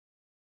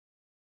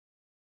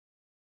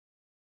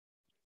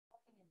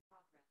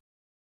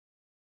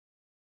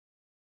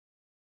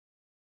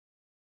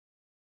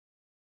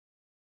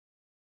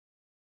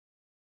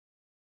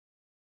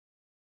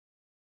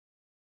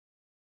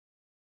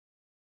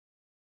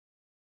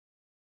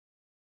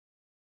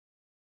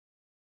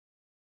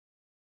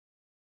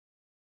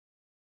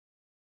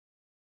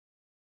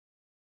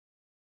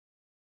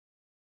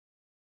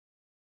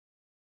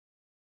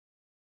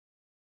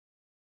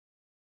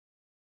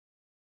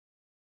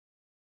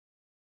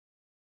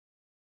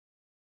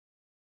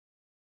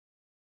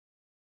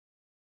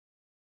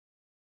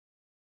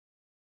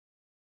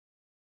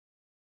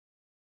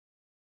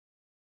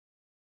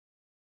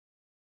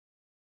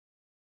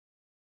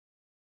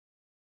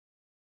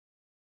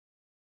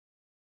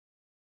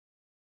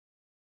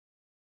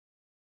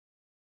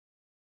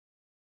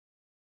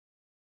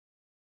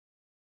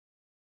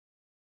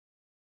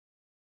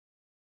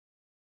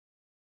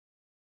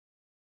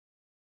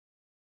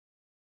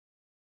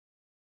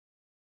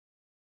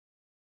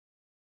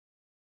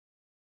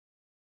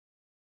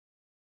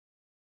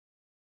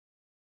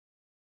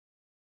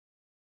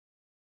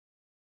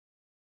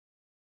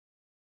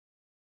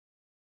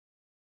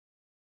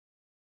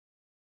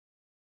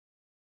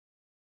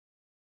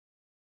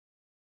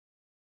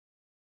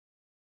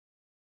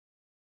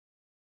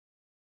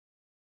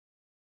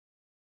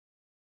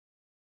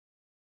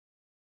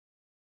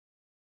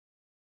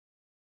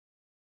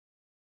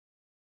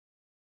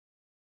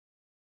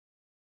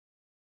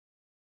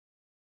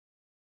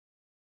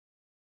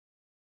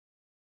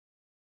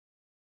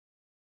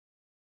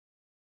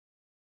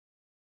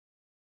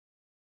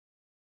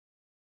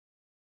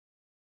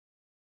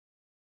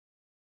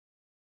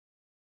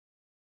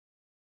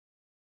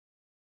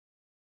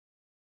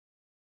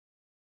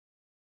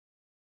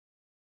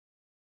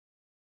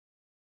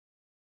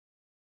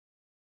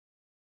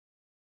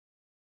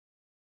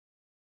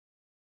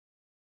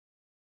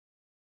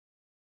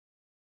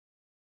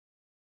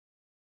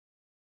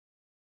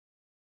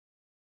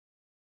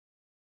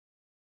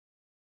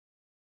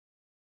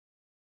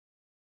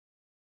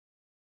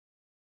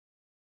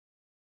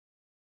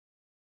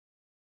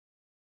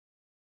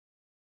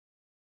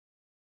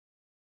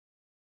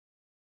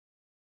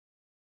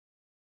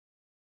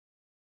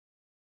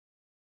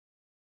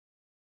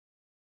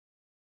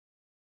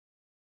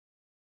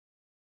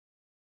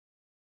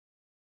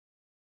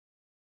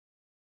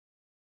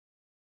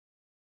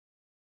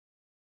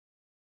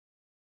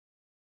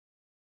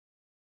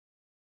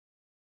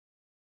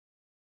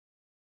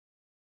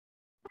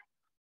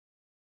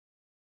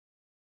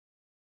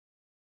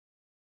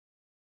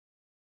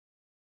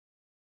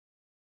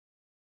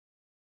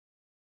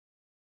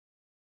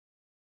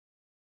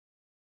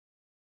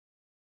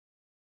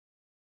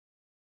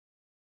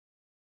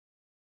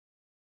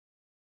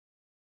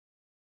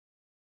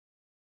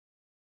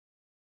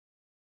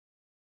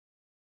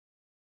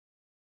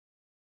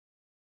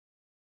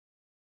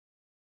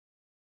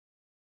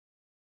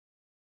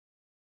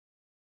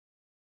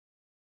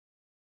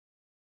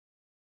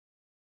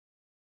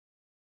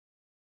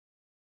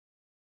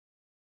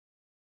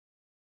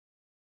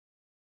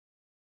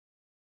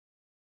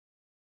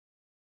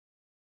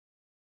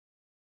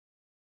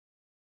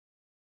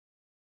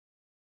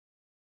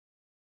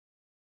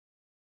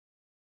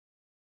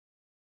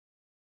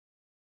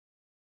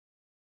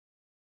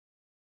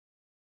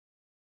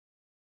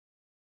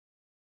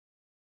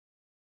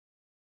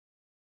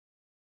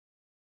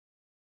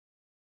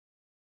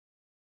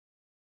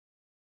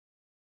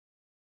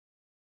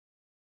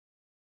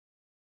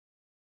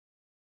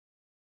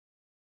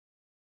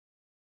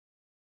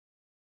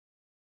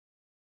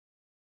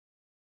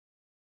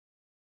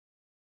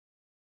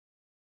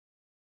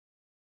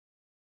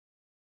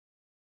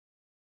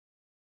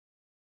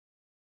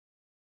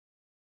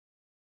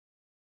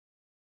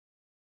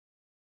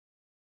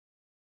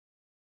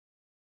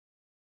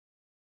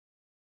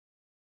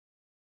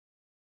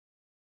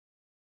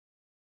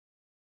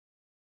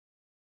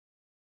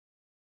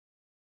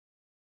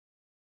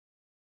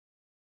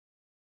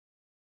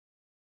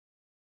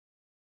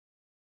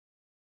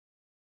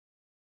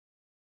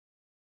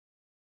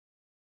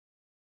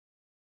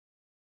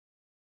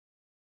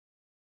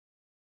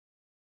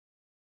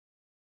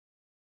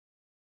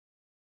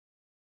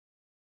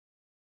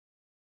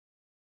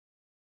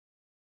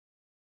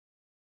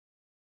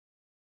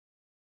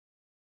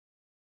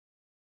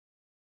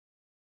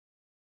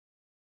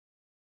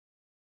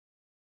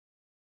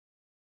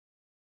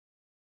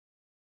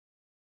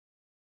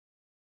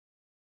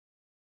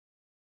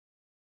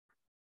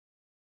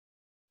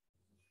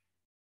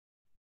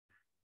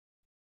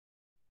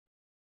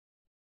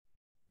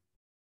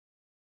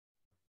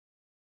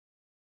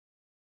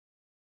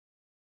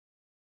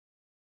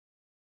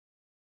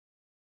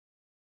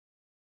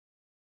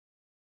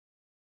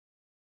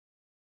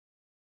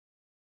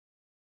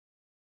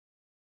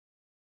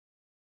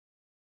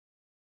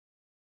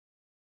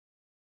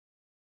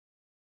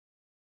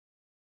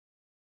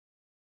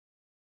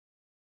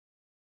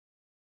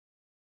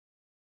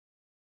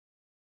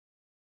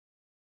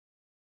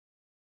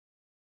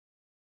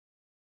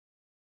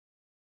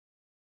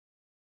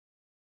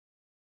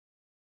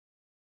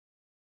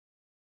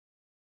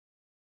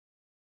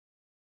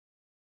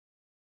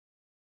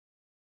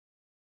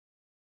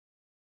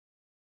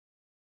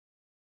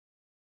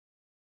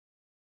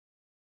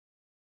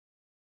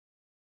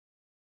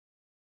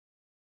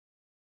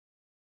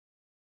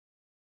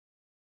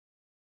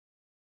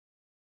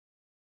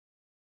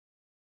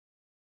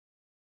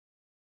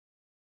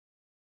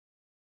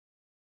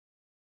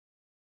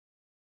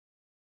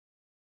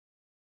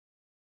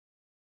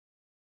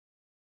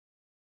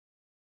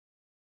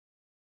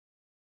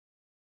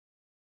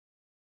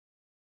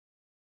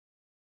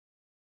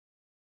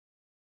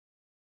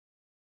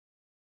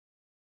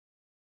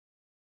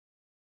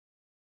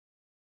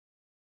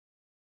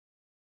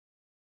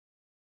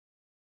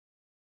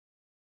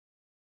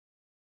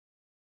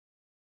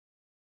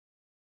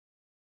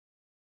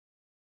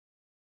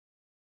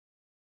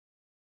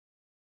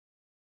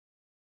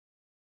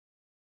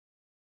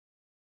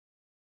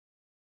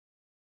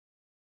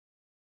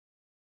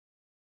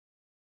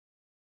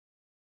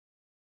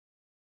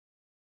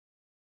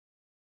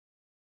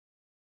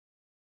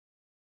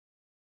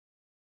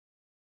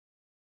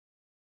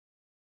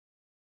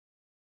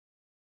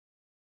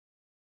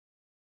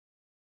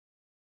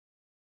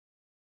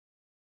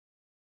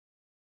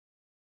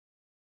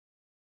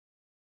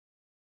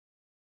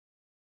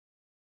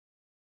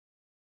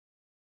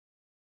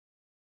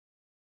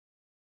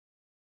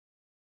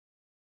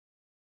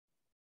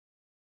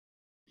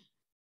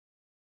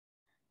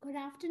Good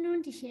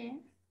afternoon, teacher.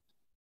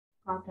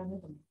 Good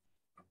afternoon.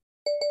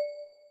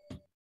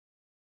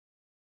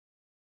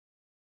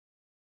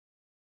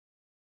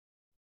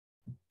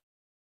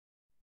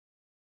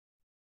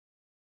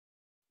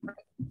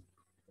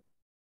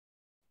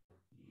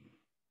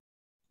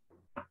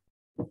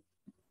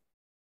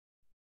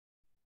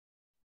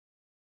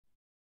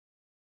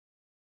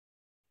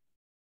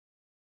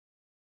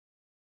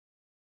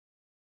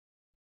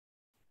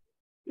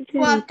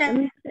 Good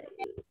afternoon.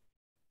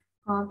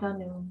 Good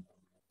afternoon.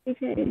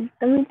 Teacher,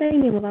 tấm tay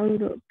nhiều vào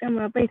được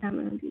camera bay thẳng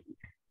là gì?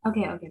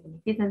 Okay, okay.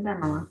 Chị sẵn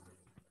sàng rồi.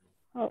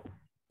 Oh,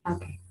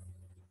 Okay.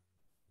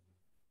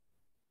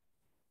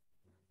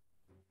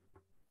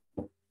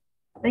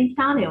 Đây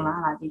sao điều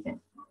là chị sẽ.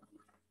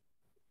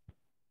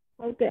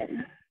 okay.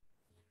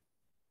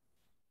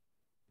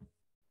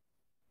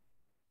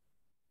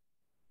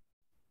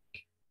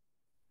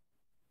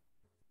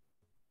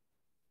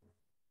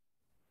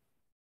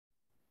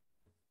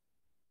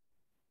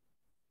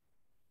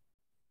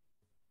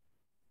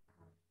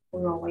 We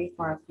will wait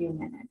for a few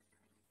minutes.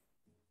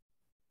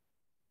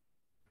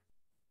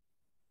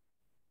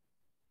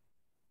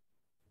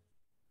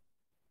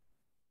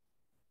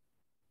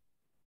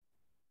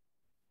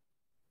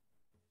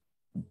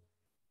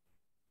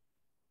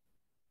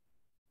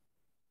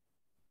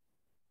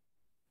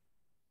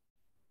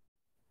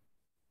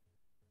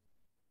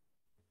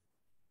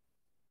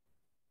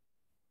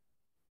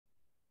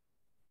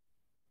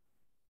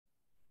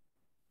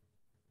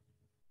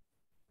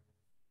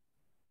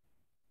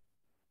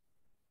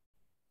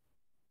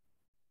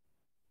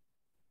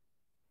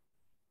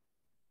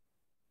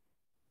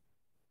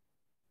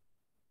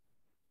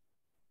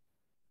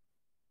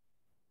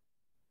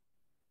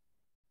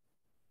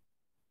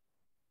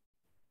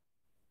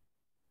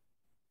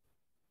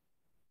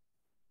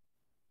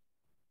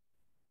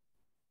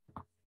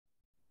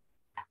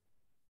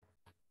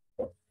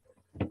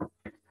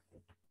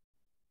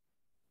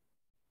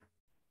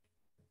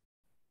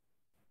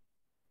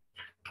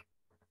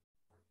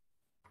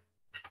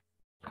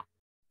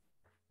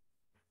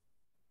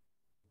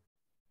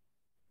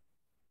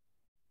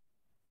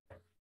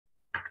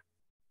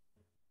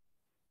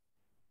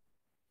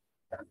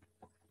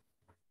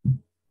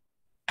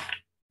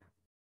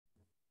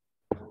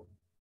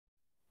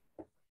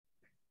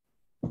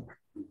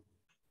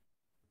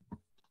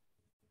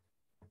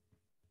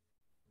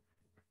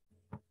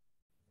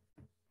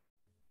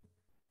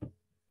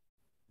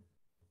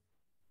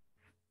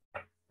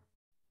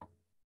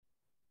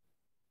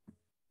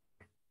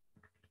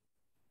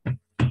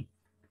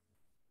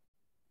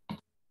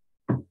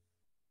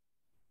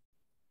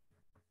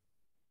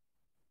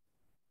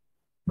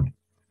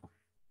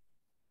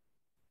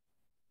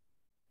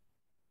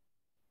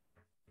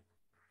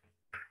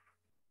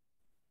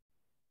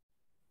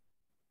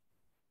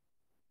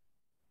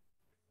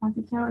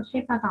 Teacher,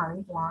 shape about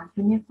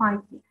Unit 5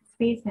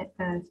 Space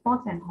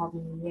Sports and Hobby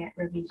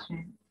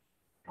Revision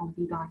တုံး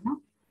ပြီးတော့နော်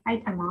အဲ့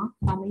ထမှာ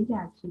ဗာမေးကြ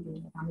ရှိတယ်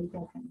ဗာမေးကြ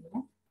ခံတယ်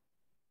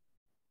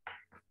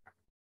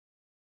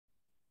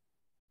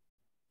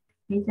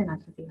မေးချင်တာ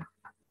ရှိသေးလား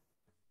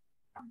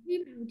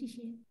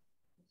teacher.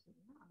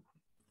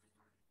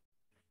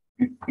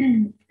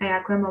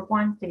 အဲ့ grammar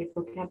points တွေ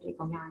vocab တွေ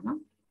ကုန်ရအောင်နော်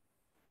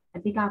အ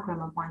ဓိက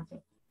grammar points တွေ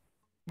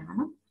ညာ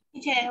နော်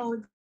teacher ဟို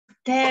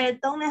တဲ့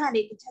သုံးတဲ့ဟာ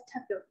လေးတစ်ချက်ထ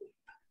ပ်ပြောပြ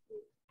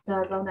ဒါ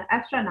တော့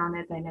extra noun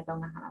နဲ့တိုင်းနဲ့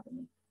တုံးတာဟာလားသ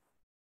မီး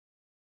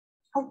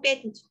ဟုတ်တယ်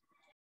teacher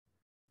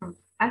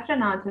extra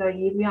noun ဆိုတော့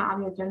ရေးပြီးအောင်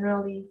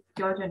generally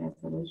ပြောချင်တယ်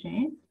ဆိုလို့ရှိရ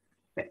င်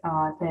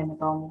တယ်မ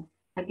တော့ဘူး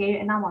အကယ်၍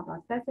အနောက်မှာဆို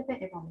specific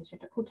information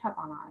တစ်ခုထပ်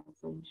ပါလာတယ်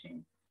ဆိုလို့ရှိရင်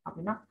ဟုတ်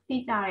ပြီနော်သိ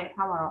ကြတဲ့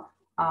ထားပါတော့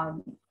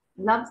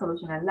love ဆိုလို့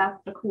ရှိရင် love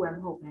တစ်ခုလည်းမ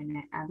ဟုတ်ဘဲ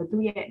နဲ့ဘသူ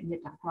ရဲ့မြ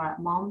တ်တာခေါ်တာ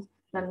mom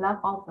the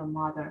love of the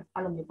mother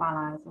အဲ့လိုမျိုးပါ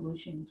လာတယ်ဆိုလို့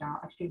ရှိရင်ကြောင့်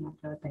အရှိမ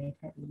ပြောတဲ့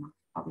ထည့်ပြီးမှာ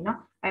ဟုတ်ပြီနော်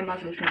အဲ့မှာ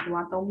ဆိုလို့ရှိရင်သူက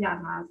သုံးပြ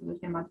ထားဆိုလို့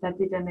ရှိရင် the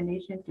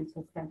determination to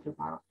success ဆို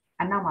ပါတော့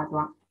အနောက်မှာသူ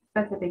က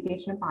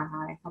specification ပါ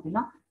ထားတယ်ဟုတ်ပြီ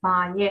နော်ဘာ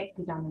ရဲ့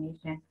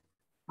determination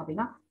ဟုတ်ပြီ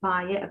နော်ဘာ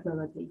ရဲ့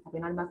ability ဟုတ်ပြီ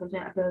နော်ဒီမှာဆိုရ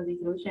င် ability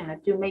ဆိုလို့ရှိရင်လ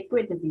ည်း to make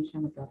great decision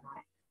လို့ပြောထားတ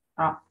ယ်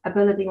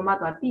ability ကမှ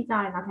တော့တိကျ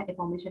တဲ့နောက်ထပ်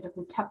information တစ်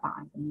ခုထပ်ပါတ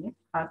ယ်ဒီနေ့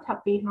ထပ်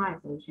ပေးထားရ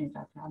ဆိုလို့ရှိရင်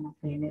ကျွန်တော်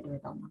ဘယ်နဲ့တွေ့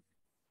တော့မှာ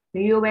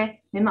ဒီလိုပဲ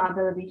မြန်မာ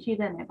ability ရှိ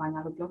တဲ့နဲ့ဘာညာ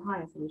လို့ပြောထား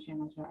ရဆိုလို့ရှိရင်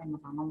တော့ကျွန်တော်အဲ့မှာ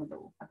ဘာမှမလုပ်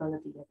ဘူး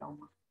ability ပဲတော့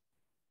မှာ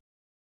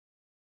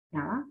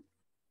ညာလား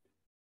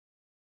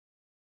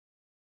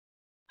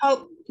ဟု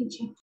တ်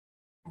teacher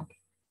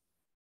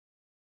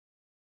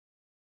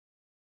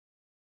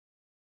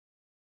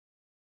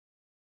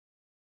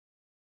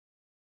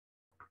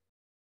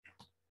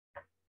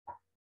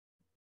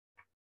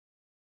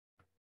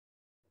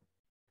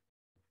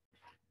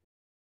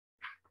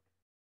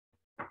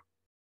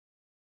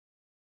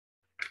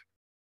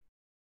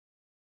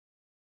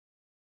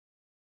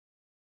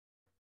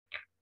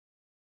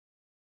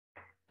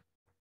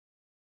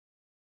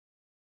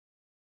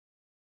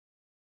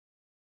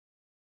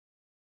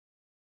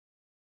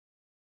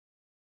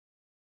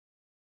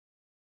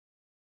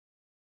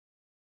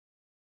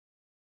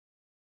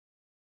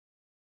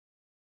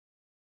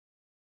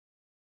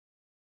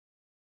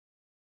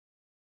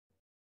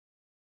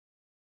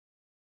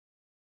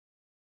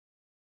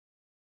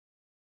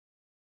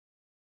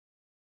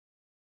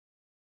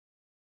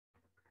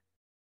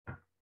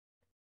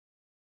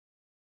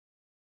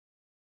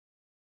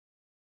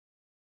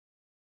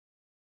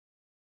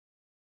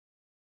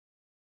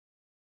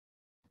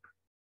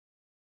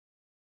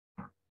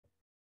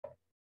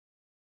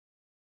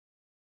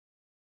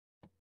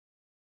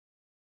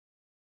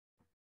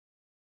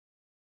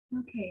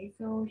Okay,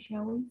 so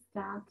shall we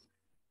start?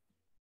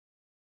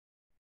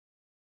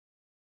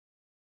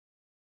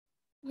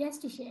 Yes,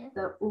 teacher.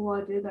 So we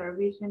will do the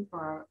revision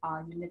for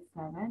unit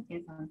 7.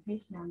 It's on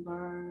page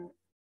number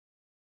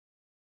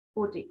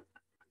 40.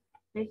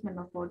 Page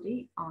number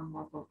 40 on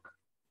your book.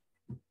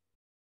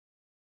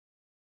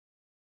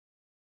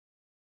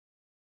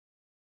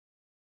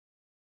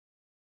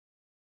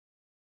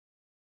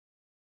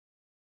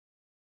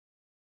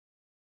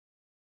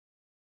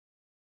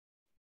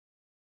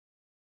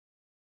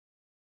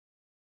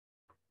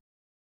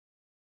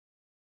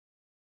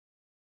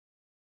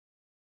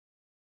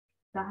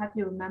 So have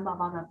you remember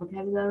about the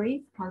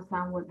vocabularies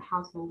concerned with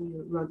household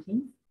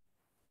routines?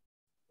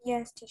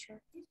 Yes,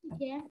 teacher.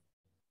 Okay.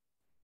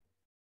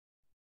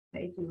 So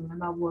if you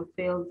remember, we'll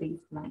fill these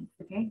blanks,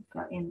 okay?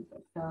 So in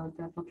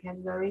the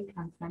vocabulary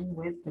concerned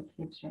with the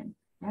kitchen,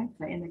 right?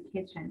 So in the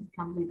kitchen,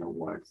 complete the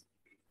words.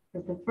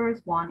 So the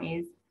first one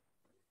is,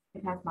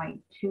 it has like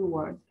 2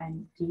 words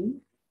and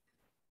D.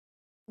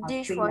 or 3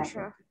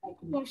 Dishwasher.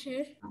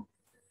 letters.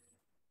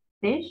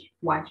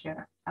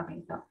 Dishwasher.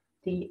 Okay, so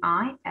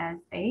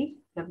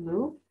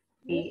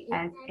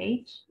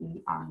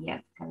D-I-S-H-W-A-S-H-E-R.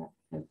 Yes, correct.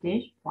 So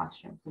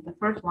dishwasher. So the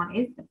first one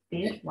is the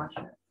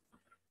dishwasher.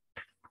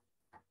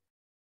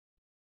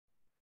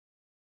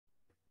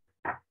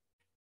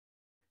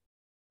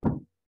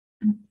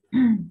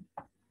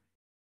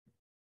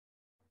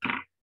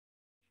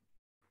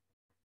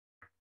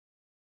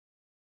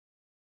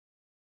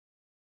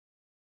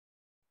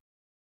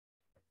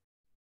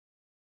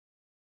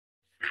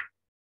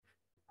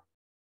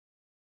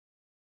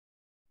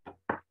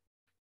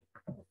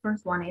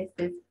 First one is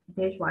this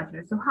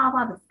dishwasher. So how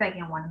about the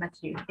second one,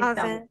 Matthew? It's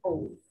Oven.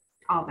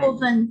 Oven.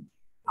 Oven.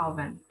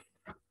 Oven.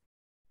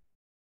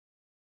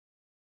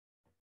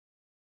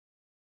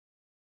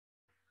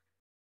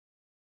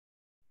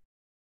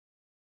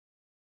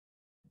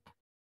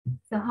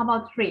 So how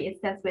about 3? It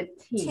starts with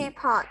T.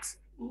 Teapot.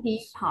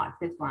 Teapot.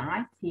 This one,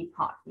 right?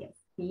 Teapot. Yes,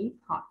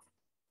 teapot.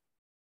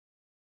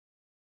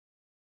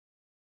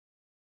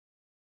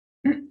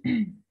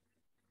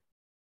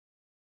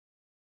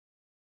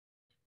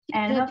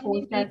 And the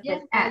 4 starts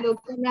with S. လို့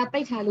ကင်မရာပိ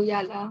တ်ထားလို့ရ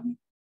လား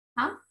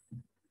Huh?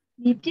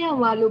 ဒီပြန့်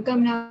သွားလို့ကင်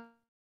မရာ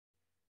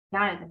ရ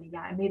တယ်သမီးရတ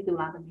ယ်အမေတူ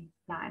လားသမီးရ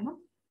တယ်နော်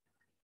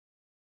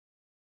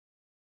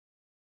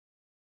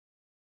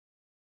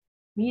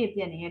မီးရပြ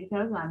က်နေတယ်တကယ်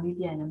လို့ဆိုတာမီး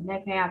ပြက်နေတယ်မနေ့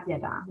ကပြ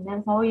က်တာမနေ့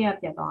စောရ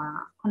ပြက်သွား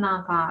တာခဏ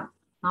က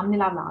9 မိန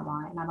စ်လောက်လာ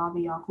သွားတယ်လာတော့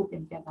ပြီးတော့ခုပြ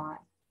င်ပြက်သွားတ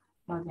ယ်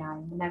တော့ကြာရ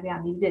င်မနေ့က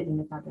မီးပြက်ခြင်း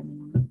နဲ့စတဲ့နေ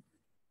မှာ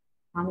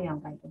9 မိနစ်အော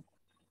င်ကြိုက်တယ်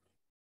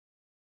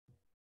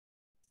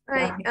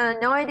Like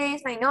nowadays,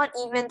 like not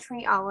even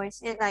 3 hours.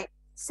 It's like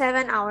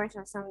 7 hours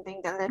or something.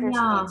 The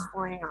electricity is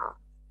going off.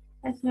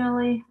 It's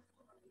really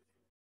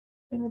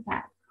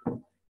bad.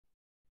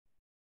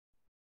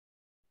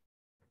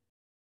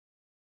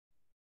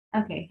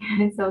 Okay,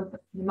 so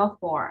number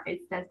 4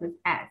 it starts with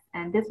S,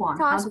 and this one.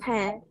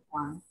 Saucepan.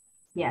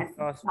 Yes,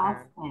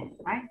 saucepan,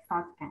 right?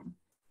 Saucepan.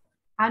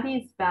 How do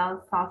you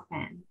spell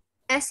saucepan?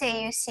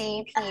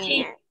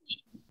 SAUCPAN.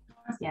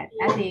 Yes,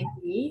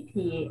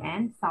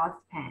 SAUCPAN,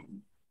 saucepan.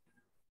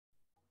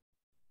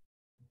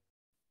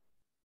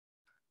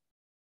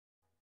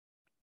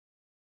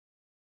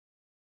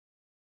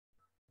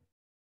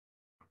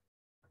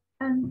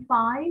 And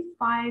 5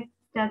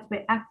 starts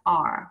with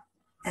FR.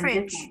 And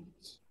Fridge. this one,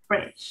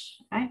 fridge,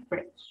 right?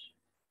 Fridge.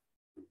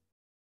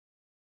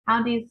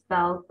 How do you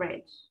spell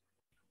fridge?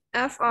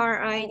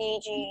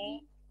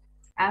 FRIDG.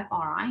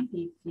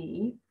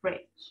 FRIDG,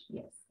 fridge.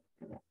 Yes,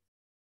 correct.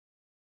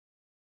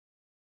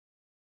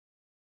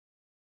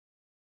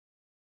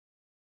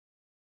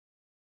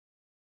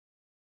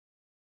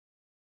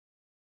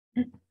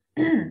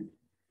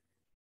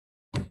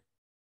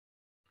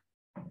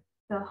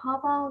 So how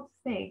about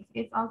 6?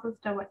 It's also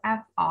start with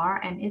FR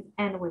and it's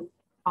end with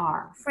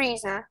R.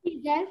 Freezer.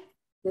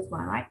 This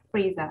one, right?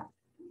 Freezer.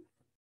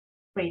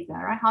 Freezer,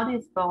 right? How do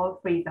you spell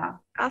freezer?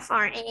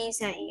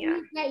 FREEZER.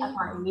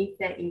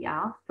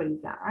 F-R-E-Z-E-R,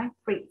 freezer, right?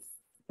 Freeze,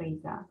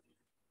 freezer.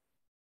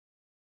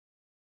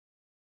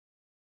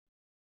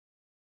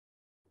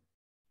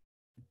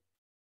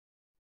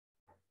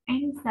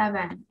 And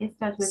 7, it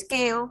starts with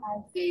Scale.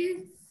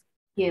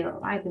 Scale,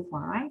 right? This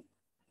one, right?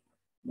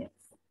 Yes.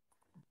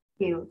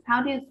 Skills.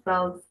 How do you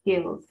spell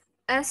skills?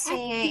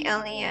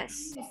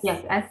 SCALES.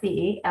 Yes,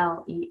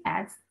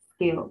 S-C-A-L-E-S,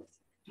 skills.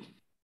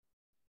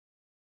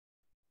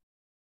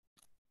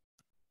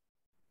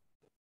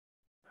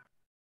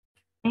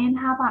 And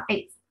how about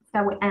 8?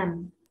 Start with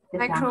M.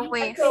 This one.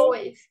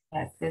 Microwave.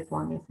 Yes, this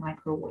one is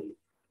microwave.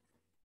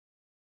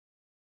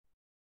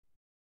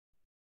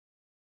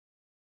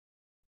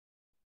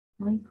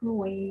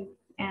 Microwave.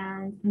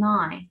 And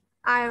 9.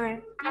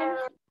 Iron.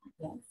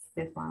 Yes,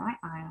 this one, right?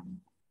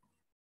 Iron.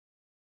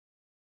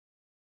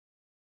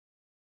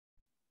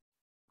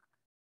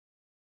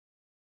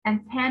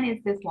 And 10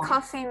 is this one.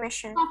 Coffee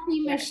machine.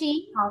 Coffee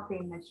machine, right? Coffee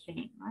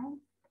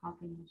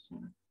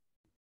machine.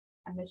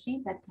 A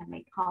machine that can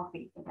make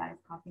coffee, so that is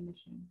coffee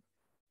machine.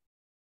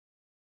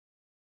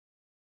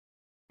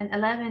 And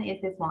 11 is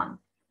this one.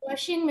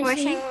 Washing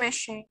machine.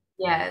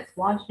 Yes,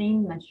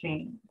 washing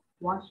machine.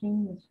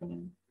 Washing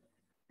machine.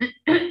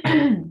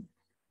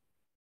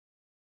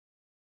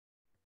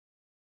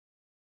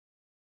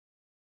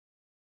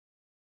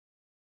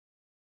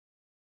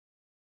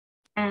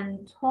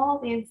 And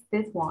 12 is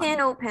this one. Tin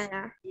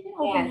opener.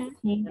 Yes,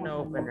 tin Tin opener.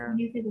 opener. Can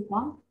you see this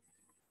one?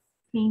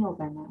 Tin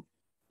opener.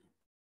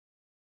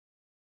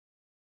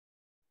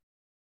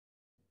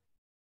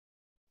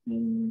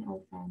 Tin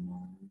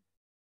opener.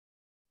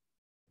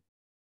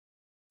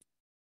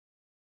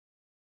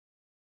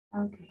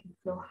 Okay,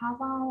 so how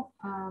about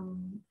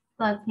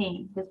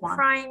 13, this one?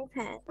 Frying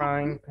pan.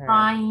 Frying pan.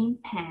 Frying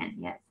pan,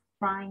 yes,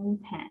 frying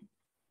pan.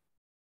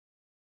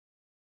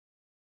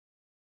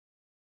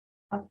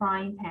 A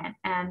frying pan.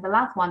 And the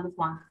last one, this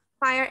one.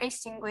 Fire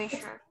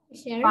extinguisher.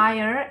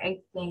 Fire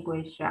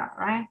extinguisher,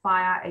 right?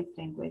 Fire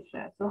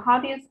extinguisher. So how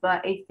do you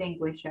spell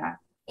extinguisher?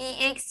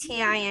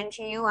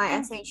 EXTINGUISHER.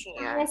 EXTINGUISHER.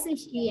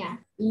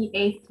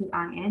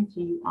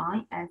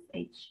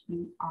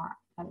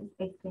 That is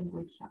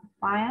extinguisher.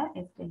 Fire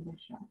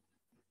extinguisher.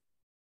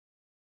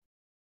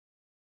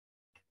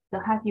 So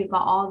have you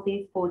got all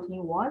these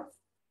 14 words?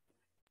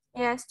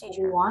 Yes,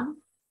 teacher.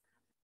 Everyone?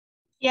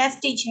 Yes,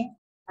 teacher.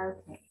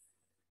 Okay.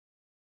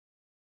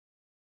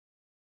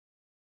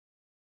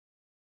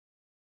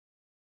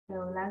 So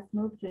let's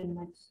move to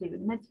number 2.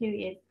 Number 2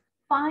 is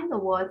find the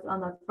words on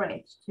the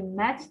phrase to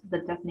match the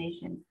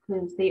definition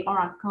because they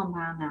are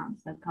compound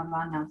nouns. So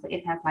compound nouns, so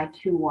it has like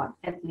 2 words,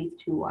 at least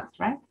 2 words,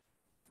 right?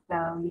 So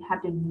you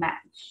have to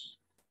match.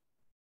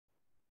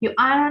 You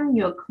iron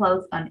your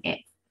clothes on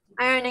it.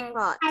 Ironing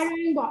board.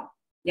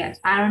 Yes,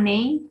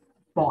 ironing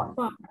board.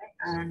 Board. Right?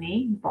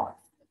 Ironing board.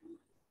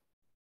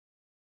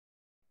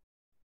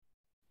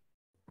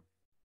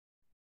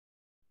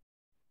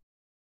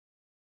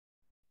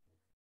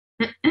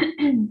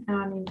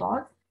 Ironing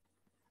board.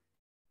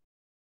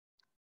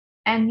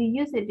 And you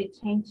use it to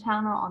change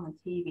channel on the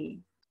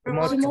TV.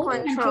 Remote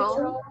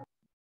control.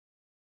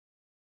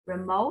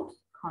 Remote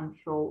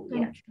control.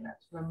 Yes,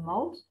 that's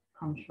remote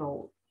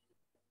control.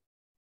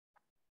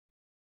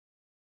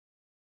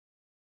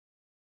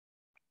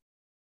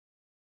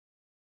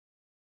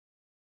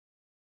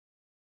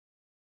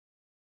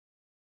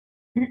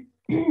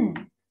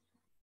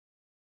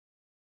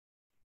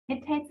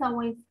 It takes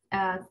away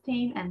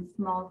steam and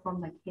smoke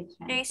from the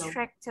kitchen.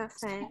 Extractor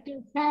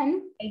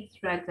fan.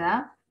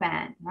 Extractor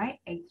fan, right?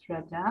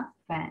 Extractor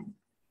fan.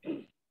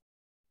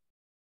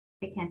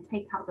 It can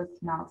take out the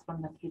smells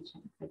from the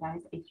kitchen. So that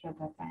is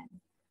extractor fan.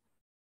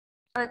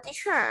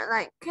 Teacher,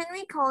 like, can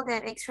we call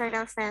that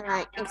extractor fan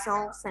like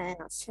exhaust fan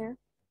also?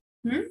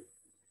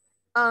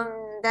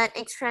 That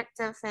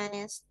extractor fan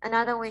is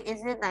another way.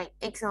 Is it like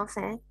exhaust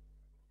fan?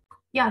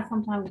 Yeah,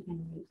 sometimes we can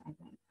use, I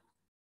think.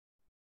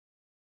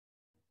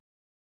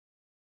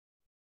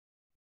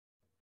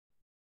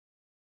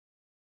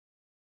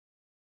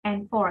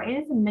 And 4,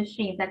 it is a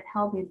machine that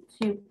helps you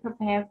to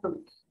prepare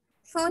food.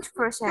 Food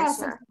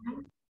processor.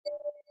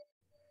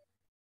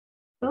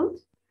 Food?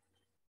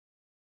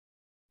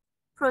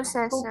 Food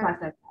Processor.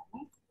 processor,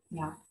 right?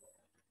 Yeah.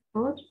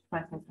 Food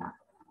processor.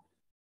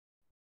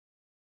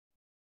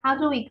 How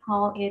do we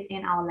call it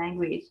in our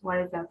language? What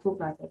is a food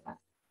processor?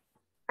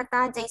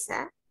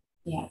 iGCSE.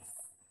 Yes.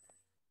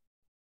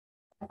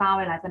 包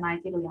回來真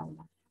係知道有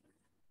㗎。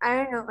 I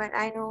don't know, but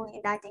I know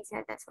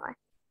iGCSE. That's why.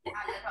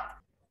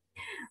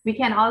 We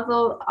can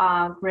also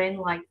grind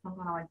like some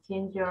kind of like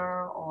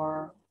ginger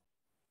or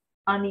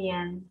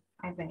onion,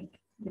 I think.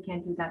 We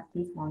can do that,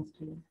 these ones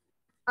too.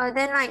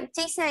 Then like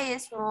GCSE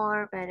is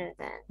more better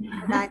than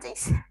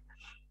iGCSE.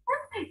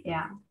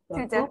 Yeah. So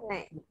To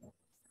definitely.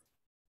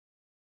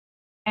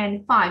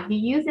 And 5, you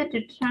use it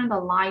to turn the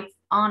lights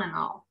on and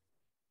off.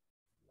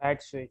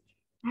 Light switch.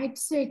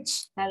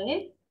 That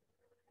is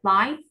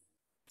light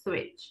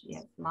switch.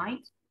 Yes,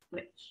 light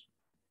switch.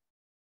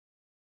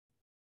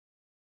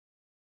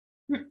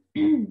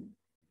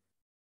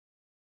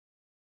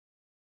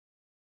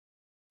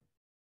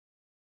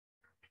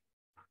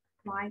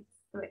 Light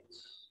switch.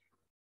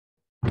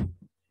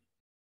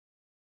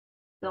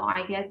 So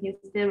I guess you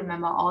still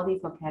remember all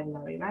these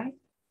vocabulary, right?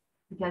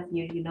 Because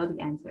you know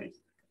the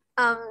answers.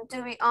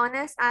 To be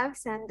honest, I've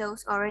sent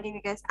those already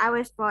because I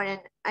was bored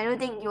and I don't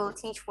think you'll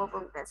teach both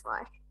of them, that's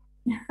why.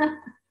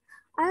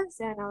 I've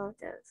sent all of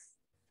those.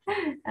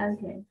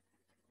 Okay.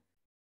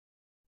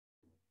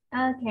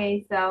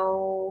 Okay,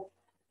 so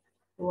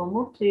we'll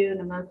move to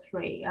number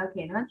 3.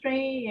 Okay, number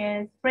 3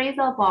 is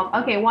phrasal verb.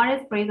 Okay, what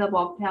is phrasal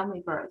verb? Tell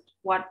me first.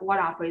 What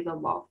are phrasal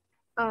verb?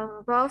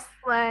 Both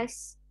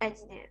was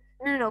adjective.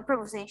 No,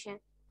 preposition.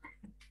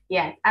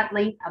 Yes, at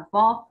least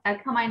above, a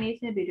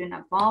combination between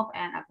above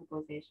and a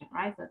preposition,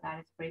 right? So that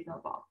is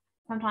phrasal verb.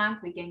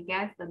 Sometimes we can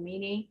guess the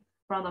meaning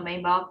from the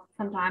main verb.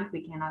 Sometimes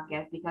we cannot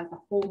guess because the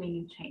whole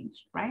meaning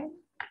changed, right?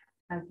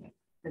 Okay,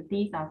 so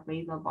these are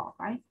phrasal verb,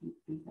 right?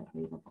 These are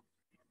phrasal verb.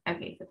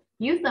 Okay, so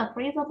use the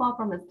phrasal verb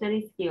from the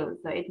study skills.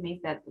 So it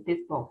means that this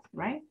box,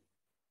 right?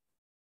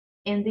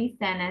 In this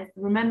sentence,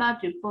 remember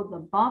to put the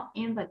verb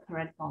in the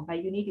correct form,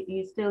 but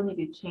you still need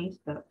to change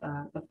the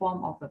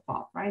form of the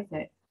verb, right?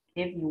 So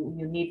if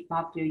you need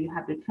verb to, you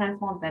have to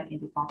transform that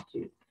into verb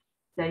to.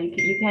 So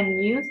you can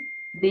use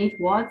these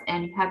words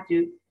and you have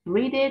to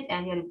read it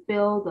and you have to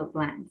fill the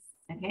blanks.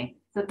 Okay,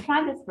 so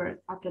try this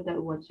first after the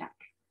word check.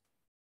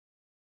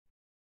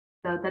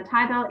 So the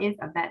title is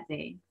A Bad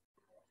Day.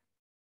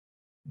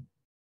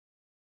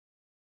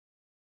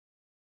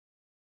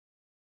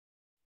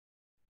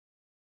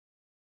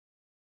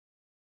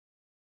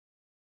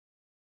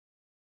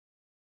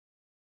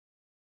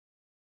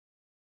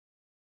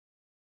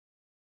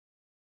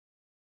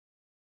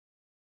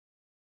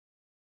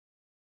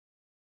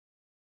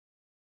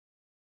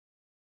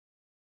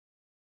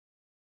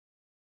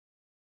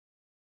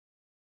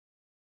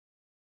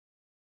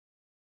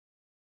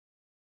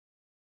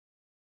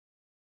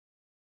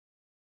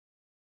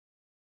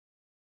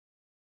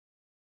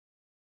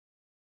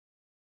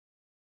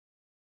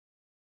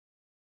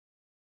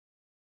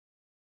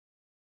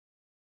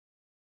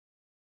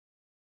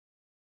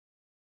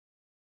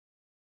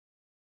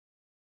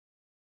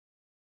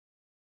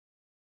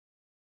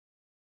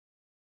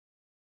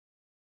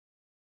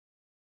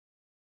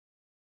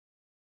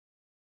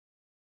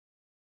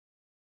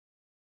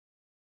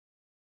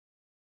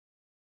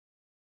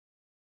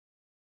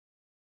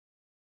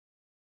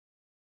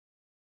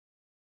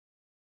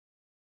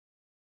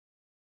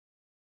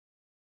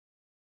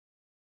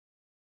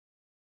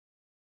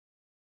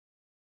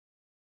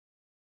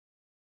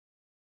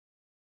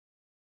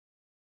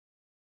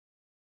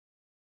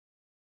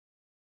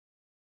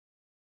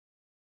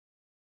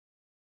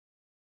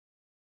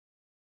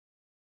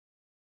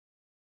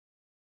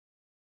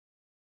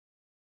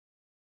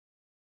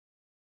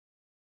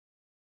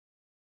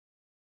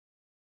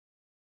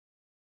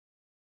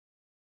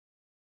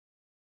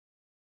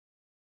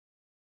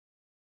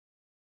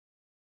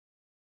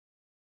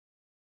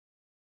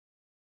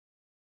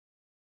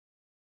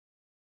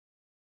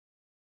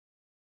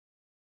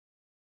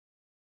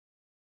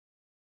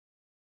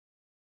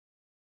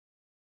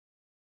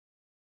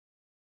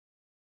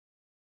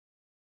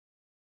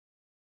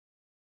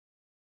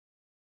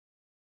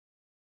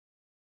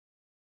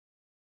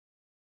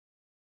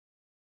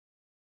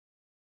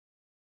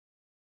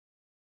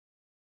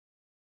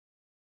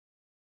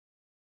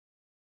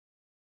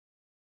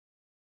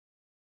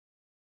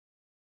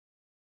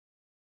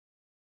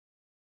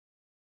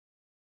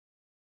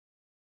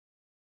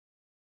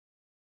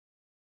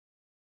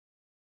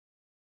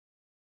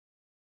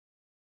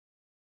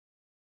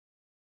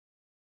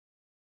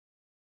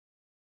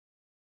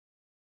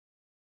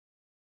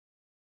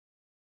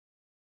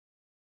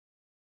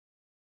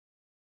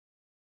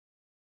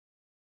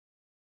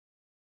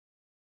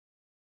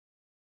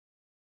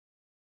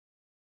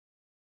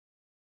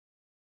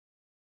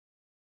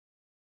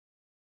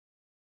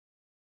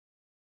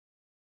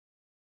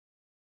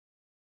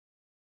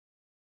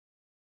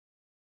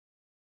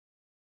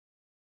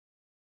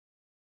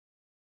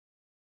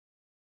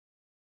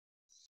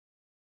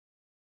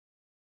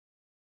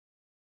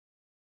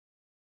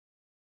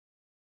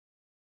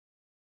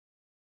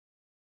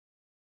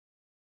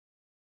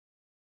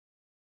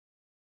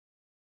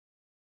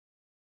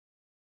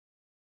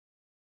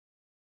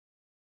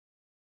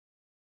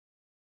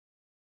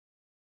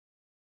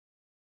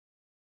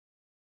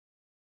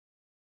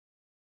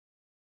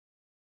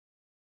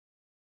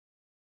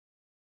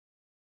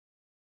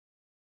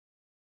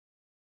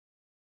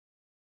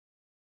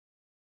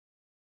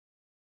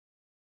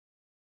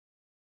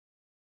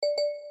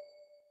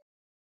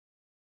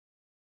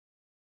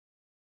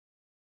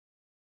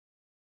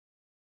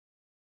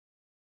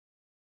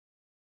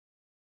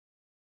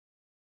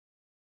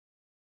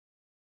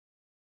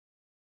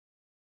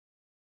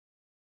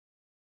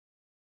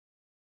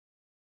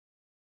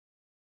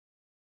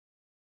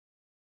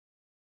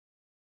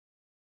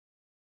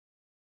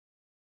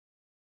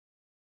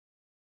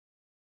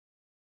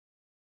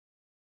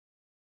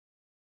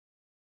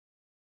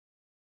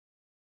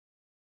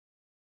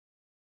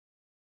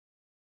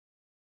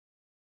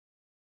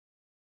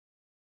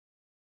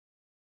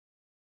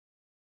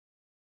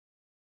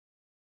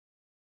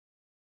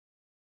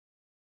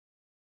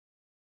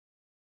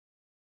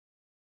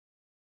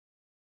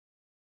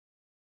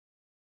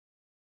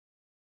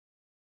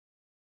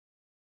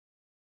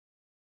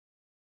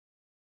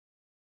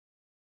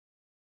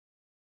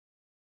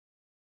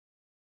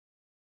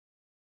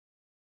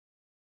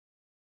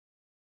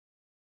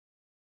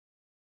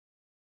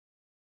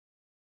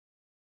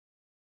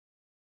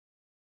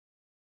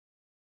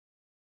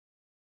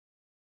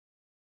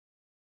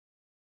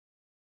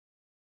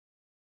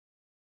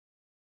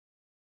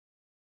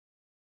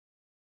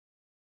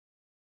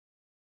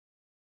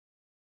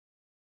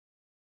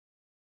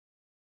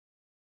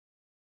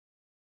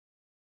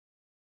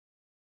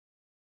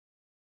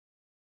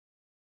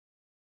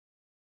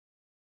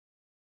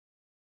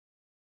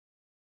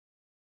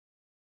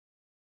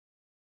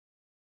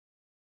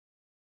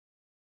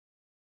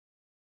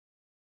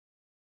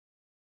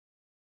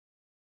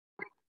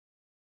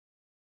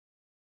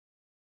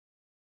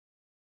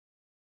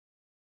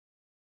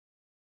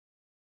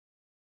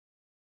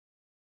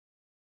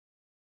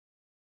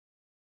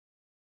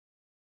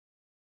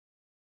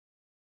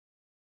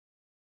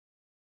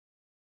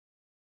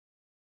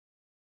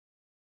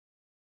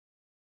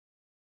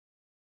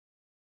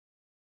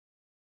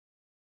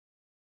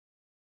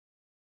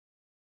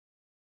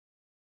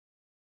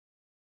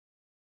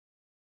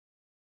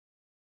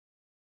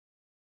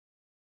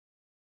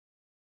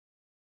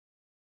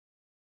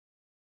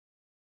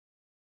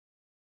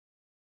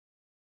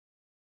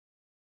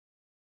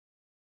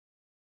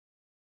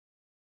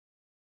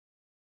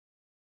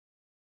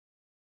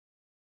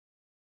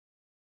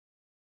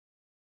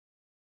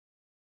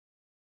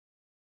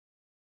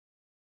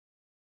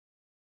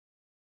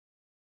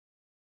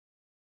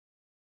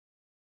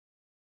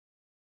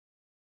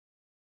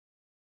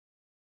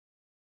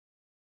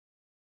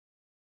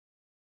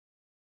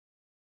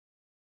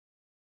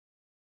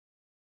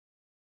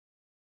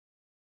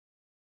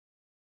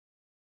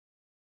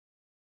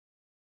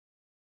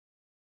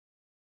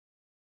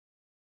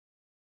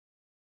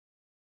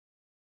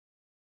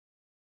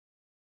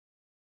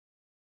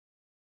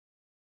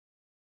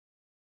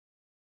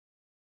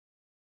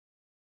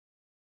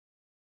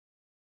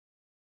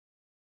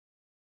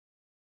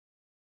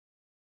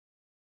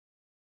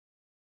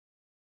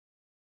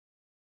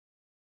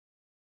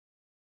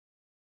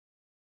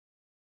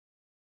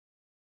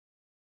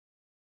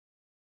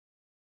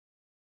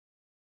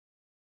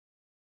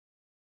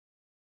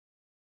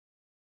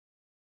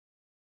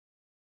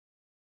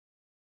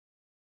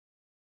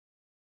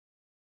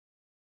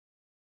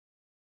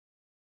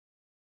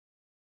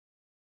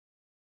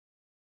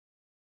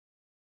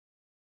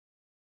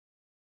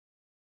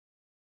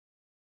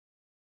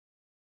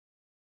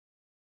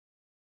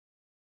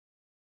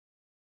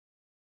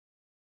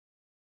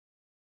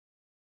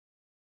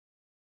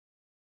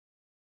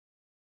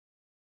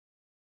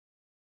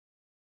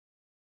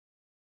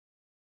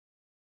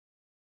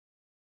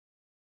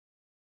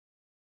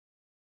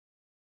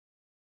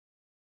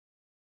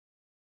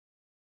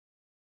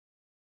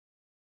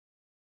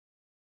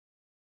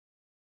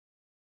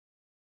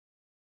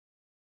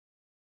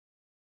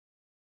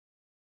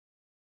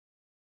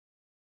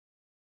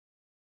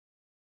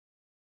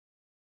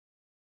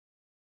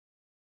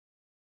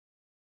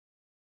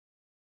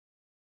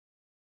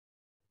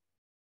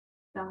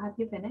 So have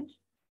you finished?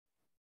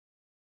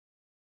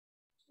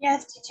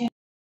 Yes, teacher.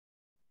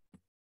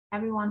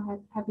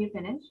 Everyone, have you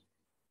finished?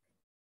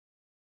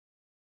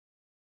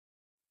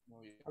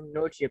 I'm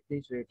not here,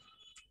 please wait.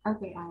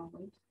 Okay, I'll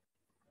wait.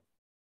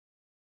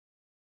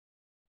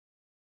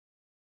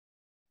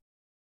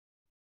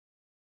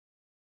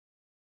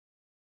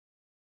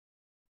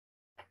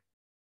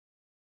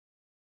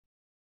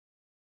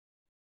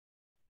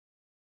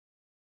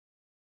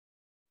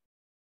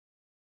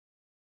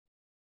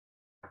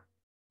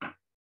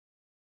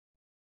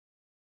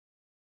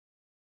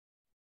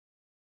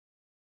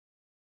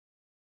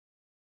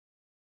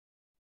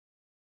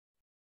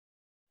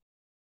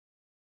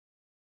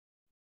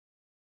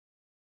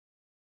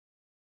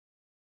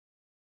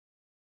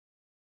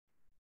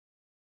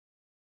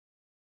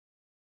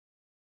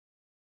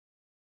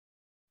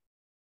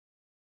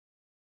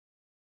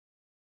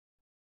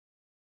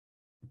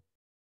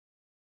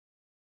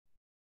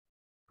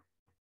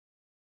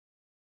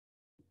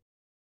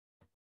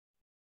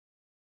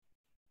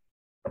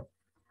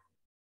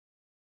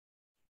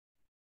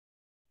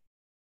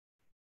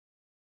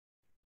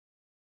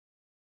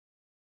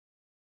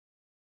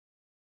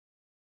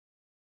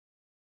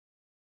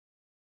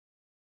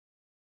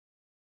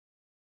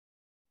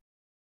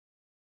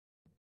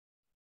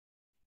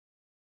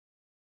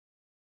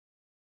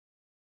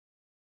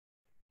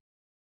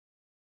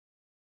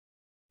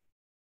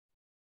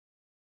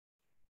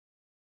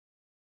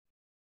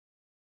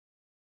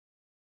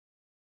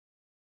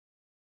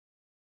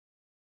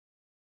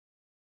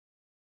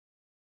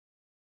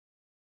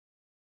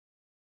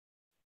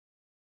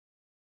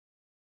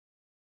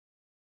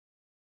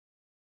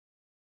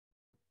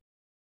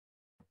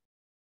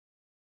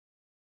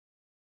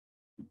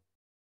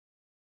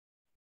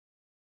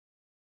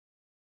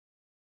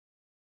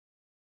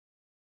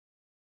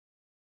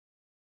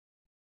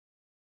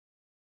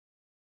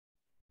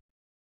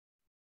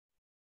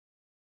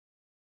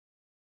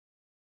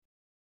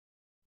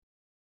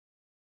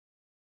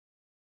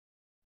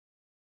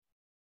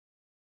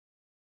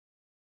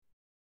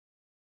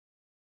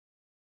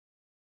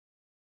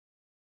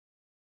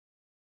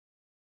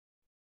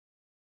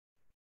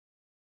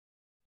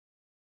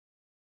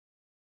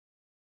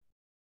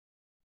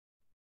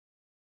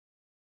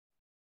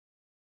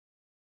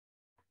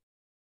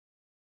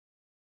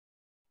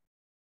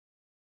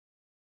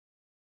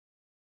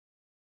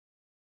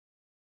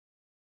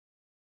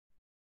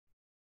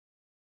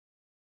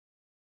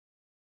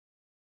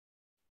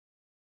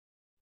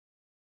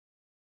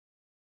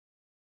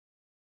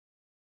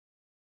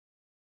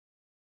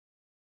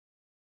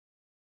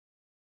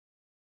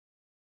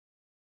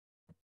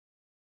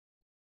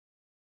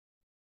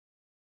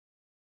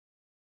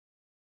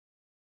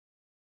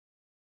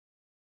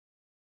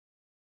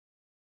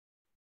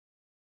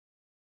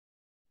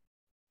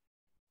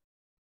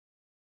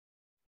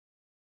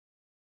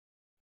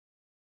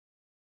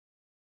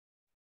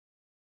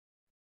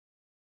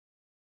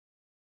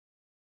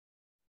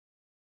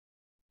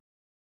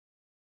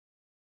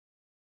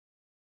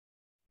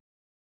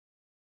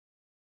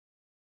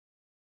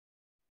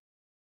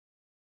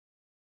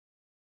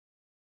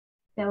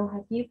 So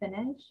have you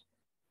finished?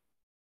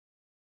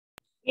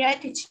 Yeah,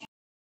 teacher.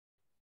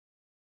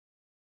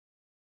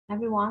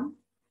 Everyone?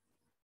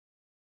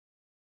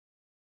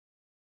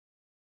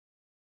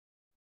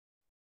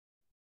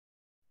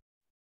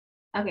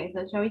 Okay,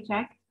 so shall we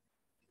check?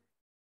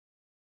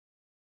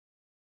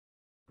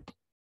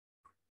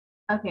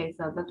 Okay,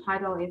 so the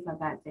title is a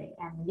bad day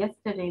and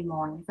yesterday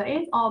morning. So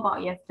it's all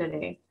about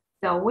yesterday.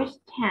 So which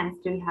tense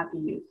do you have to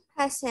use?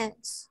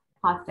 Present.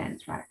 Past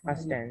tense, right?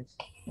 Past tense.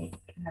 You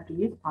have to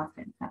use past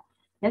tense. So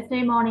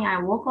yesterday morning,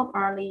 I woke up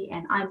early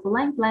and I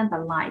blanked the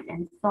light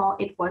and saw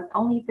it was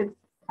only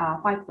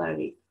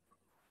 5:30.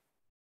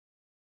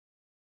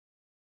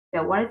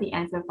 So what is the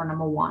answer for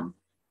number one?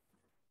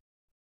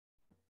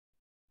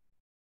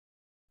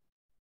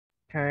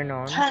 Turn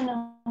on. Turn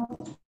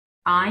on.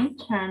 I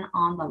turn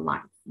on the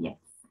lights. Yes,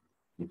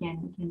 you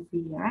can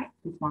see here, right?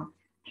 This one,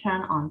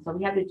 turn on. So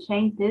we have to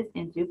change this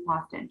into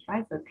past tense,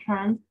 right? So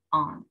turn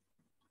on.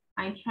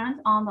 I turned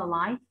on the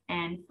lights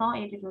and saw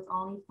it was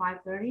only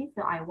 5:30.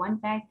 So I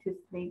went back to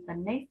sleep. The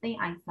next thing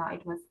I saw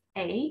it was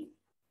 8.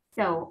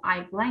 So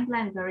I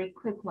blanked very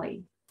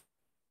quickly.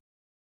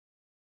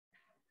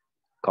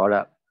 Got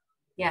up.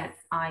 Yes,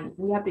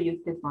 we have to use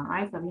this one,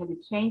 right? So we have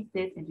to change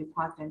this into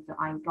past tense. So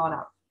I got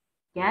up.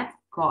 Get,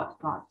 got.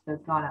 So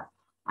got up.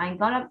 I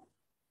got up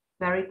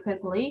very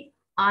quickly.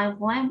 I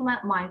blanked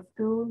my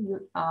school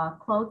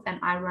clothes and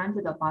I ran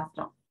to the bus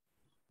stop.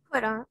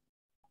 Put on.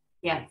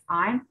 Yes,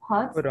 I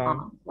put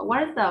on. So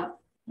what is the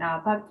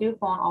subject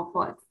form of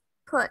put?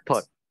 Put.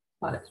 Put.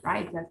 Put,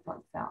 right? Just put.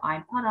 So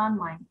I put on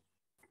my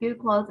school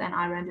clothes and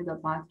I ran to the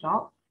bus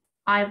stop.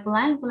 I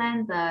blanked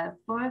the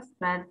first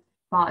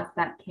bus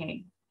that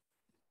came.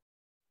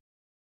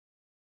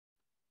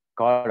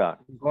 Got on.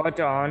 Got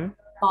on.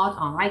 Got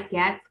on, right?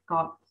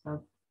 Got.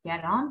 So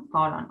get on,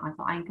 got on.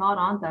 So I got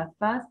on the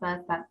first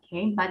bus that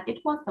came, but it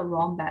was the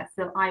wrong bus.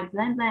 So I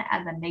blanked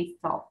at the next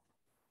stop.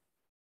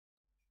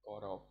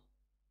 Got off.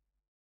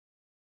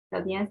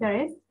 So the answer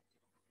is?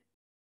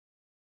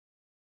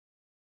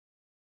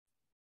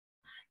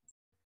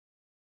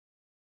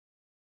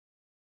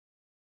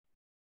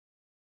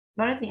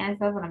 What is the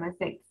answer for number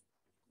 6?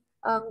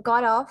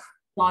 Got off.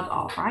 Got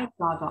off, right?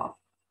 Got off.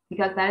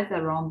 Because that is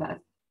the wrong bus.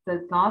 So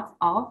got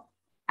off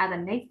at the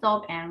next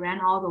stop and ran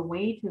all the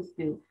way to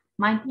school.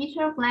 My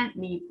teacher blanked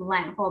me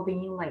blank for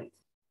being late.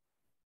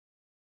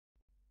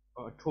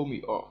 Told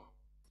me off.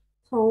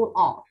 Told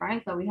off,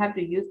 right? So we have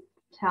to use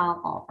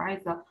tell off,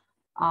 right? So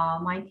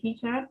my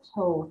teacher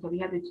told, so we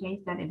have to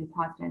change that into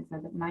past tense.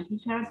 So that my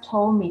teacher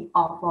told me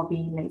off for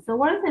being late. So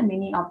what is the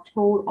meaning of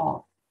told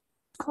off?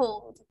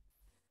 Cold.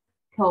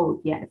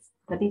 Told, yes.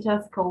 The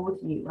teacher scolded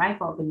you, right,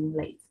 for being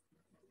late.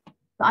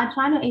 So I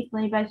tried to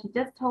explain, but she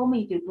just told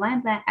me to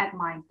blank at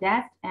my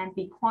desk and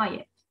be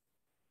quiet.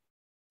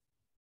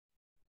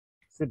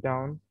 Sit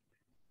down.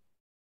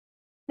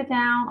 Sit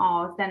down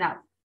or stand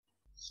up.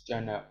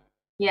 Stand up.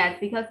 Yes,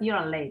 because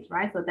you're late,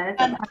 right? So that is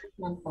a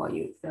punishment for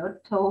you. So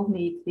told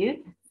me to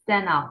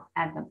stand up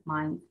at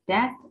my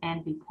desk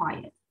and be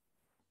quiet.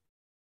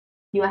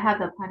 You will have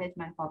the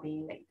punishment for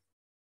being late.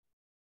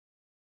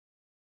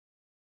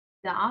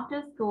 So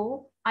after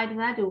school, I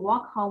decided to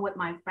walk home with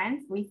my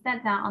friends. We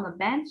sat down on the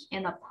bench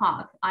in the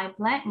park. I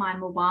blanked my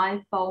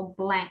mobile phone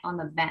blank on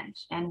the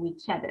bench and we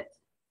chatted.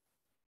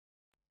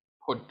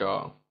 Put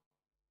down.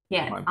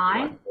 Yes,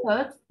 I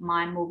put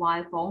my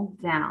mobile phone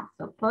down.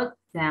 So put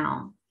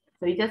down.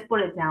 So you just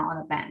put it down on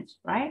the bench,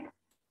 right?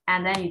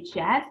 And then you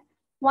chat.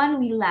 When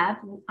we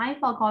left, I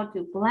forgot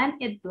to blank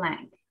it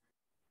blank.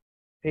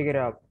 Pick it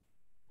up.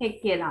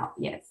 Pick it up,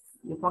 yes.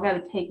 You forgot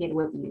to take it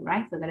with you,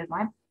 right? So that is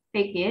why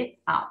pick it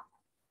up.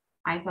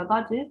 I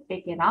forgot to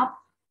pick it up.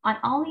 I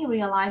only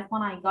realized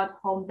when I got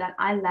home that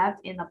I left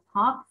in the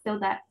park, so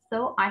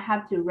I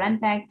have to run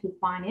back to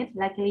find it.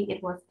 Luckily,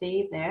 it was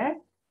still there.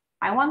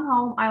 I went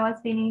home. I was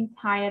feeling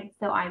tired,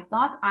 so I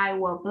thought I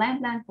will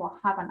blank for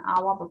half an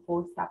hour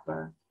before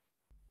supper.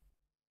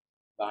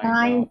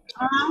 Lying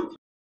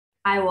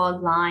I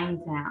was lying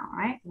down,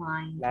 right?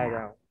 Lying Lie down.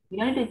 down. You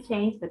don't need to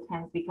change the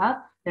tense because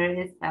there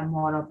is a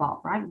modal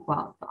verb, right?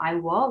 Well, so I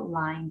was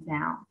lying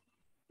down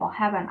for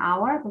half an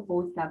hour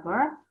before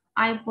supper.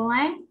 I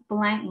blank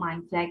my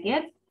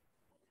jacket.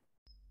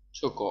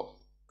 Took off.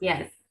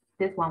 Yes,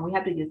 this one, we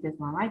have to use this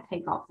one, right?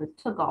 Take off, so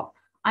took off.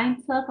 I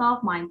took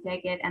off my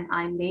jacket and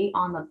I lay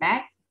on the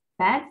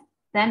bed.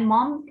 Then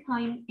mom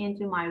came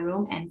into my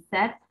room and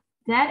said,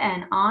 Dad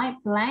and I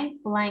blank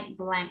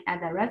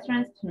at the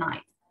restaurant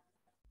tonight.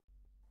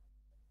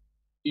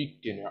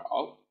 Eat dinner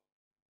out.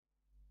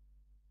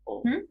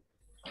 Oh.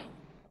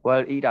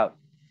 Well, eat out.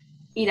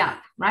 Eat out,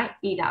 right?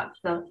 Eat out.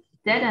 So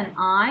Dad and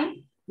I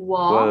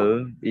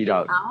will eat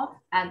out.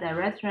 At the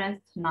restaurant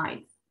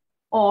tonight.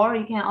 Or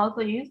you can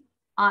also use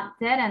Dad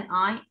and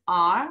I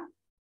are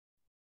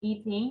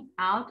eating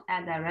out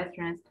at the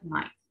restaurant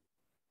tonight.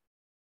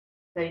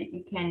 So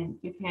you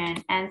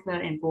can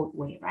answer in both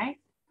ways, right?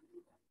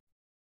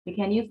 You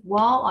can use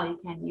will or you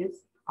can use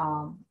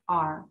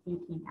are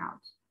eating out.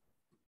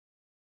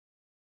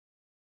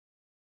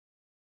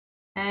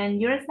 And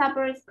your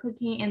supper is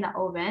cooking in the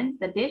oven.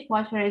 The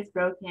dishwasher is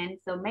broken,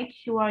 so make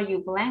sure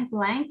you blank.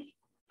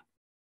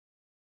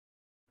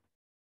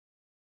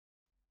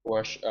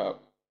 Wash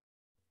up.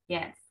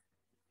 Yes.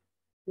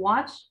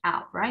 Wash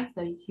out, right?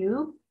 So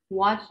you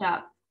wash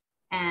up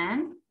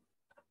and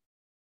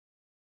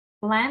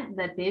blank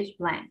the dish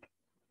blank.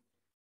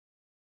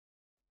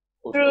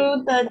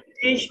 through the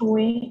dish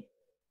away.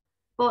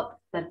 Put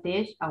the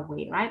dish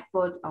away, right?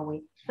 Put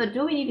away. So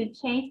do we need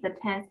to change the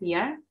tense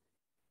here?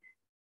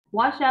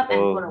 Wash up and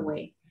put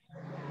away.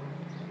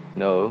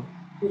 No.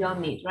 We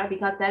don't need, right?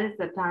 Because that is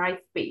the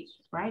direct speech,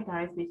 right?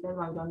 Direct speech, that's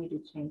why we don't need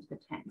to change the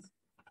tense.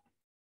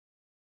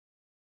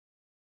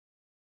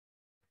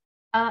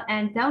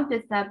 And don't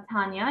disturb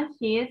Tanya.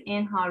 She is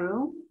in her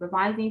room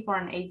revising for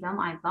an exam.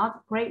 I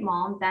thought, great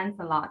mom, thanks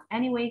a lot.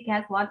 Anyway,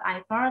 guess what?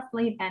 I fell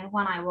asleep and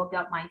when I woke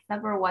up, my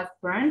supper was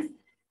burnt.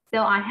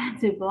 So I had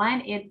to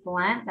blend it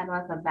bland. That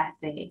was a bad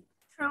day.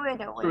 Throw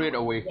it away. Throw it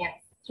away.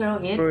 Yes, throw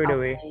it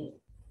away.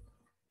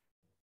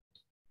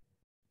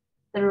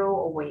 Throw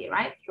away,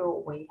 right? Throw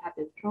away. You have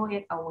to throw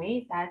it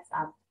away. That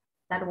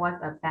was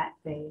a bad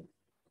day.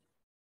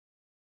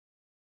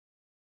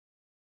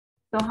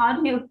 So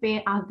how do you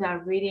feel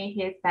after reading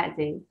his bad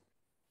day?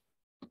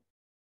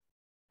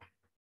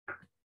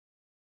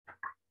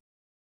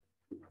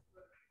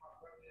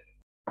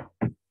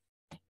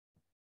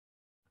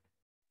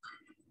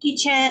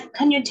 Teacher,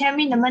 can you tell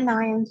me number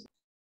 9?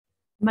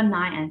 Number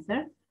 9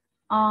 answer.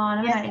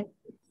 Number Yes.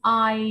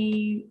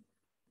 9,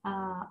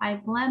 I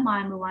blend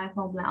my mobile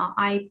phone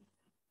blend.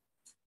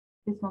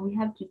 This one we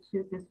have to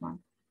choose this one.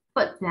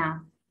 Put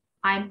down.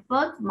 I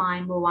put my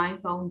mobile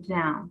phone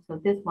down. So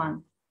this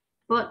one,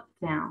 put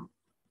down.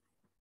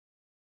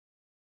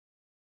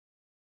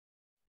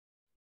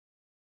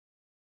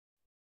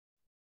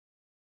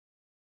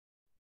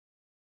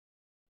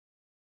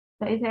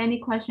 So is there any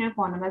question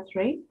for number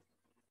 3?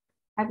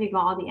 Have you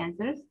got all the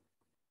answers?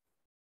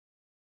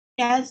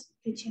 Yes,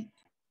 teacher.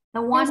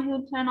 The one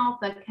who turned off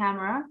the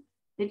camera,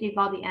 did you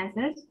got the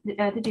answers?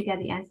 Did you get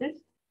the answers?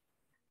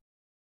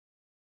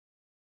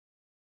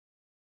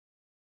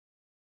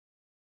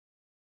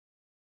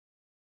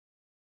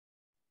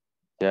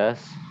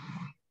 Yes.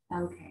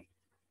 Okay.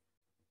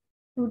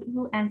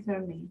 Who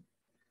answered me?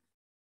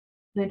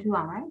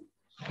 21, right?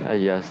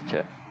 Yes,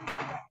 teacher.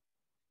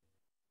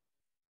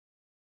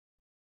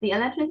 The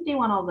electricity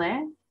one over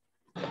there.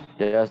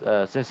 Yes,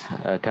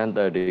 10:30.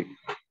 Okay.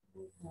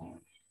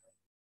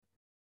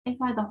 It's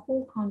like the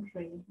whole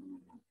country.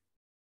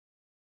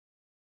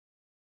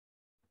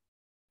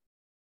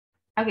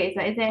 Okay,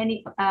 so is there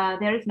any,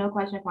 there is no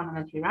question for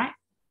number 3, right?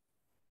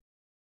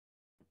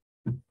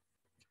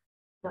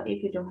 So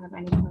if you don't have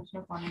any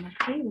question for number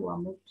 3, we'll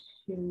move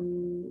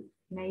to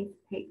next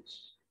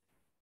page,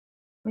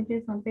 which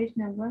is on page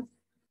number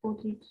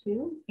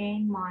 42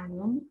 in my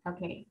room.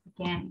 Okay,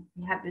 again,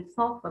 you have to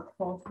solve the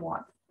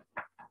crossword.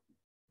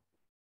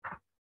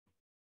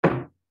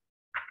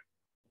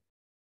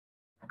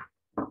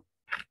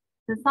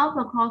 To solve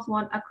the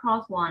crossword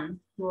across one,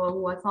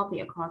 we'll solve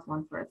the across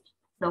one first.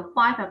 So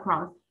 5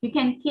 across. You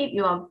can keep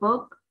your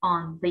book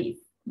on this.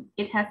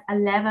 It has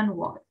 11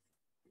 words.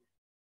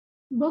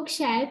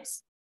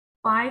 Bookshelves.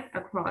 5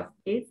 across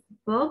is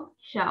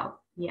bookshelf.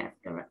 Yes,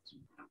 correct.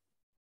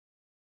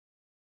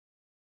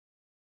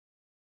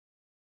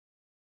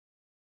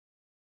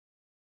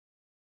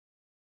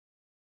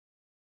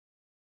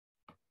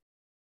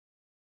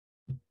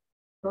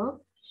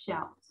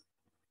 Bookshelves.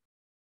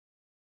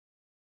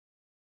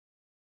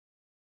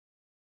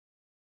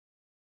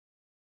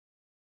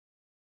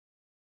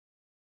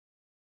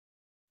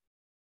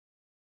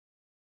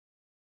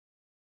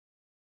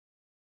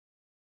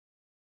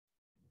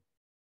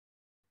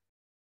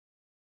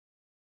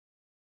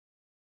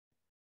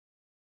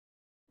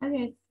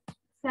 Okay,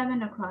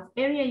 7 across.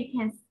 Area you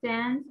can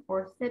stand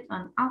or sit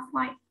on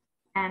outside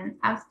and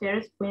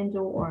upstairs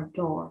window or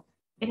door.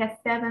 It has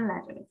 7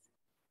 letters.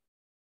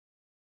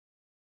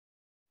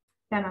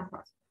 7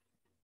 across.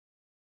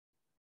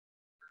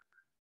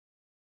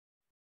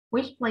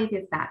 Which place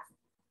is that?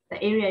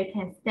 The area you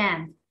can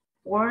stand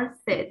or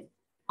sit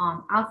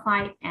on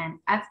outside and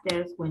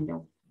upstairs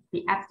window.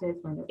 The upstairs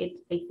window, it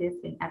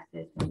exists in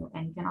upstairs window,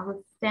 and you can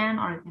also stand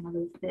or you can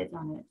also sit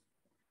on it.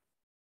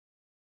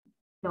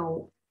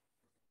 So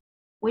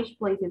which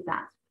place is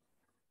that?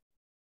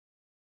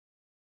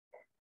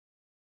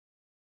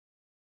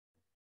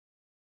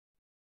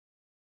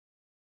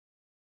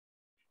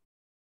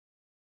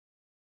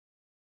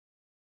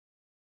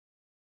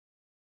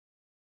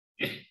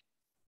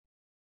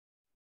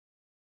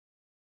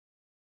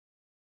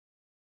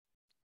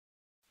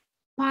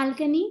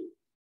 Balcony.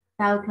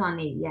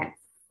 Balcony, yes.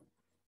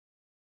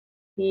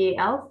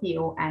 Balcony,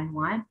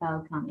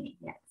 balcony,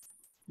 yes.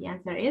 The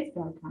answer is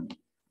balcony.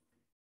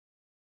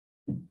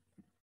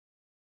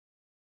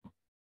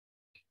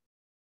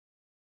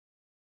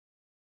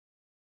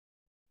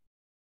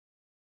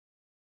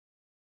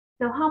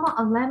 So how about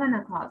 11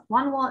 across?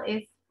 One word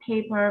is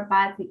paper,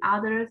 but the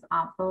others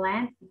are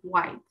blank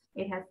white.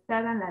 It has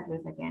 7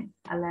 letters again,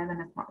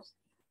 11 across.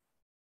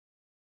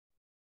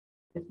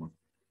 This one.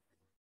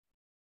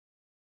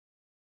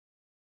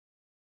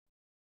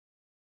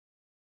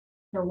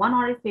 So one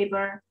word is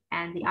paper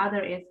and the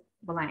other is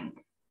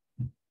blank.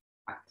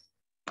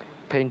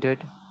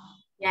 Painted.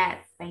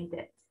 Yes,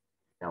 painted.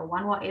 So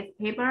one word is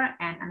paper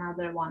and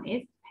another one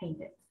is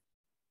painted.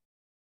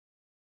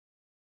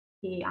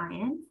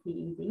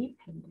 P-I-N-T-E-D,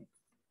 painted.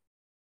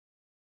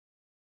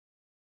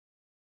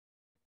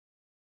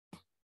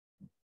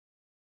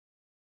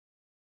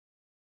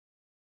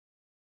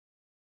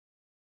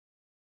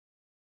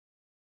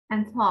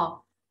 And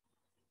 12.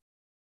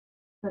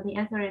 So the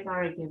answer is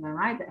already given,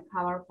 right? The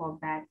color for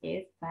bed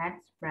is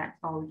bedspread,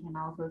 or we can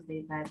also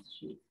say bed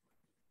sheet.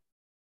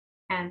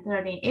 And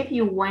 13, if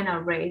you win a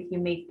race, you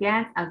may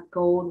get a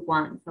gold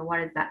one. So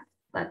what is that?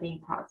 13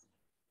 cross.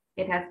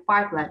 It has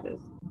 5 letters.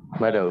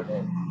 Medal.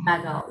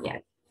 Medal,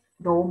 yes.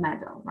 Gold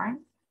medal, right?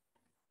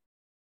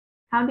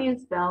 How do you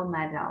spell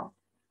medal?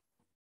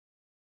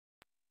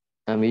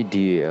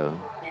 MEDL.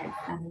 Yes,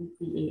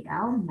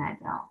 M-E-D-A-L,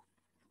 medal.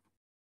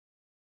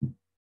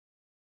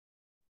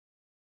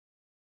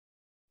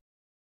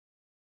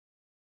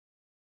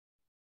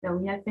 So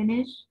we have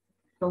finished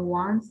the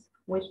ones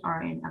which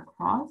are in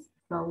across.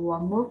 So we'll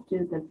move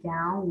to the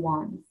down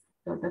ones.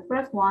 So the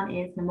first one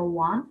is number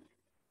 1,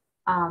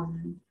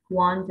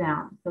 1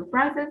 down. So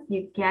prizes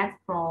you get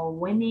for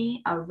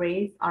winning a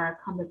race or a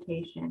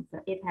competition.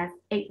 So it has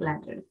 8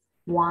 letters.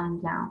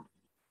 1 down.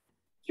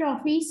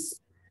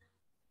 Trophies.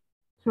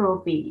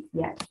 Trophies,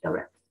 yes,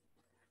 correct.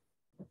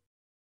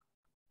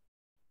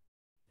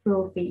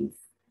 Trophies.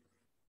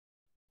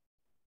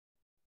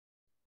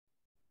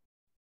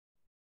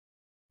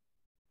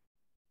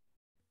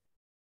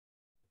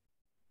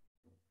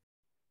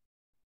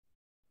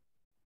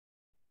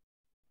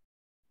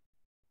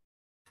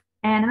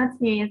 And number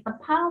 2 is the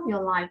part of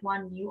your life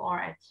when you are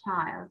a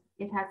child.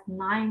 It has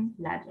 9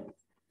 letters.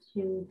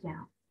 2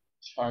 down.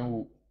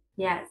 Childhood.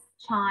 Yes,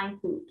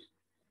 childhood.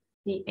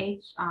 C-H-I-L-D-H-O-O-D,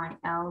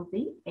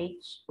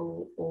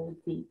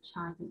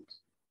 childhood.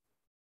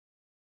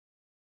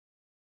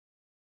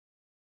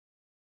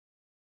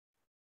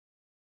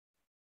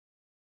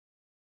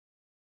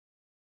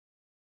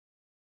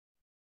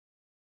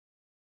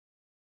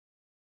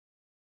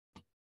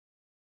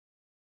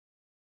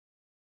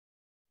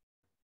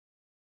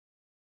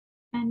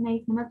 And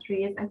next, number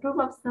 3 is a group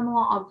of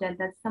similar objects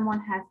that someone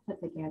has put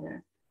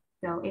together.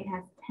 So it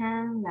has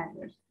 10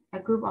 letters. A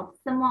group of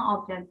similar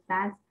objects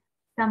that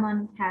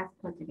someone has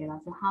put together.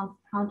 So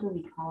how do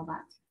we call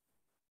that?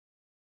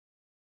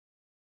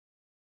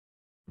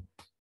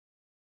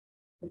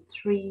 The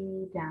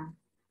 3 down.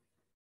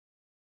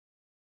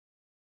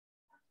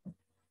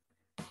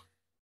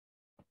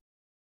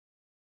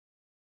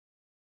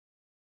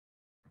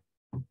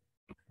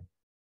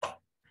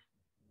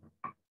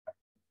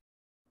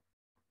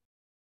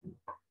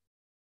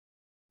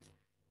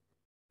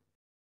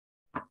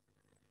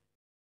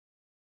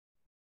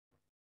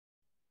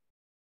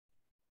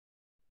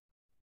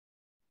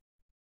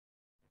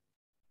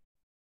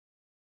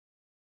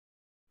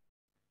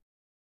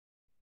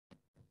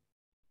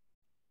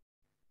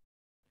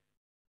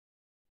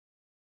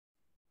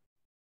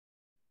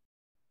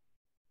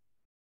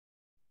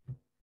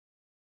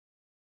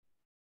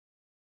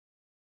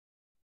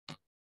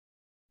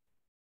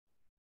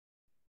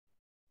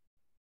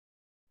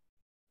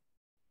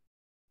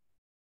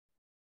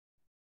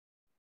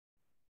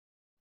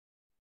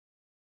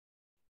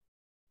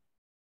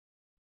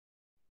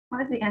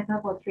 What is the answer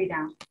for 3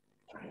 down?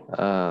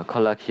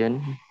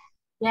 Collection.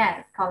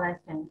 Yes,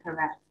 collection,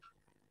 correct.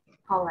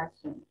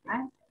 Collection,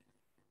 right?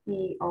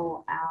 C-O-L-L-E-C-T-I-O-N,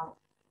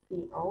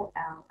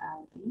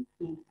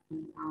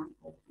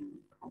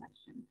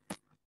 collection.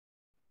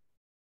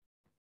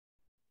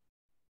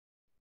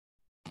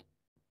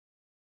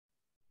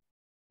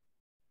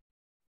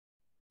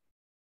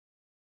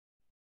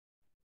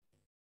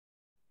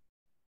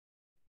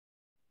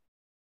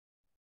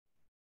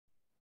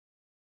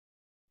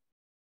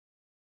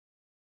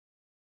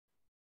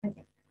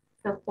 Okay,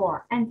 so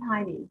 4,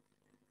 untidy.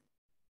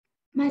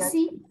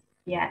 Messy.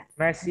 Yes.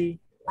 Messy.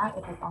 Right,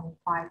 it has only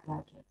 5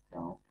 letters.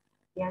 So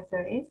the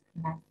answer is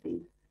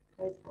messy.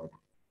 Very good.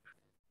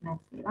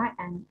 Messy, right?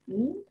 And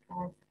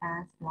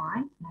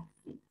E-S-S-Y,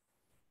 messy.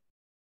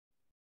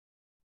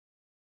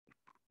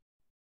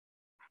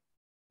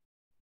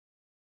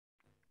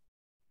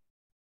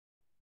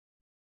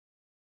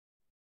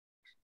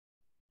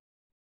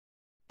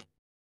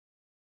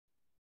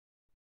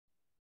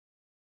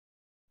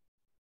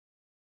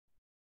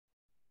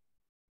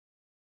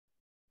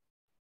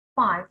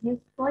 Five, you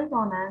sleep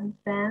on them,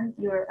 then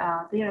they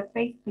are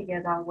faced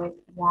together with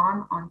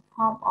one on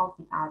top of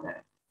the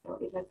other. So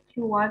it has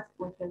 2 words,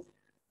 which is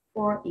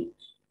 4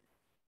 each.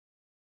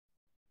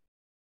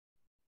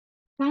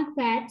 Bunk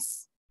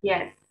beds.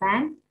 Yes,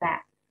 band,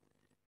 back.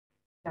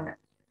 Correct.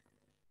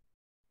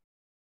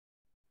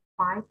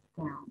 5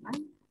 down,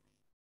 right?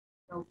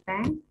 So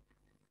band,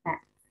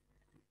 back.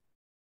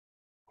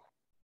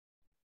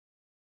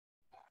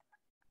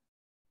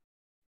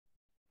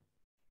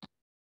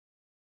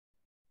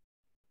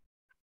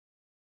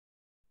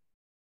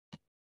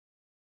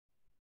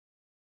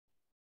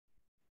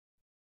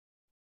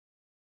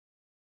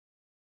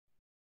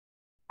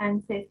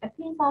 And 6, a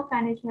piece of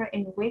furniture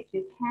in which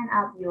you hang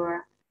up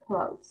your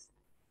clothes.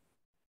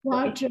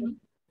 Wardrobe.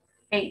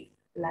 8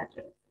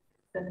 letters.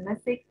 So the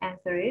mistake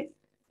answer is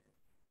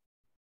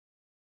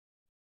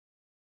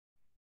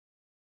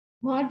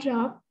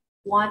Wardrobe.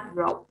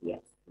 wardrobe.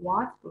 Yes,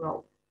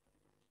 wardrobe.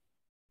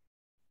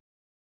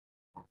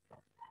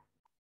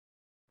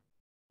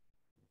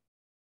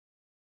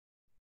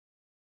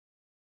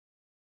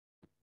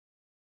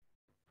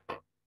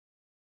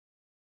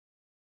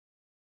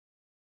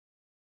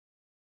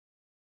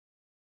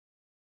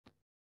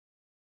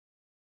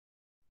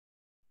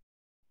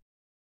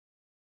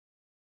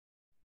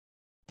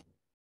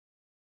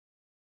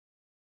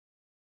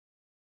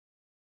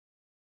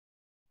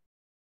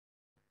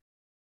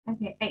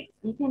 Okay, 8.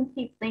 You can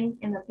keep things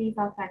in the piece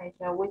of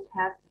furniture which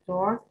have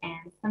doors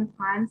and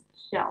sometimes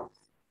shelves.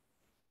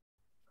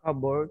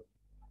 Cupboard.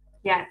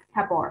 Yes,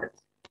 cupboard.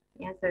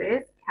 The answer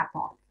is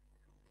cupboard.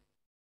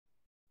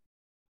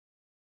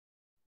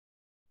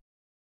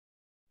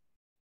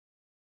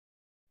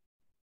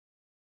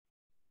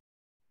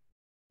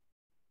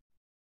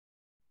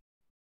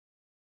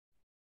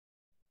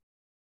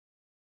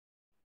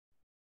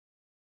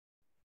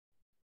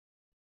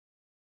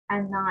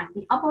 And 9,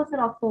 the opposite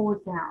of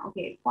fall down.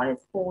 Okay, what is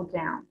fall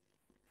down?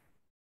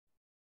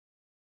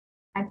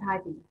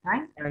 Untidy,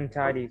 right?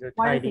 Untidy. So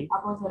What is the tidy.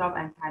 opposite of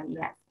untidy?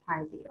 Yes,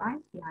 tidy, right?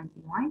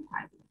 T-I-D-Y,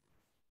 tidy.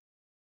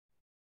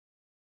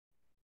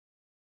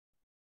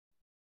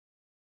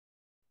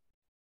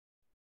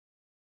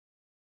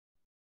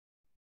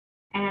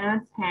 And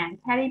another 10,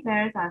 teddy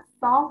bears are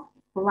soft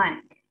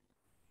blank.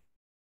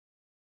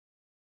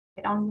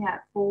 It only has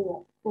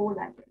 4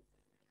 letters.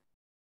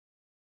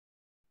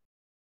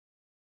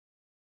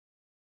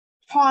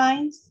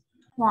 Twice.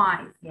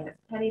 Twice, yes.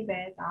 Teddy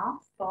bears are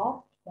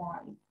soft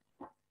twice.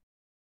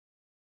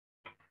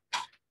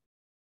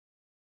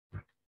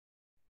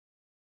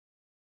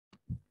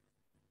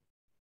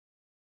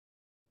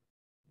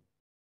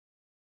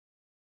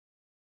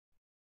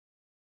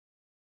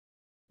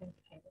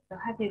 Okay, so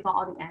have you got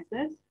all the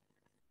answers?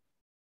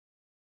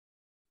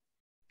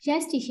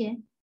 Yes, teacher.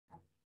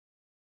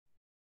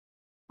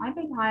 I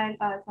think I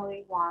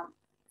sorry one.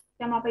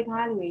 ဆရာမပိတ်ထား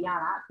တဲ့လူတွေရ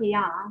လားဖြေရ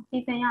လားစီ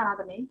စဉ်ရလား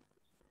သမီး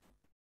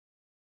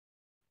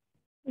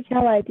ရ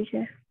ပါတယ်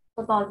teacher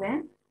တော်တော်စင်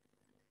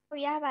ကို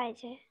ရပါတယ်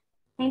ရှင်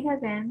ဟင်းထက်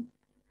စင်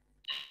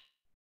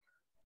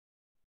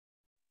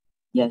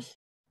Yes.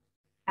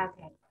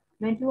 okay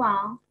လွင်ထူအော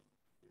င်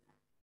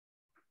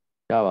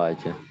ရပါတယ်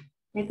ချင်း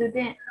နေသူတ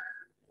င်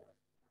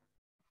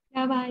ရ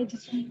ပါတယ်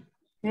teacher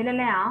ရွေးလဲ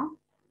လဲအောင်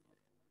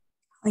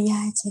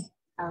Oyaje.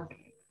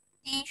 okay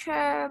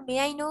Teacher, may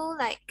I know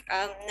like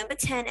number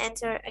 10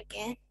 answer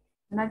again?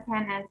 number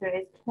 10 answer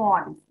is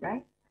toys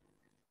right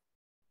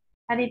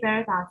teddy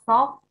bears are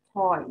soft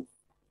toys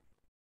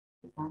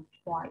these are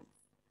toys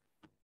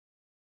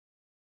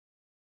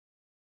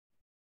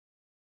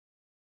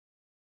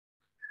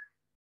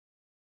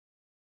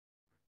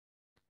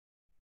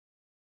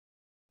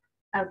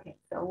okay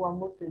so we'll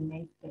move to the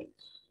next page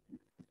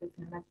this is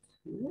number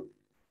 2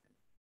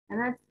 and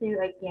let's do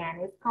again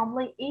is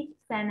complete each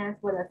sentence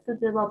with a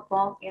suitable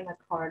bulk in the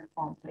correct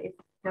form so it's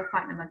just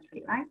like number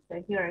 3 right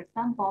so here are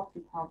some bulks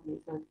to help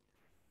you so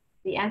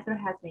the answer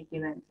has been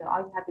given. So all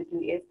you have to do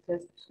is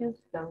just choose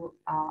the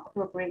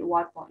appropriate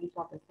word for each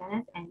of the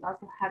sentence and you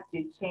also have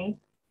to change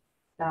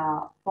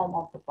the form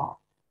of the box.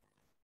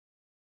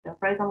 So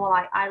for example,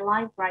 like I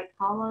like bright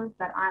colors,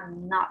 but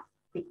I'm not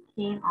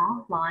keen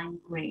on lime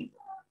green.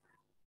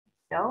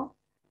 So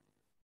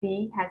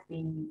B has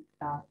been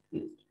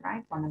used,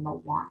 right, for number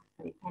 1.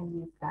 So you can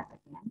use that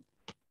again.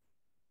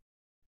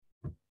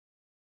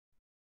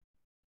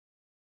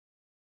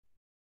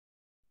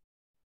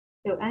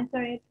 So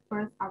answer it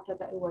first after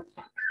that it was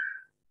checked.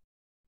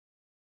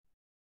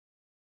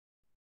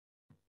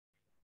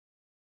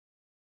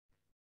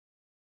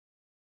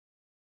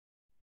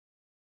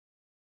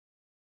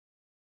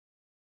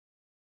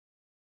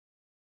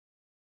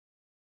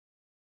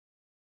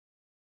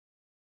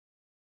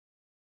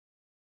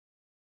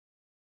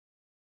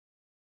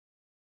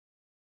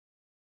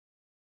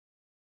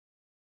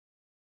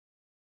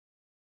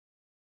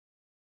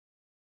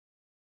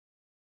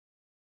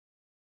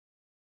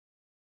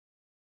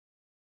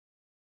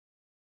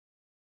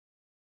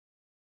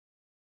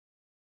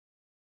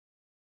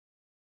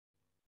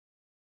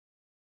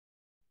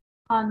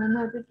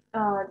 No,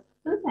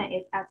 Susan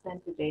is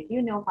absent today. Do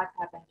you know what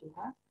happened to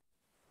her?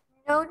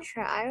 No,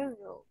 teacher, I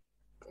don't know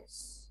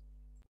this.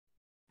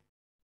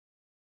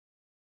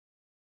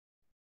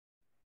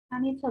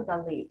 Honey took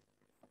a leave.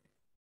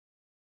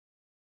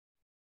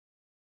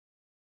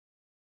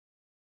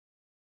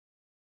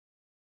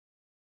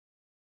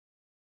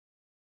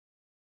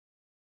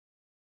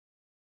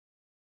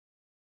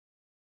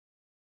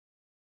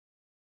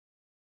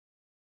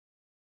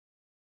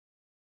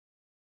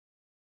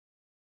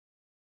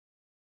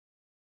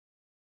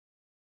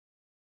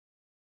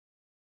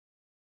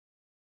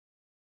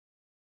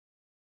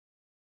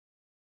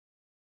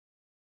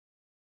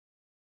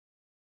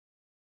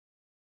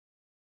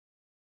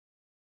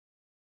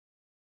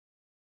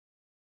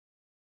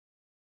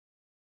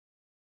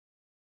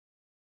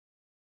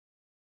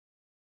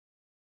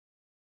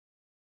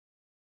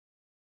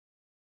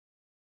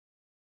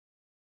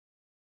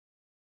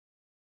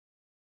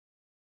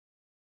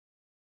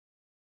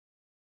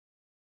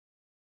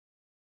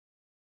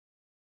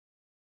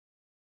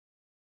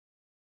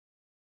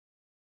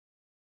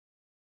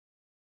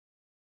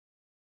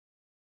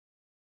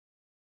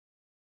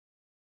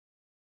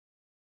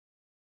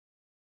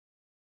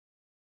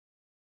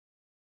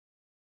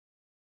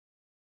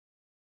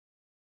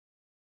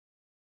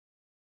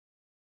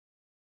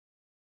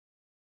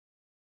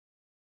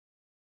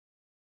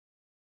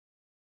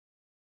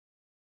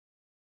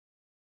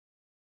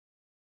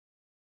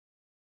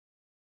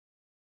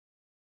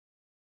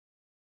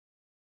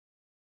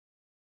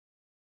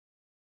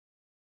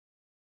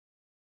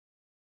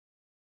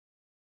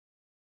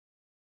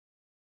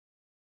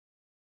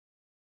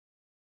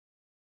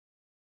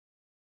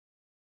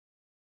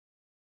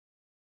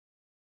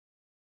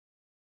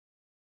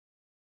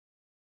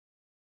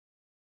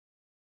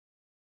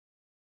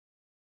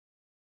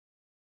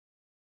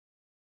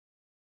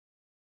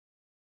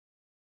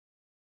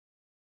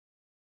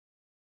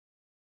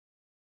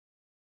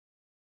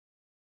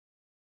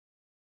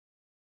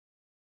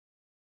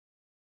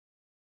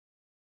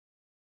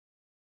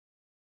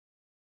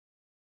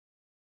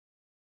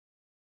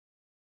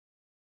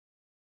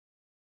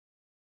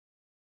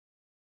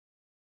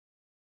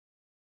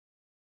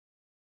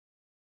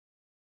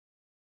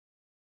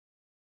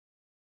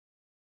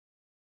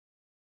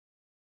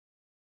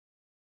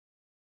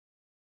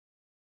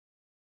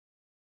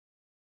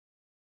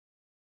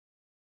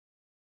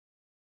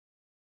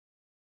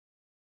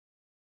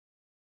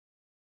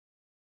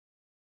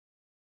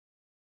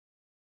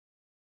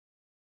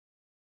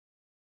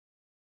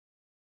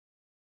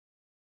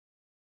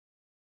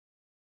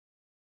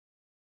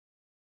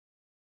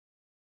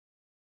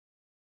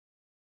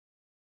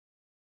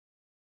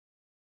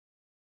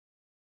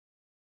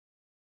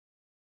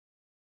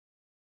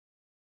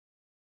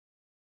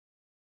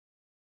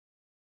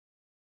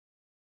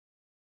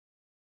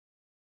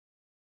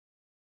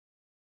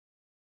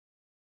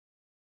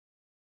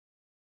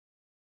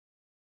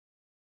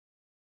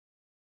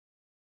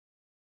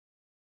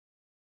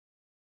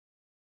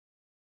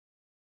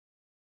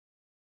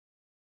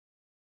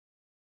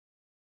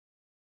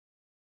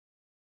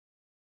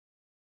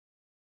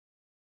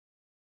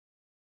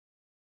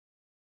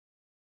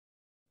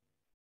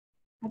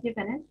 Have you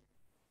finished?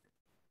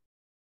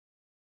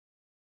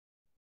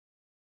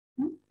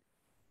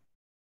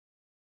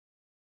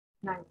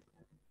 No.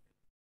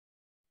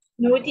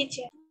 No,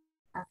 teacher.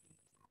 Okay.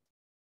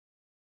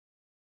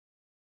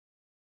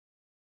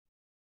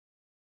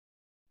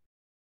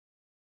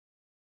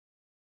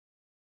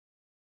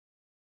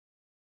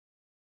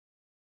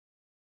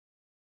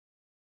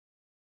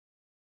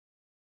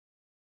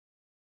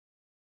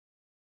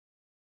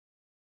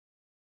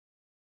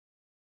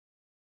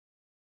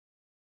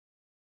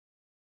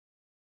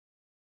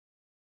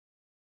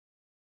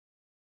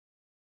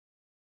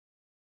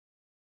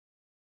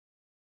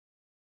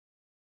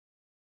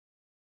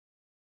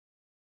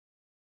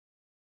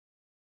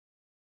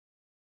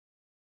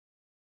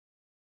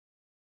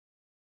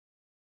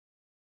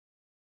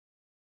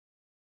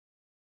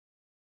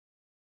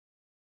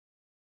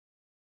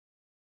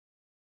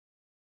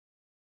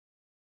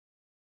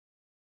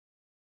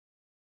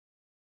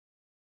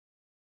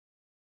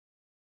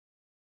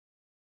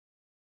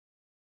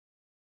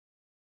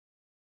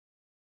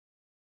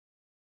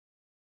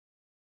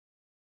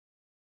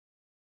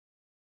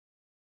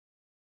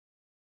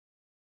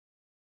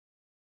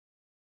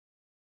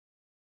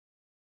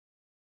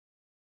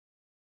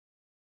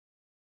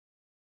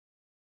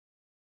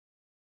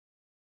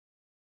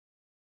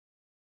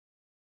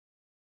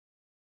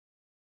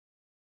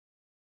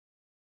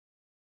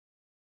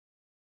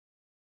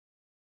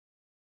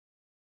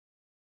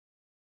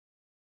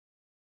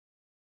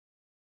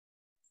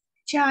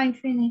 Teacher, I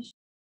finished.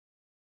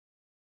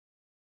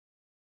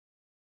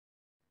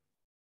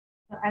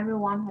 So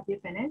everyone, have you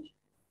finished?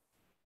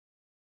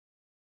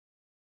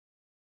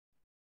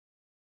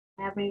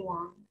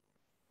 Everyone.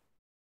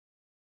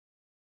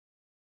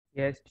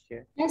 Yes,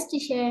 teacher. Yes,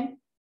 teacher.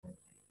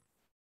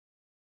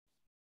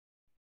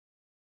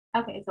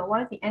 Okay, so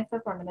what is the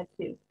answer for number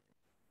 2?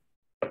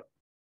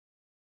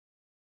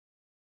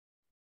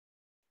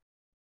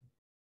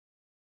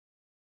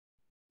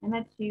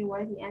 Number 2,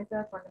 what is the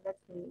answer for number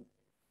 2?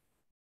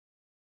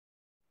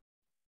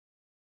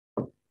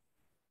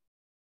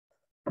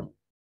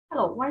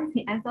 Hello, what is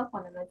the answer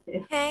for number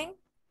 2? Hang.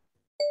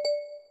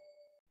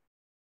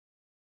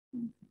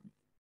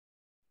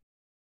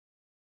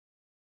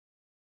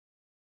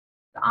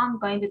 So I'm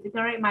going to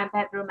decorate my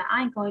bedroom and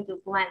I'm going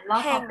to blend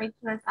lots of Hang.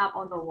 pictures up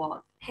on the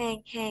wall.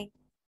 Hang.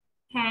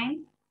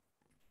 Hang,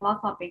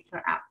 lots of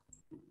picture up.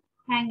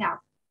 Hang up.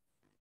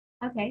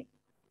 Okay.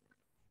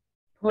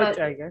 Put,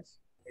 So I guess.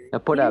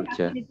 Put you up, have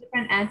teacher. any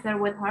different answer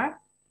with her?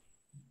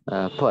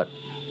 Put.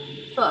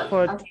 Put.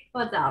 Put. Okay,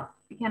 put up.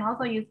 You can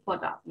also use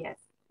put up. Yes.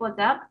 Put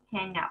up,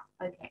 hang up.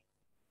 Okay.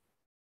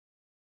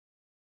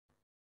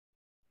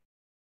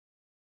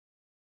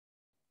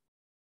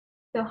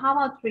 So how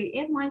about 3?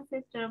 If my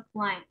sister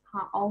blank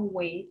her own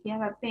ways, she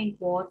have a pink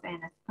walls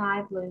and a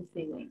sky blue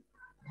ceiling.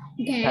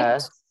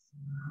 Has.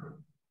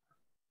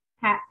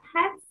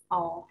 Hats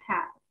or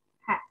hat?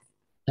 Hats.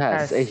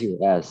 Has. Has.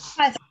 H-E-S.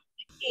 Has.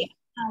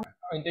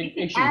 I think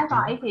Is it S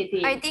or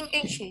H-A-T? I think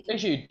HUD.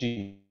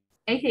 H-E-D.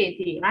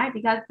 H-A-T, right?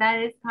 Because that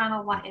is kind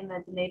of like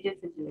imaginative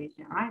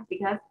situation, right?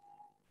 Because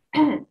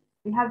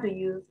we have to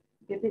use,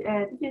 did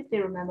you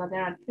still remember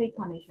there are 3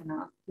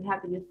 conditionals? We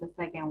have to use the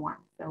second one.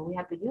 So we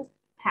have to use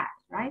had,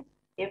 right?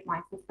 If my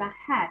sister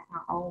had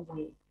her own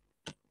way.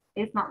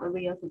 It's not the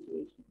real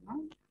situation,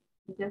 right?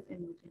 You just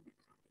imagine it.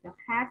 So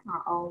had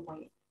her own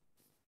way.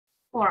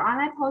 4, I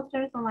like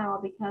posters on my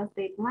wall because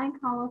they blend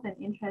colors and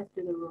interest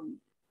to the room.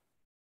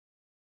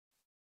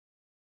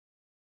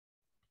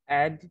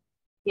 Add.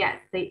 Yes,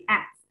 they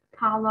add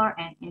color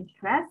and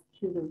interest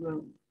to the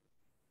room.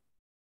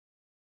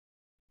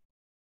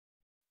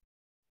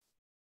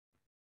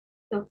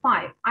 So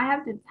 5, I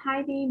have to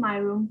tidy my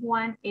room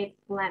when it's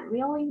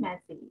really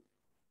messy.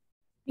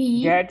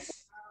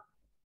 Gets.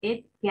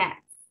 It gets,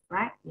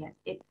 right? Yes,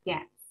 it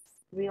gets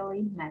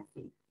really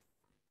messy.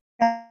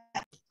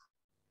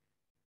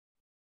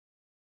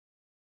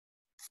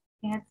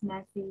 Gets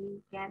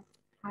messy, gets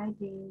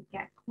tidy,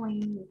 get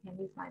clean. You can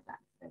use like that.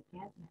 So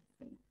get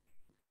messy.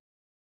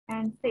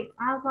 And 6,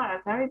 I've got a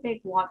very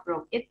big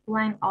wardrobe. It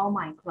blends all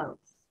my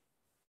clothes.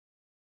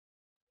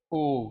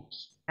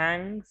 Holds.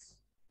 Hangs.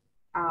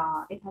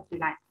 It has to be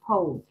like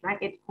holds, right?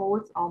 It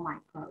holds all my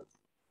clothes.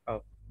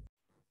 Oh.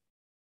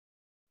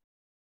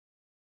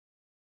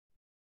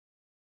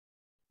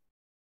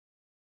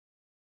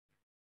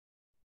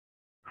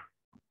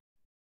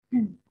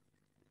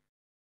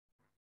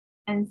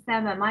 And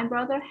 7, my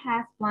brother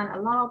has won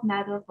a lot of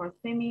medals for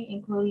swimming,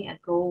 including a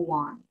gold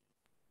one.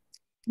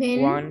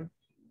 One.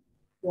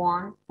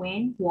 Won,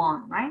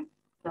 right?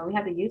 So we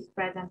have to use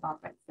present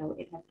perfect. So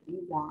it has to be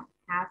won,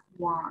 has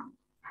won.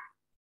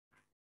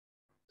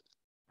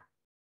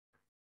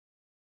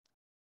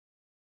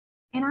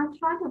 And I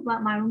try to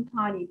blend my room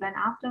tidy, but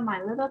after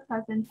my little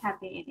cousins have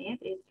been in it,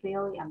 it's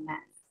really a mess.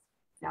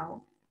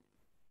 So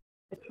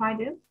try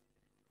to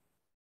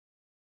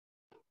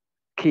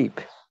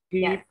Keep.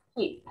 yes,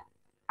 keep.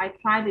 I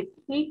try to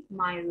keep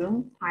my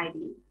room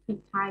tidy.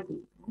 Keep tidy.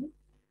 Right?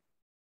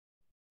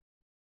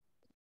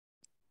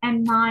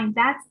 And 9,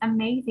 that's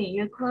amazing.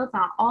 Your clothes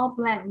are all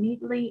blend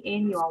neatly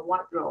in your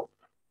wardrobe.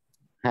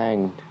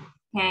 Hanged.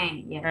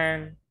 Hang, yes.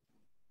 Hang.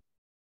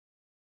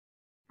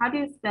 How do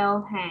you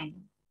spell hang?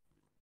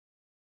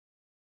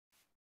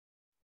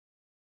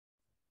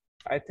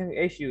 I think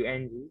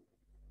H-U-N-G.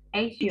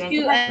 H-U-N, it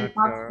has to be Not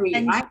about sure. 3,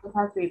 right? It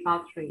has to be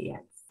about 3,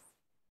 yes.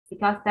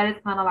 Because that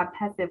is kind of a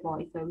passive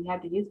voice, so we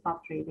have to use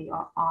about 3. They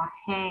are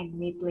hang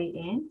neatly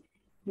in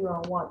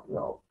your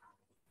wardrobe.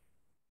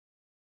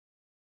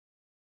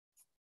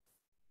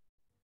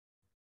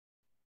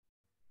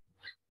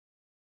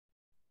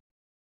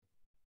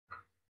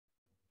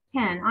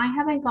 I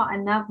haven't got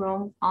enough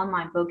room on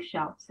my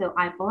bookshelf, so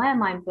I blend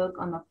my book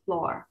on the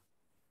floor.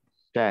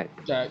 Stack.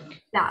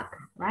 Stuck,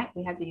 right?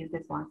 We have to use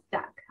this one,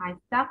 stuck. I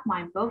stuck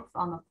my books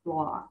on the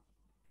floor.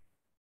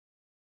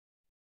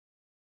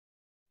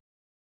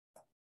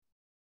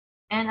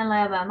 And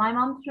 11, my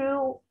mom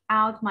threw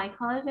out my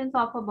collections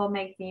of football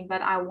magazine,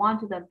 but I went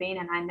to the bin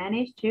and I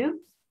managed to?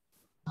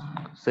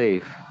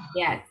 Save.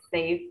 Yes,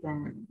 save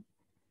them.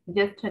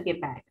 Just took it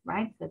back,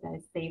 right? So that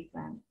is save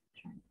them.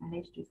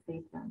 Managed to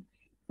save them.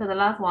 So the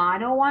last one, I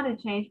don't want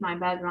to change my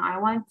bedroom. I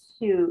want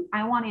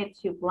it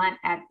to blend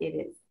as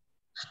it is.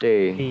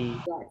 Stay. Me.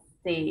 Yes,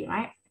 stay,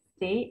 right?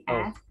 Stay Oh.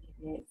 as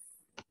it is.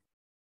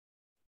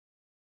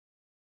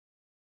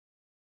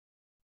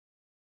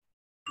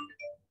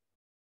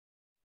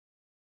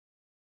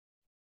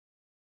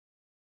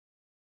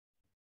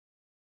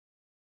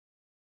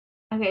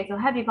 Okay, so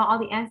have you got all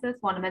the answers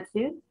for number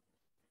 2?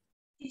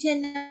 Teacher,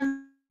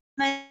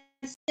 number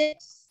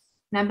 6.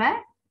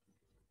 Number?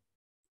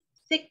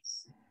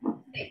 6.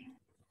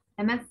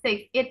 Number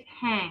 6, it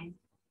hangs.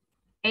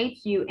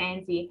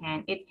 H-U-N-G,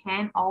 hand. It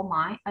hangs all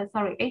my,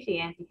 sorry,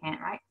 H-A-N-G, hand,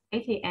 right?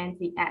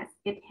 H-A-N-G-S,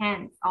 it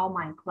hangs all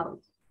my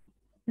clothes.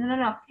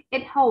 No,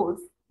 it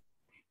holds,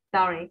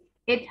 sorry,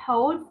 it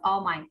holds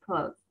all my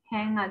clothes.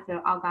 Hang là từ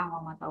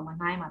alcohol mà tàu mà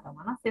hai mà tàu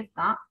mà nó sit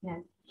stop,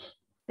 yes,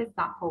 sit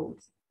stop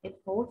holds.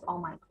 It holds all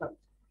my clothes.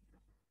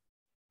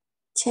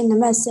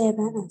 Number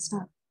 7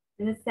 answer.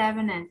 Number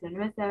 7 answer.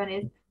 Number 7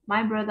 is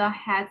my brother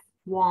has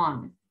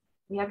won.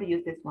 We have to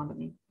use this one to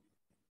me.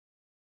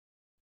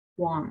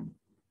 Won.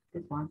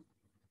 This one.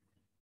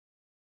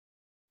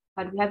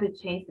 But we have to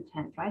change the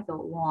tense, right? So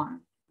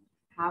won.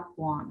 Have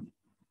won.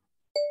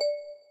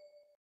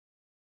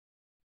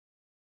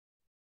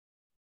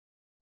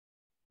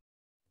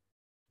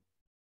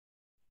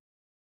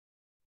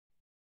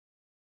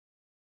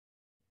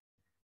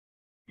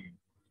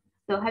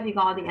 So have you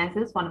got all the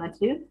answers for number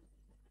 2?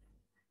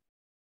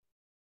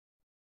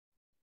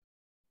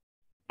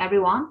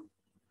 Everyone?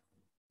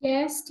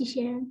 Yes,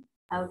 teacher.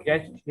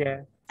 Okay.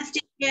 Yes,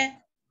 yeah.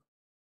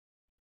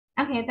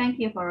 Okay, thank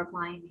you for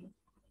replying.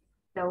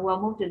 So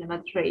we'll move to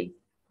number 3.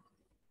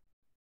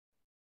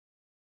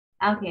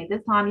 Okay,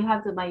 this time you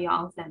have to make your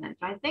own sentence,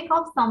 right? Think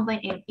of something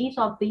in each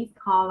of these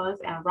colors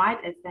and write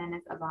a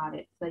sentence about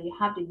it. So you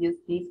have to use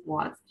these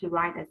words to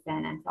write a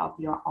sentence of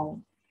your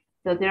own.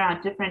 So there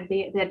are different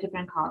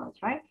colors,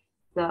 right?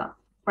 So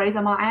for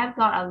example, I have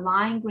got a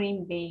lime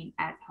green bean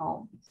at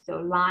home. So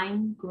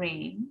lime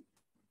green,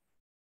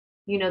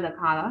 you know the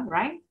color,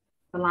 right?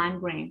 The lime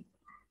green.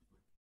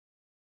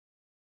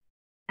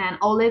 And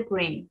olive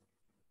green.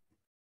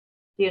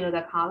 Do you know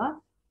the color?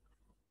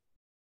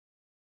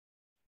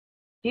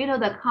 Do you know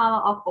the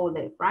color of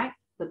olive, right?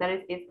 So that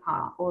is its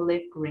color,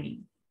 olive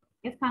green.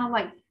 It's kind of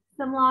like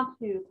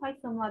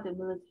quite similar to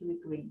military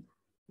green.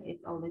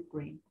 It's olive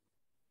green.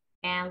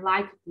 And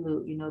light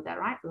blue, you know that,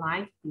 right?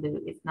 Light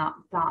blue, it's not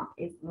dark,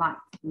 it's light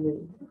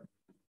blue.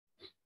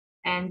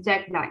 And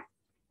jet black,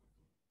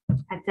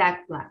 a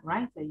jet black,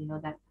 right? So you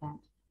know that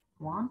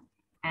one.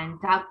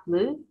 And dark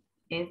blue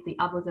is the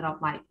opposite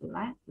of light blue,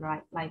 right?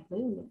 Right, light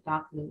blue,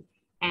 dark blue.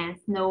 And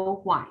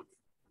snow white.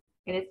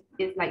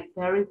 It's like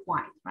very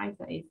white, right?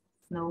 So it's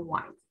snow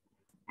white.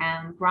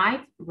 And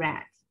bright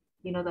red,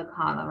 you know the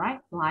color, right?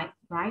 Bright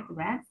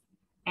red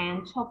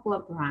and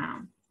chocolate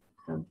brown.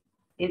 So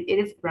it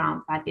is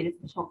brown, but it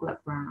is chocolate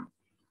brown.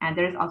 And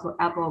there's also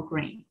apple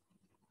green.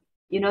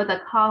 You know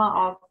the color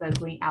of the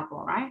green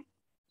apple, right?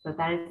 So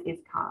that is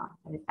its color,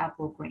 that is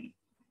apple green.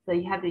 So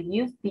you have to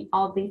use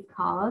all these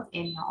colors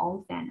in your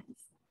own sentence,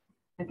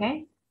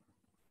 okay?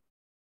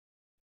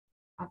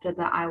 After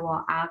that, I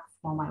will ask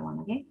one by one,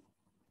 okay?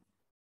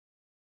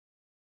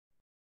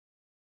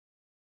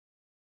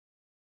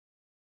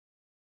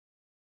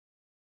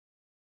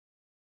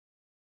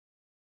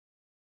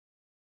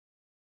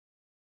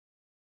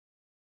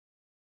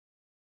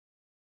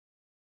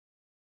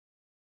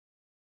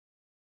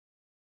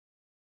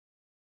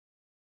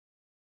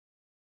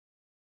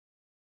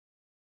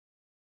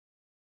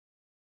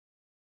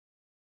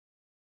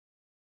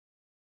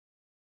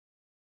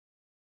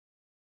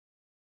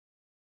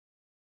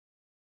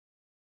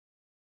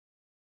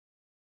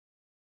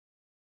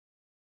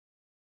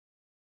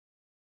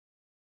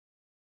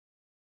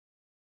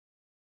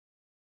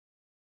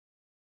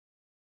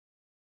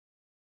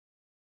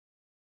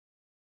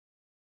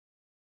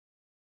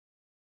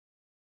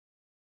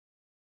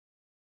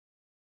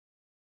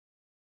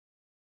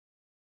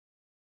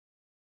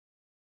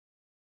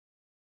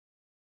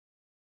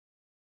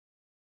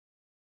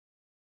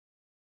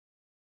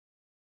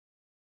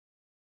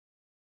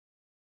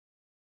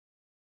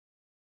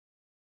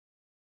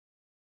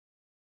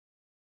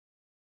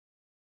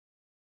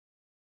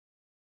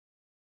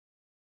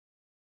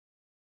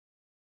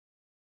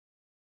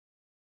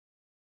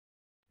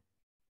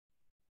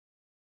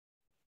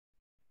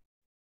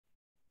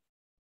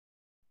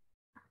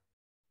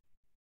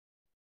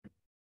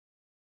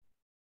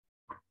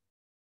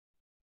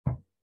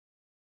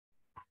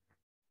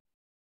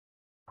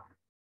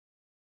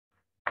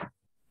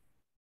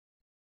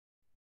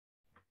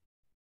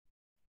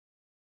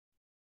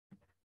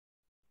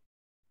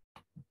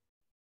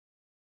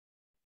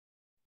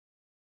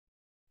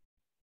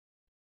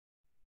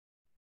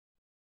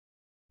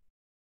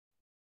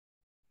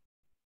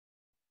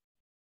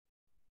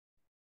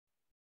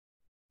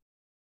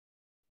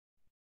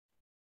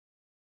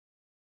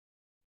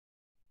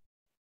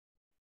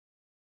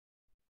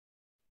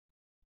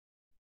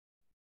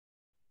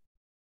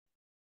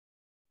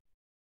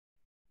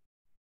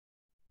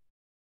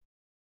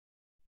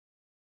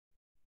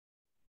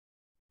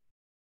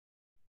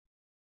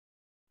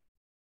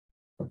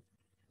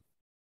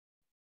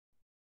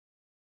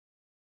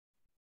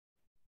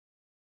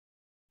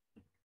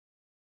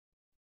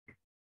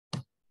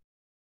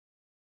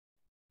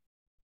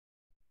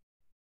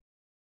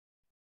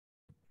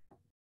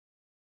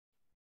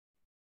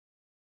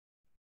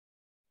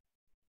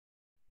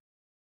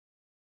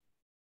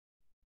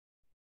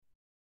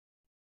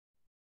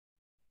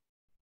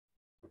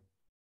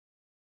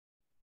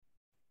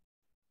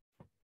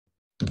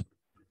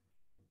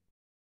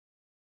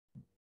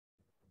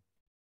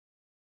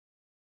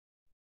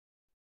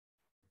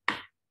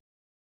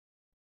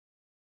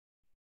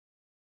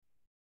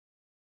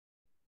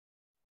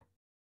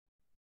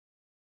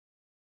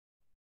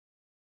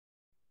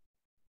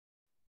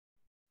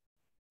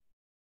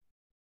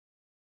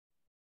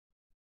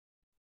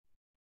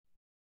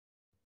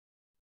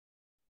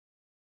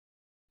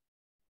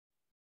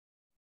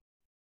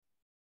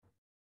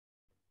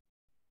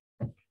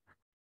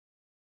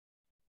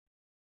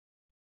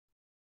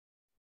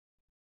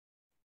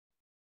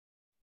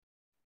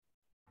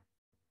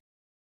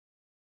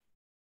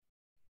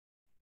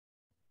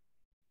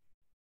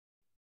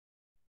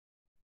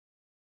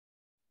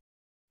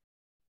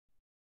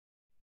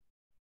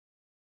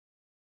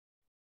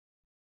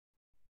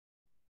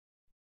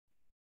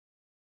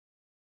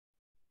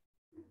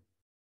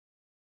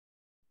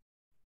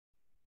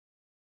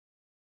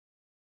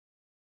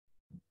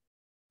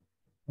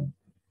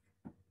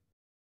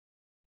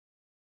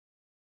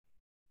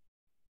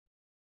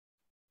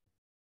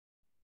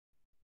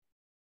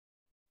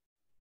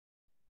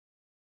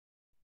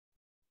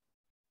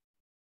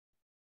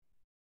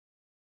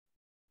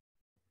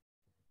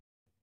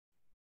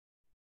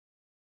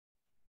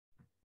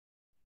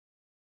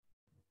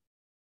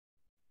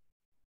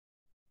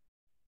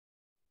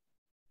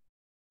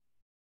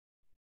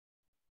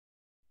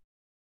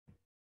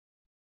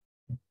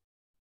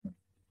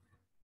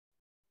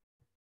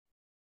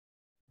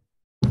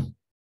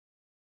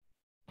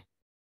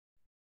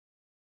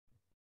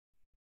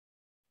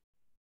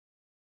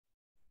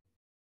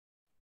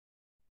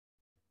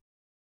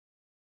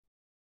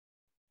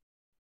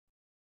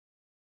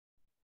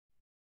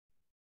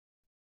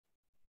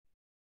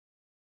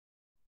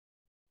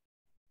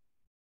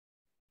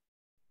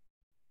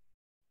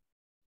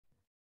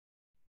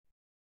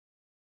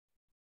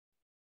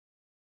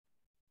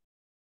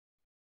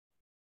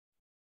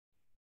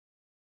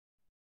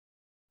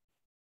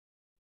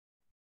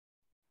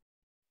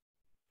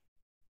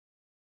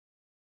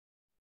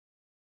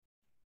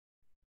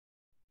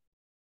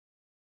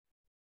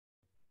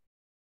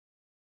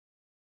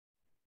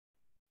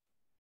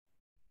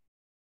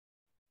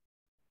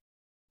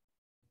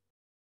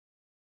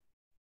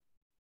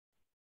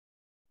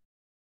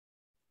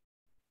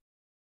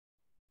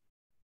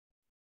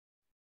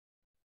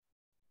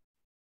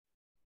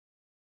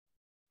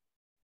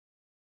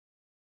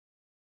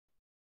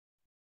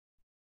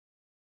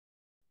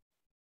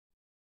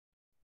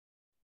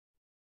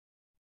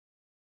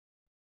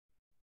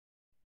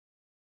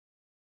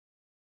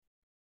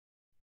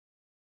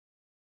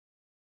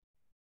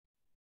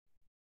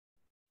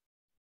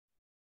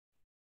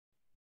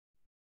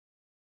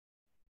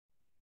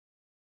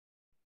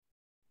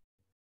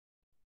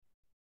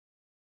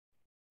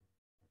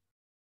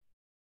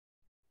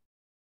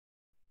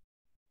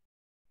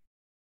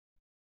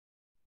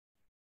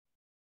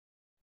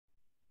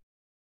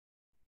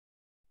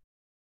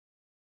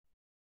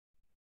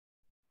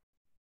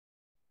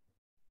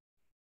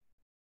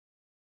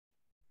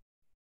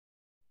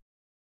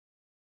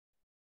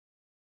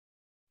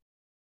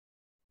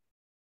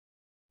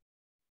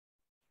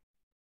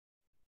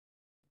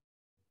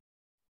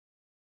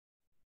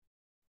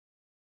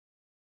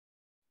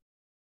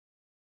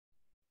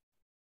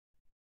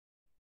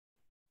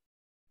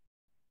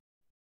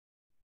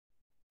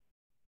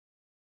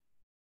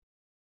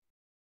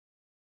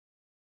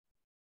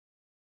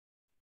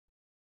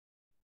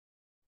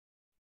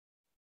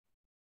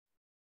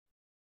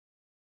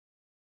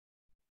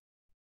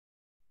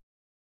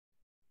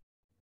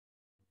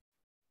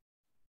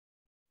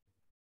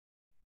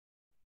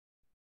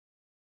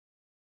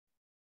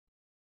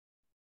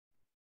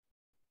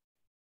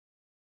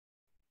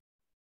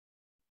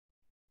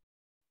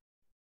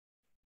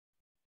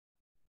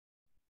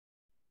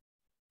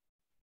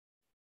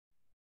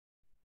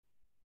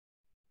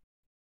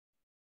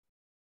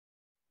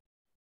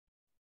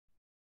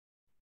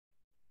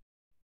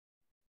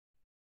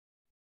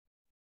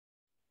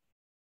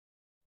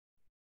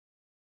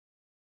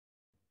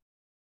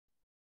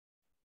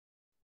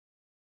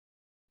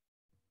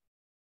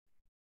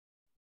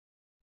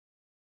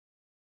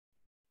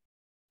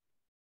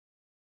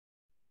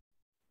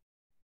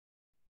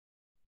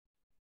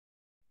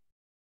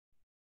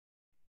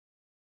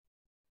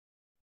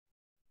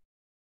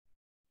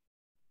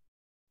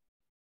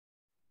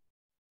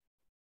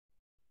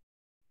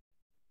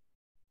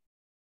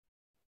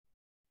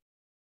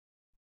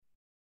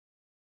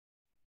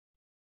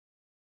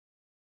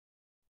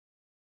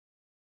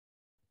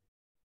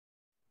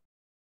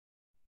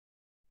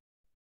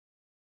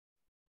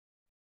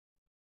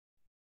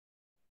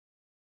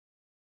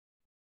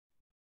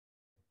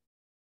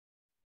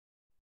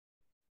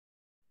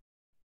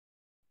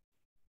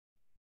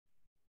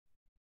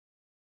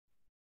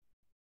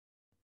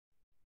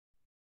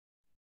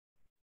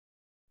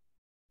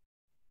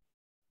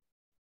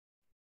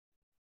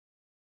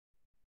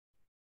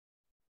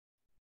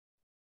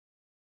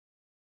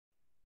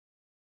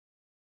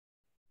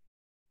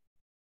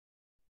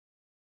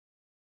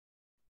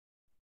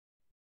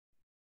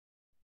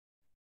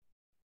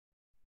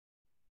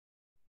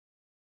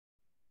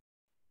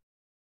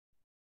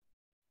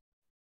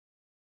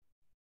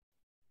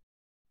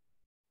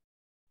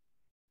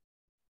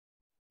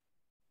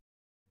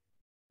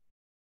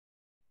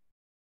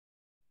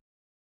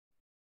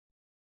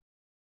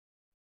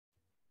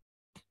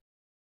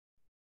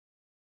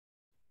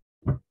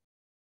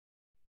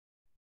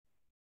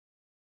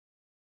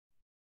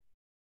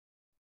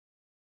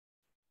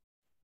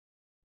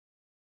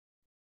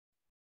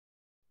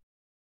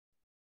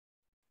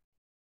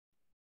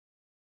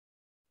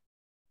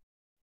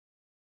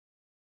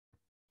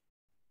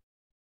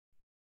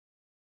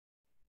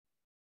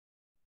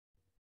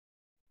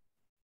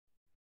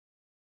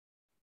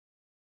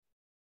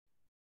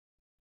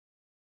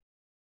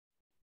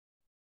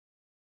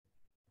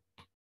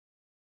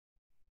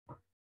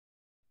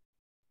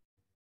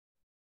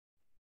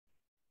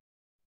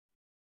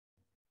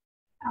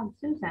 Oh,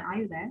 Susan, are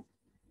you there?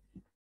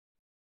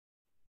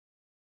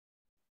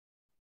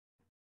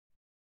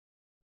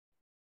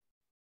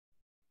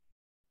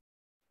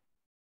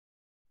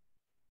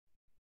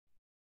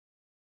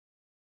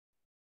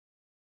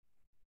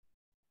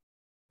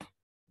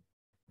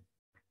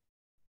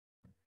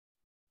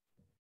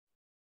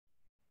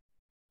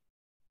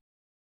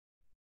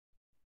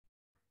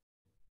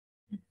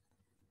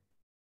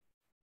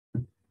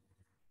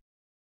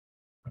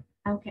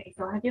 Okay,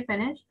 so have you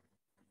finished?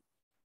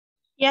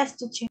 Yes,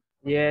 teacher.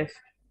 Yes.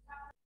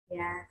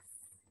 Yes.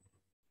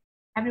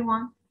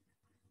 Everyone?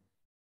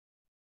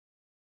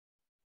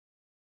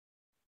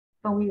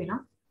 Không Huy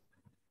nó.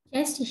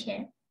 Yes,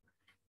 teacher.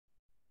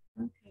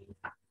 Okay.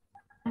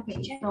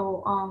 Okay,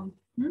 so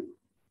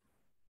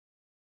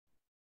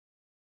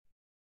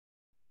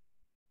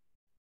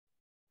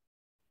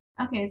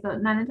okay, so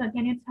Nanita,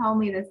 can you tell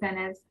me the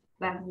sentence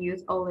that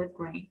use olive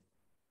green?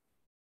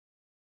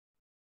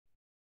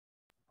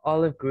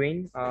 Olive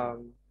green.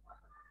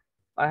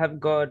 I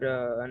have got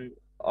an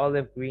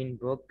olive green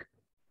book.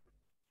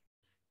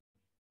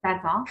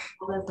 That's all.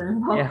 Olive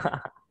green book. Yeah.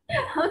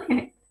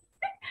 Okay.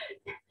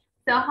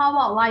 So how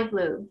about light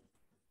blue?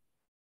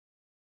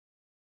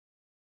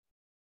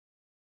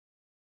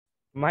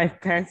 My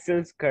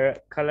pencil's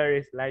color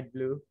is light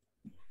blue.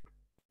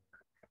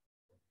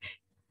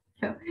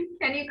 So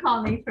can you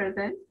call me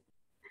present?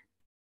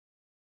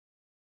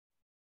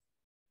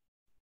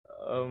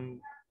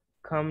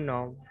 Come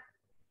now.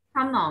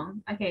 Come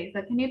on. Okay,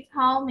 so can you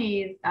tell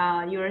me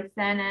your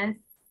sentence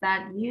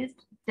that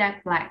used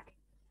jet black?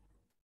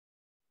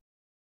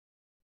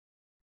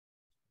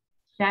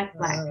 Jet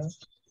black.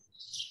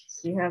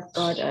 You have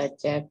got a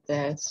jet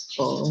black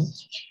phone.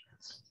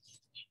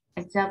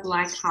 A jet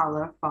black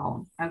color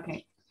phone.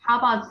 Okay. How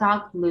about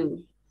dark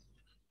blue?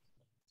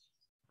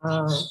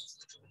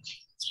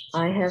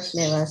 I have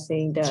never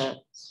seen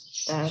the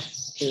dark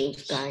blue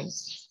sky.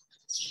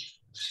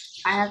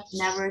 I have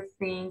never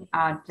seen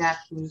a jet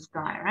blue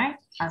sky, right?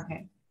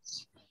 Okay.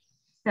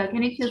 So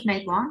can you choose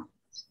next one?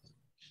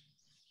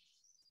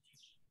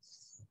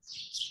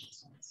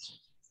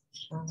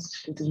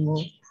 To the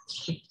moon.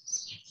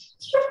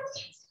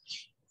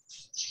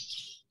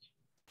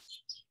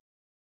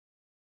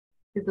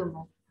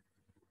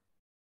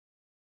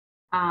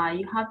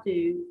 You have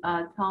to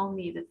tell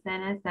me the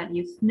sentence that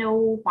you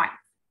Snow White.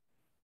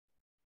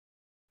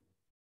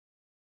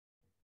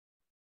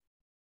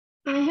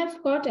 I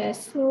have got a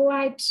Snow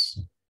White.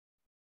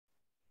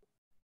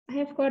 I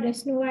have got a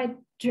Snow White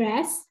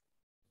dress.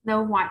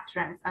 Snow White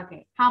dress.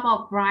 Okay. How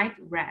about bright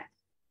red?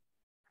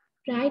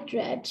 Bright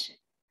red.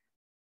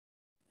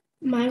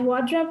 My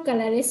wardrobe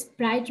color is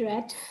bright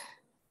red.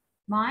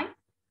 My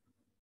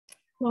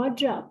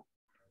Wardrobe.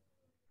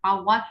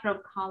 our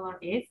wardrobe color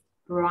is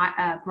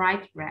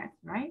bright red,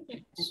 right?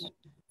 Yes. Okay.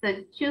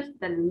 So choose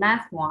the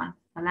last one,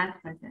 the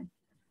last person.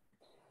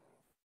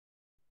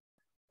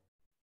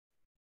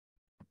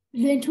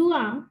 Luyện Thu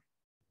Ang.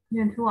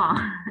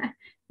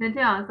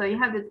 So you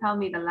have to tell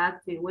me the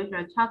last two, which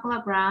are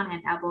chocolate brown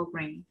and apple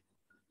green.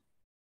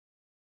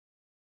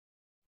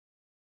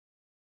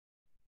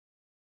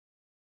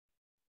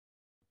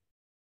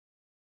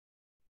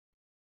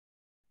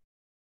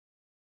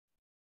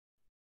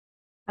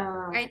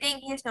 I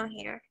think he's not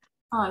here.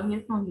 Oh,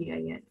 he's not here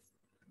yet.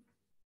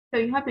 So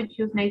you have to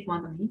choose next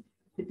one for me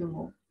to do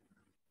more.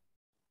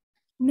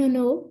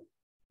 No.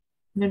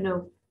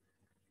 No.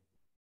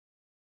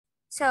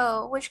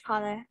 So which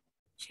color?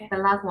 The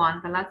last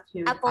one, the last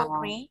two. Apple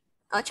green.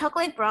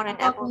 Chocolate brown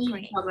and apple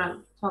green.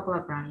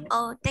 Chocolate brown, yes.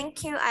 Oh,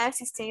 thank you. I have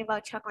to say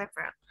about chocolate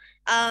brown.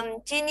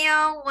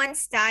 Jinyo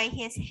once dyed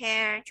his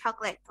hair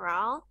chocolate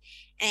brown,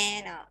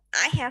 and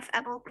I have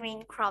apple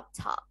green crop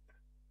top.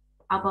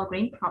 Apple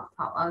green crop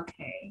top,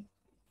 okay.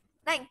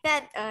 Like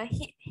that,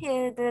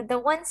 the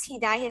ones he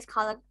dyed his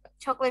color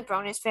chocolate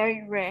brown is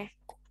very rare.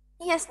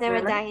 He has never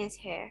Really? dyed his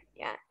hair.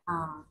 Yeah.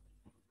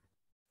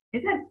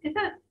 Is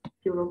it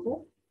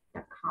beautiful?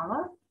 The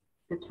color,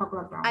 the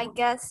chocolate brown. I one?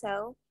 guess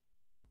so.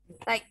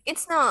 Like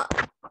it's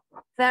not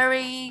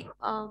very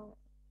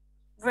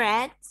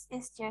red.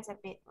 It's just a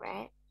bit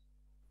red.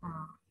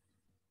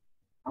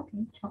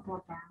 Okay,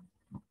 chocolate brown.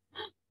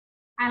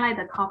 I like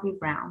the coffee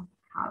brown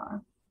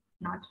color,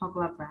 not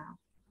chocolate brown.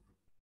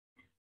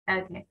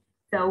 Okay,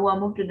 so we'll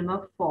move to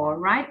number 4.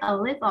 Write a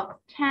list of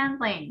 10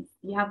 things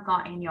you have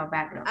got in your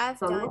bedroom.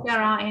 So look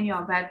around in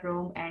your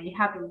bedroom and you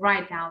have to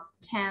write down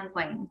 10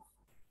 things.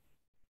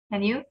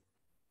 Can you?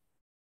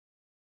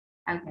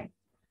 Okay.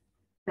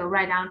 So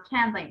write down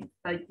 10 things.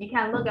 So you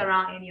can look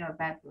around in your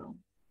bedroom.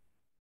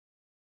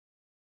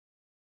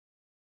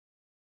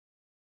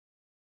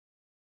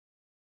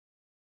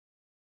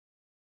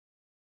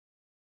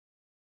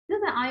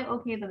 Susan, are you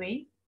okay with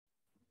me?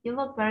 You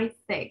look very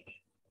sick.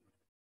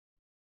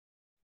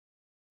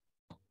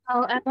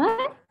 Oh, am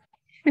I?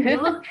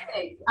 You look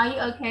sick. Are you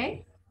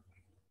okay?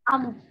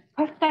 I'm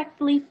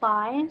perfectly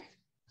fine.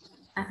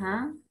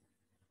 Uh-huh.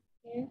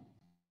 Yeah.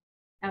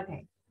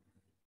 Okay.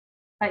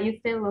 But you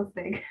still look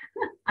sick.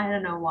 I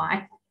don't know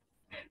why.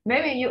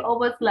 Maybe you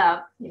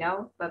overslept, you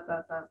know, but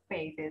the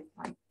face is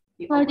like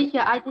Well, teacher,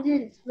 I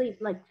didn't sleep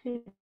like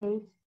 2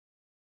 days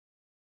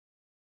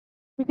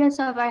because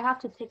of I have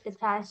to take the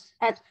test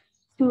at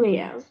 2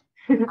 a.m.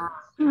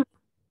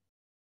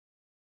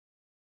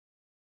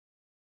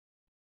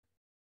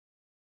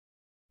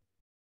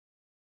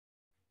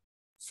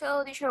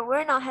 So, teacher,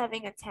 we're not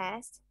having a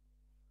test.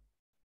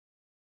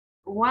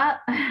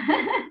 What?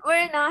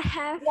 We're not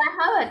having. I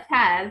have a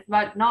test,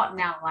 but not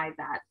now like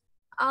that.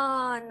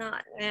 Oh,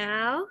 not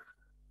now.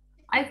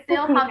 I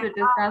still Okay. have to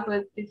discuss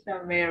with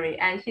Sister Mary,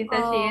 and she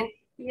said Oh.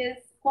 she is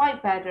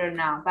quite better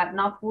now, but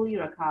not fully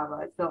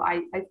recovered. So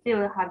I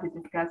still have to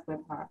discuss with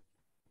her.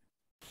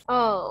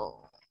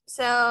 Oh.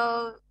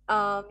 So,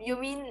 you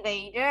mean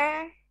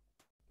later?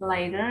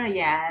 Later,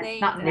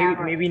 yes. Not Later.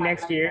 never. Maybe but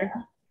next year.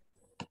 later.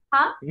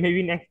 Huh?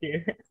 Maybe next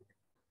year.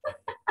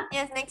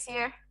 Yes, next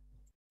year.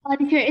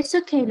 Teacher, it's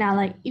okay now.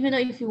 Like, even though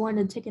if you want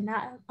to take a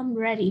nap, I'm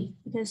ready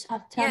because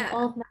I've done Yeah.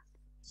 all of my.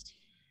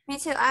 Me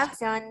too. I've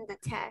done the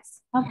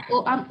test.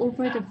 I'm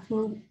over the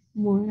full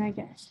moon, I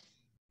guess.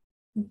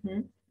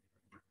 Mm-hmm.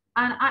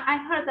 And I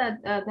heard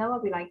that there will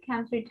be like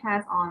chemistry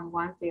test on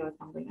Wednesday or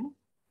something.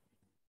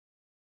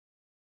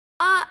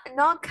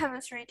 Not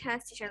chemistry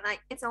test, teacher.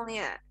 Like, it's only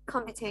a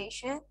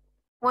computation.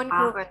 One Ah.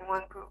 group and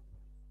one group.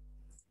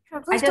 Sure,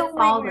 I please just don't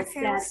saw make the me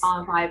chat feel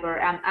on Viber,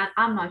 and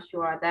I'm not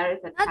sure there is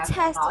a not test or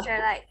test, not. teacher.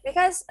 Like,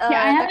 because Yeah,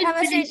 I the haven't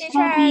chemistry finished teacher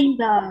copying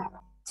the.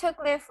 took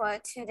leave for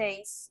 2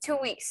 days, 2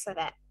 weeks, so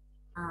that.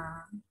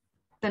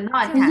 So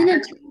not a Isn't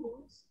test. it?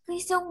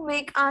 Please don't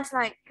make us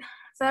like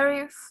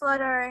very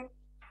fluttering.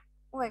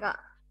 Oh my god.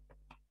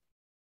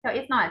 So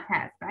it's not a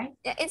test, right?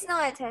 Yeah, it's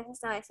not a test.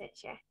 It's not a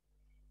test. Yeah.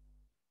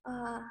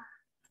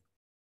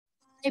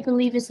 I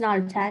believe it's not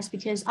a test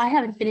because I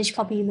haven't finished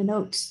copying the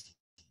notes.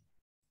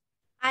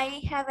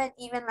 I haven't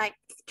even like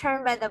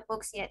turned by the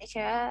books yet,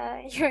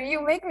 teacher.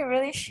 You make me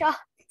really shocked.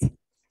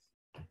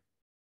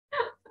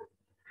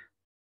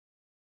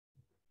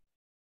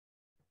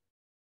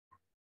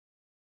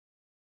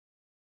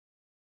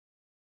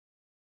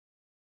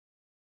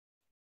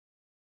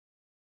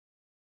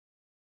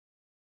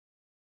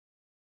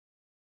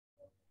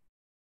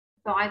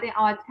 So I think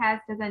our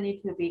test doesn't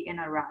need to be in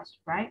a rush,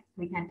 right?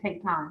 We can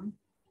take time.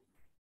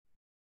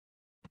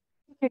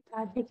 Take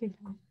your time. Take your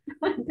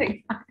time.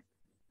 Take time.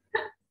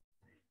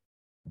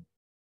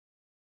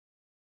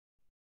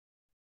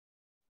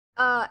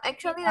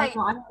 Actually, like,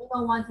 I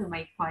don't want to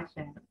make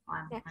questions.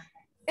 yeah.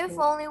 If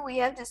only we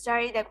have to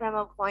study the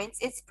grammar points,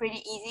 it's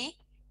pretty easy.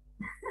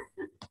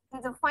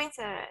 The points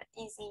are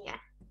easy, yeah.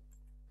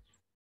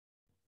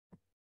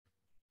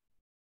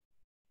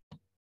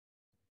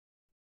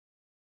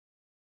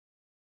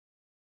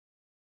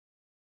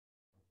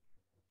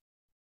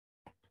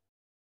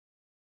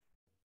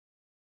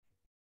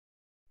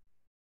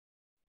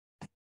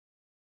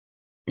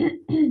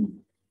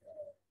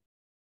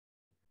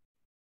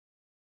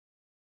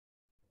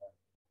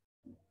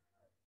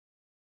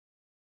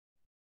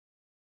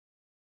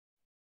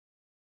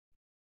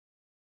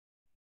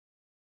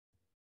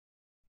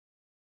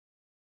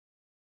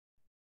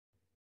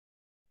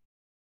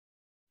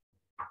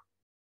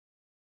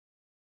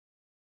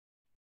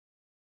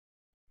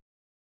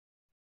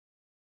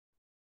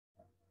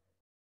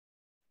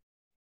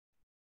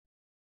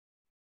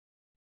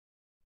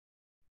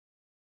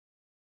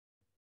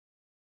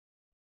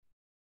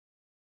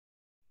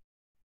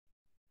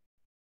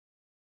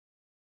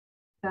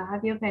 So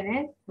have you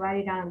finished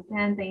writing down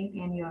 10 things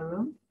in your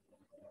room?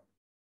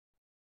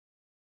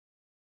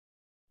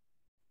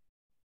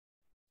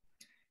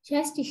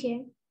 Yes,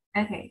 teacher.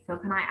 Okay, so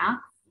can I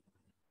ask?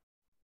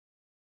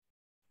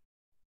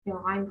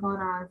 So I'm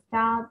gonna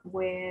start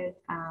with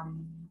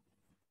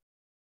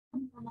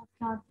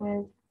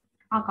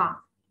Aga.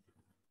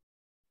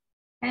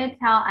 Can you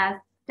tell us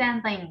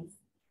 10 things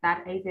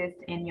that exist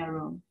in your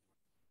room?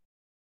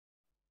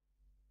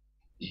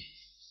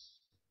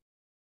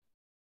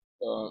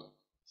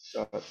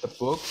 The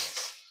book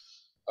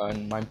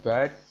and my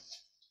bed,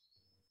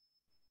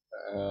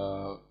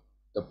 the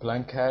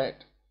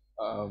blanket,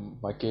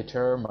 my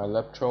guitar, my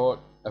laptop,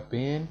 a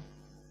pen,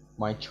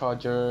 my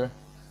charger,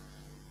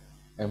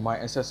 and my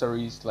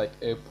accessories like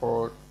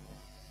AirPod,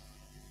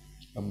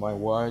 and my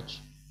watch,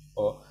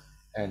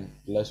 and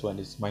the last one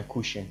is my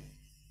cushion.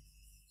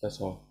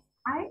 That's all.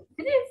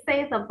 Did you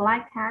say the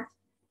black cat?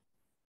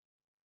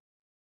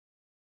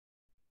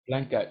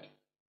 Blanket.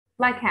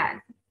 Black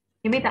cat.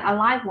 You mean the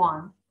alive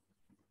one?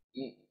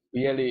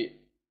 Really?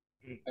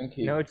 Thank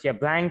you. No, it's a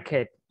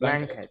blanket.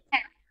 Blanket.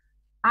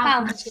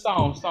 Sound.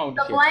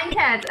 The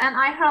blanket, and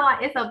I heard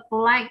like it's a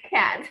black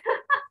cat.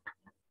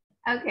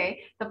 Okay,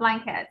 the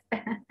blanket.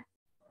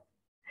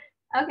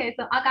 Okay,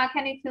 so Aga,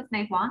 can you choose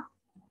next one?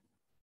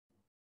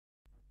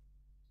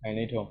 I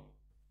need to.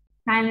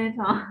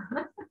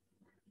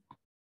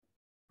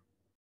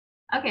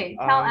 Okay,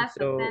 tell us the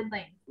So 10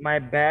 things. my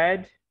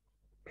bed,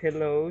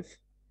 pillows,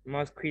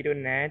 mosquito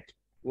net,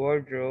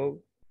 wardrobe,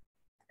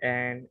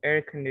 and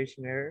air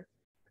conditioner,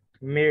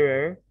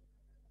 mirror,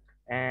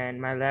 and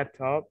my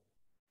laptop,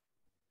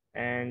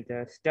 and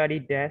study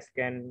desk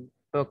and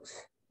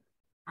books.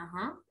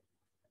 Uh-huh.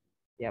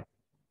 Yep.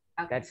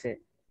 Okay. That's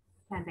it.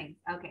 10 things.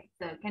 Okay,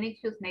 so can you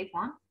choose next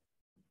one?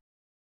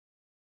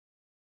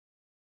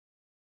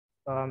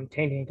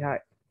 Changing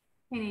type.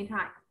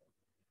 Anytime.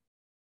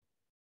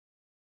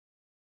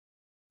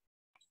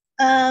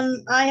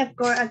 I have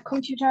got a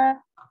computer,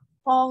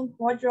 phone,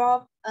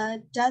 wardrobe, a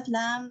desk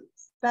lamp,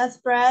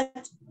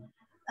 bedspread,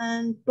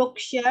 and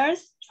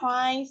bookshelves,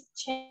 toys,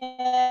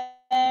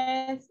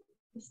 chairs,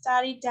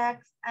 study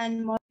desks,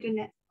 and more.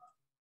 Goodness.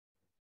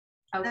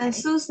 Okay. And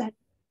Susan.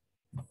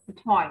 The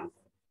toys.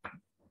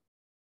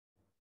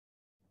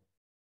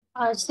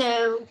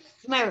 So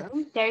mirror,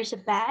 there's a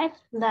bed,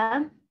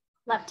 lamp,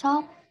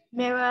 laptop,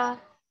 mirror,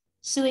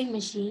 sewing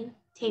machine,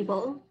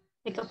 table,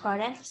 makeup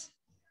products,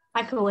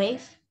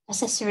 microwave,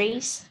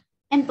 accessories,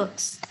 and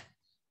books.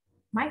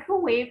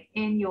 Microwave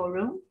in your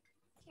room?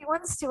 He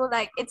wants to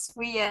like, it's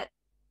weird.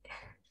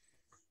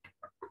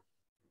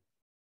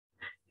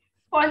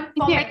 For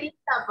making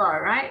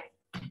supper, right?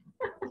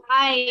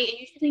 I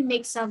usually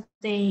make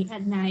something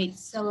at night,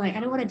 so like I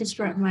don't want to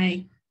disrupt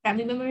my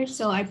family members,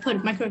 so I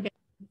put microwave.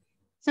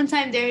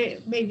 Sometimes there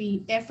may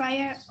be air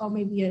fryer or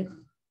maybe a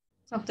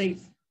something.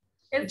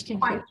 It's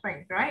quite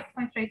strange, right?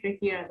 Quite strange to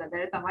hear that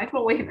there's a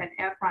microwave and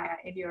air fryer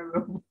in your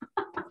room.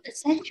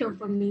 Essential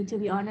for me, to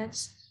be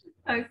honest.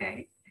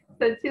 Okay,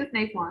 so choose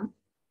next one.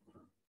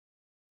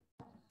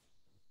 I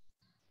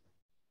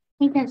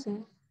think that's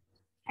it.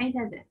 I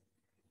does it.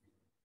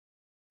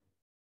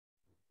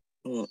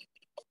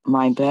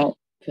 My bed,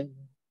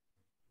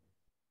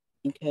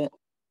 blanket,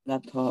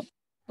 laptop,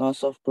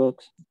 lots of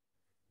books,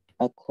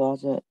 a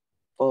closet,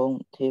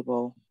 phone,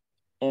 table,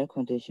 air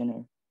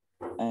conditioner,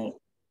 and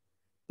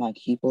my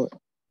keyboard.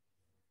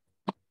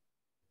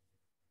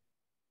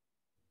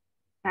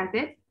 That's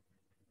it?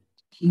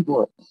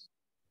 Keyboard.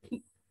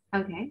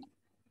 Okay,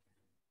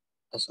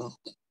 That's all.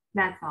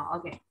 that's all.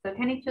 Okay, so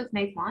can you choose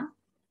next one?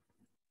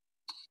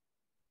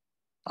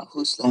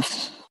 Who's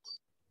left?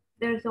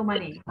 There's so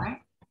many,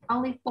 right?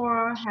 Only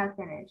 4 have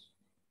finished,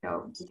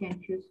 so you can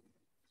choose.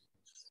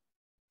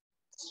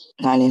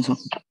 9 little.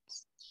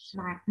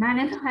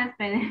 9 has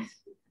finished.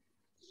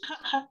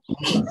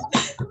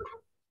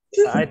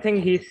 I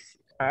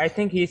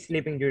think he's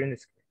sleeping during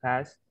this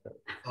class. So.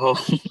 Oh.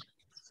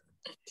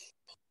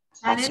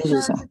 9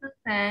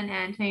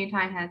 and 20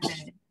 time has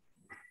finished.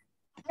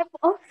 I've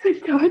also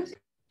done.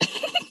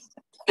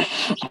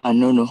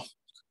 No.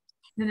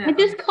 No. I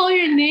just call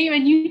your name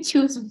and you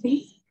choose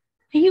me.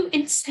 Are you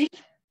insane?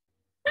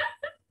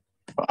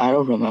 I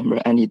don't remember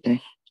anything.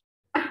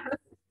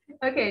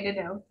 Okay,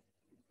 no.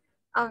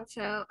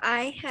 So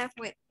I have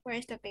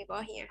where's the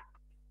paper here?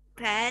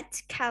 Bed,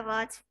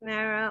 cupboard,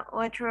 mirror,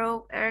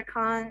 wardrobe,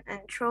 aircon,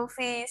 and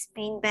trophies,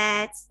 bean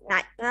beds,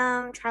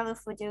 nightlamp, travel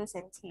photos,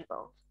 and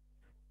table.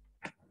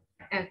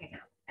 Okay.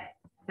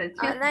 So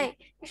like,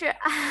 sure,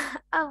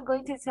 I'm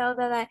going to tell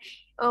that like,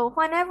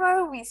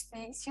 whenever we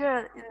speak,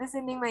 you're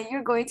listening, like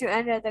you're going to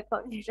enter the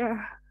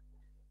computer.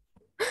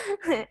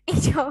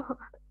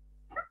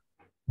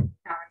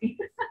 Sorry.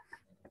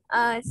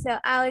 So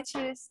I'll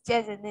choose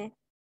Jason.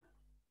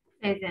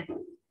 Jason.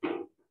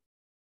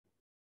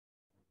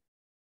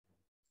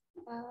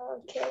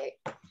 Okay.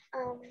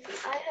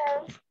 I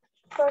have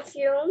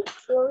perfume,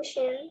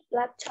 lotion,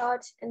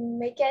 laptop, and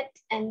makeup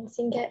and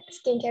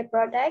skincare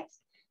products,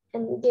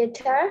 and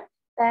guitar,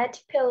 bed,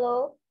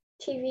 pillow,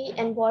 TV,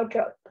 and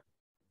wardrobe.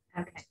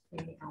 Okay,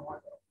 TV and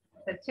wardrobe.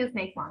 So choose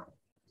next one.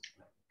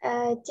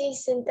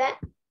 Jason, that.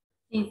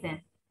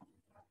 Jason.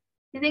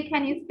 Jason,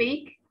 can you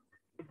speak?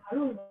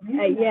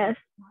 Yes,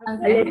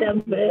 Okay. a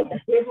little bit.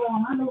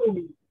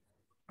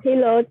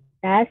 Pillow,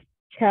 desk,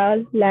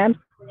 chair, lamp,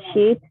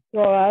 sheet,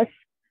 drawers,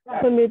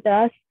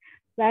 computers,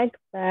 bag,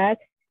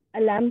 a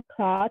lamp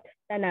cloth,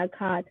 then a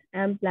card,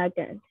 and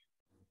blanket.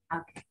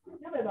 Okay.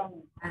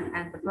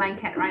 And the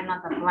blanket, right?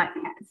 Not the black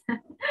cat.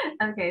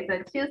 Okay,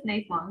 so choose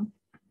next one.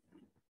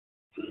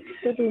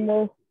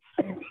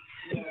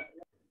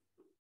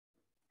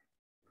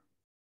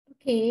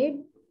 Okay.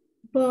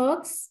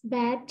 Books,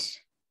 bed,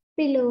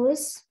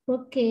 pillows,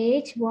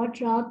 bookcase,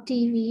 wardrobe,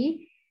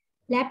 TV,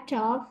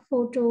 laptop,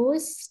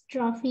 photos,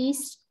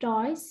 trophies,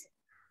 toys.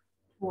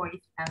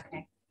 Toys.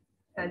 Okay.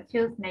 So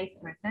choose next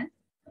person.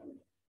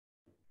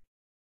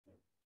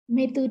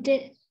 Me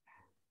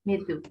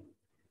too.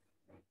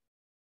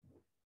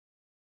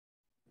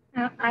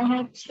 I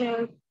have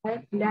chair,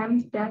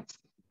 lamp, desk,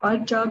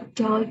 wardrobe,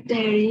 door,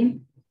 dairy,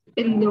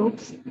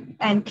 windows,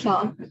 and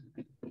clock.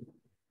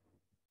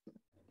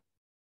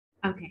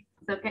 Okay.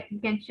 So you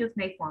can choose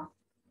next one.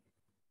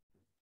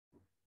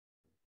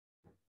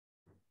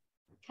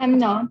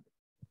 Candle.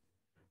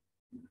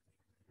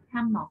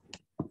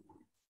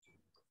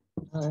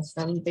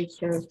 Some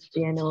pictures,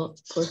 piano,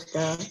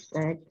 poster,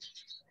 bag,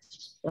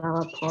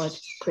 flower pot,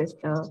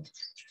 crystal,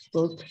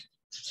 book,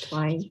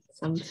 toy,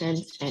 some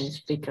pens, and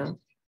speaker.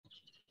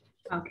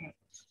 Okay.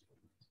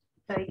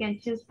 So you can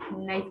choose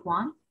next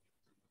one.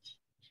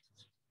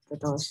 The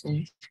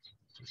dozen.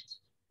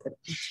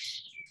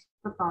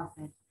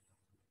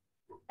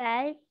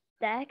 Bed,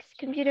 desk,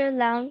 computer,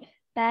 lamp,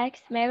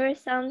 bags, mirror,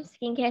 some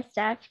skincare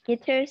stuff,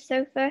 guitar,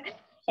 sofa,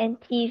 and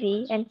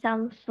TV and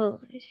some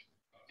food.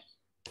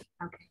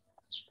 Okay.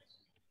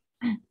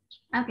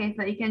 Okay,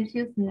 so you can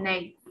choose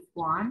next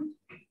one.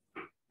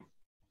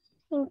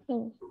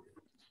 Thinking.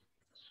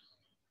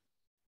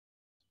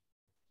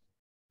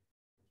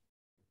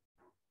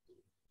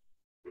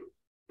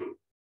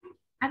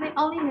 I think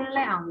only middle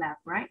layout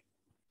left, right?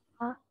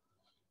 Huh?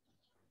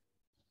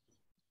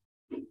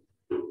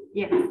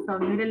 Yes, so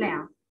middle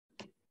layout.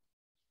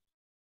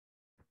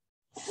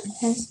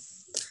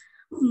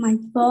 My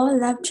ball,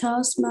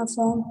 laptop,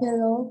 smartphone,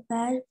 pillow,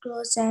 bed,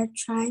 closet,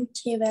 train,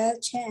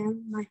 TV, chair,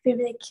 my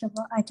favorite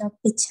keyboard, item,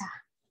 picture.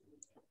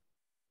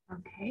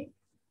 Okay.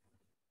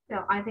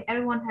 So I think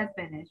everyone has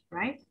finished,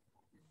 right?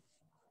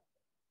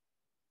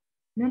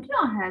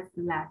 Najwa has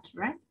left,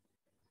 right?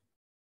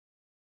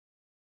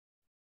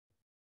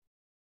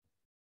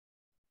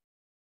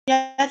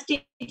 Yes,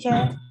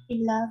 teacher.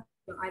 He left.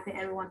 So I think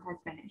everyone has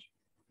finished.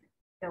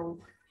 So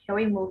shall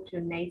we move to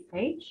next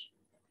page?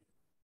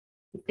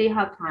 We still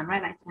have time,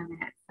 right? Like 10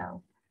 minutes,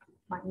 so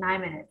like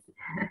 9 minutes.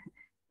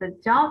 The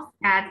jobs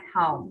at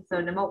home.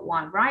 So number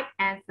one, write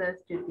answers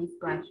to these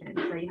questions.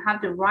 So you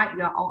have to write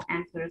your own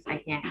answers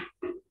again.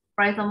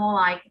 For example,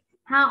 like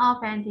how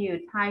often do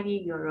you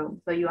tidy your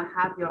room? So you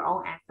have your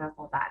own answer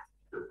for that.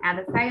 And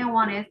the second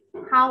one is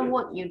how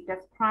would you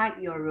describe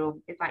your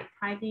room? It's like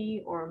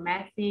tidy or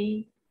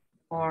messy,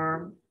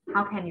 or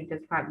how can you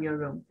describe your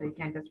room? So you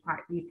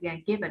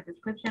can give a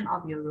description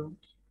of your room.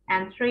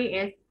 And three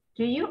is,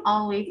 do you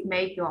always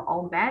make your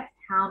own bed?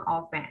 How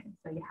often?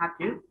 So you have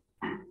to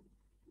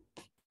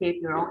give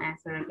your own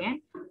answer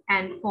again.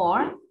 And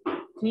four,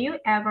 do you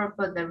ever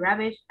put the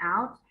rubbish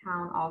out?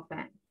 How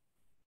often?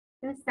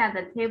 Who set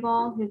the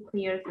table? Who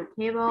clears the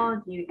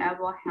table? Do you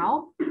ever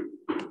help?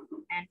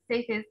 And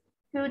six is,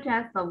 who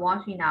does the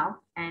washing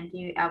up? And do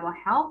you ever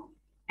help?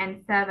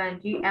 And seven,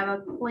 do you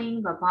ever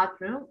clean the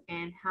bathroom?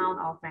 And how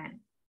often?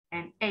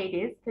 And eight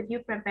is, could you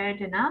prepare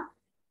dinner?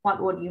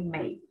 What would you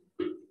make?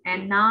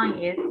 And nine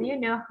is, do you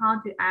know how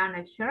to iron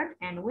a shirt?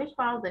 And which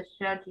part of the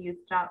shirt do you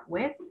start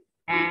with?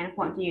 And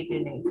what do you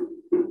do next?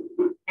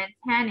 And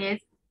 10 is,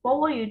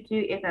 what will you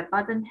do if a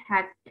button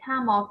had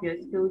come off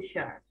your school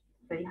shirt?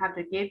 So you have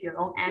to give your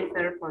own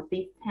answer for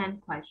these 10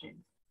 questions.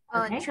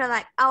 Okay? Sure,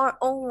 like our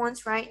own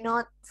ones, right?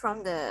 Not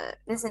from the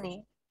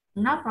listening.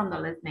 Not from the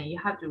listening. You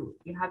have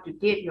to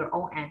give your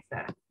own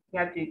answer. You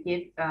have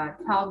to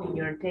tell me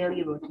your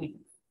daily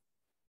routines.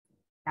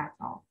 That's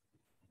all.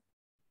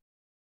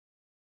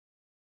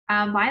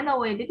 By the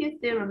way, did you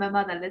still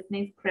remember the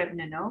listening script,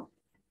 no?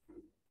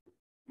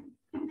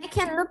 I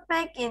can look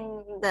back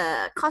in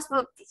the course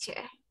book,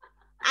 teacher.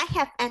 I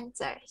have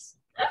answers.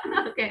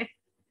 Okay,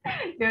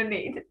 no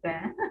need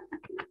then.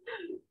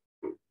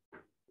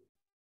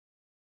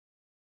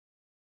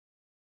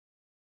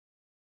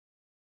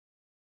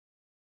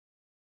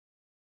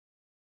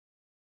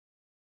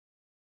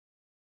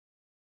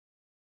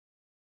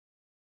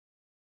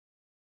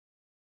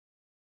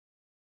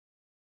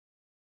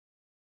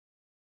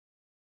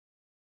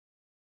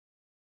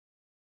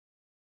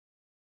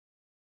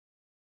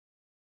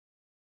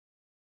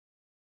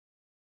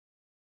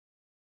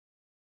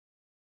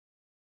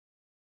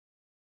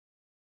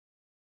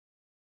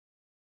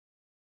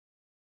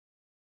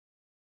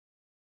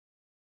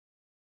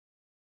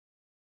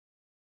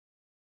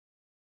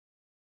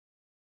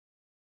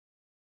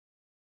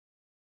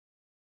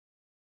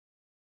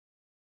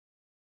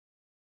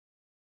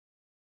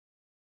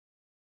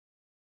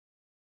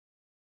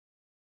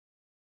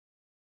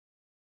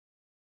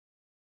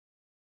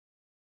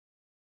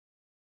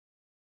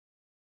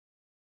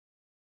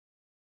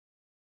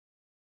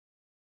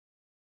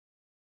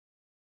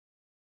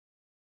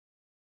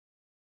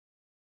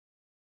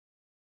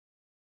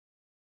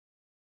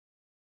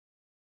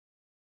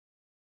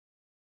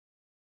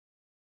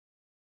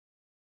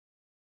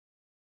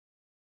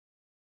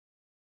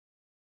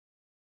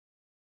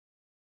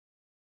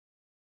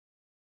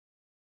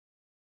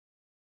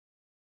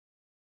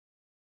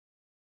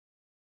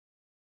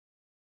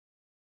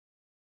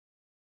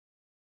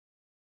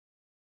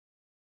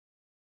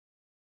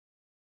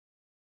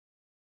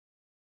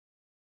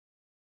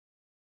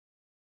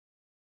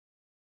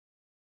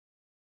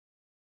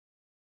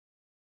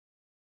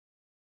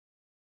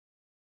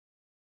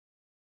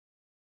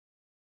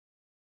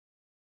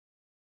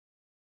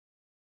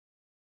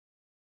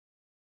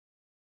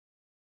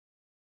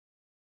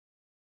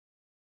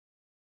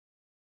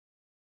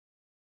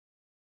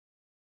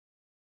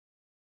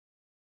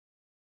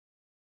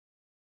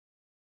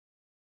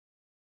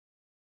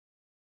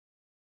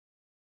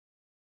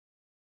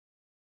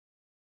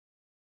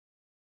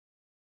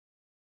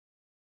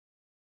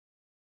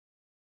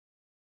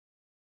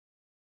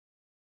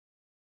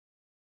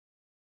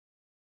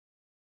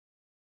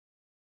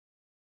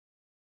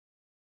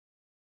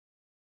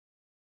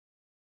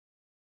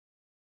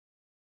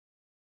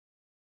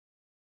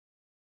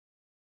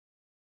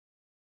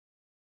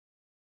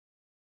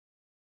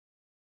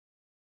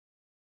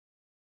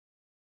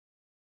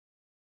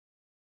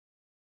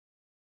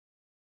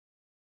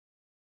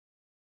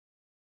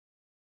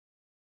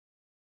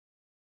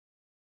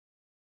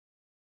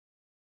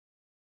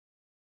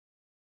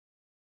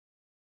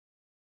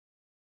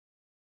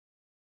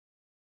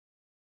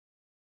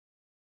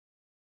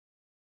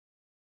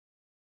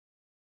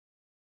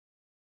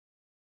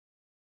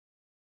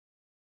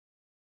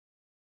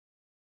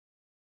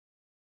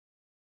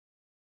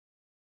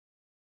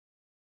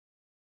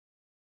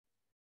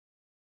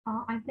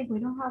 I think we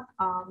don't have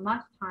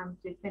much time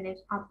to finish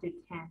up to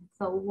 10.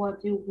 So we'll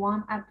do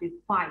 1 up to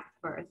 5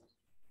 first.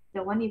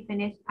 So when you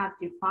finish up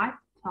to 5,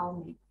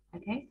 tell me,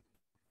 okay?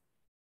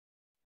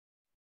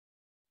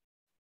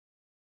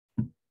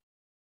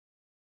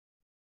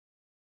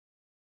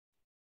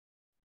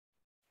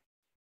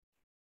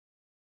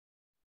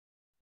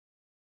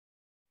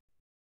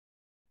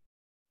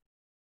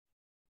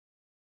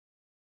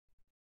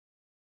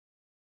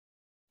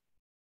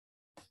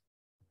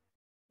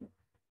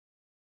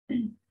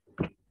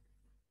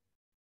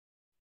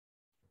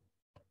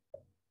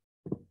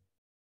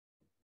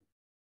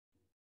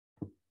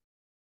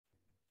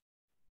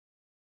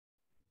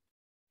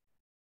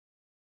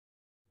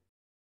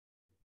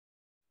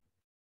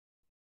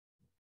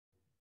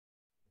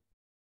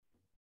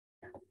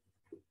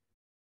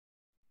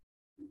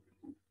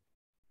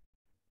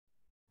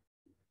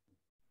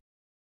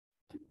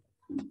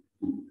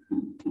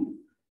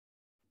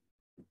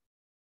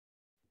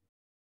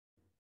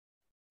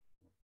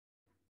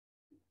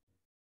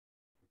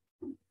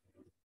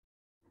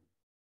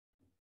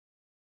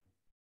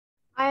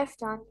 I've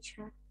done,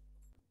 teacher.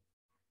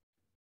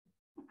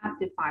 Up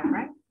to 5,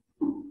 right?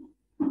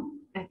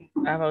 Okay.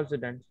 I've also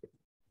done.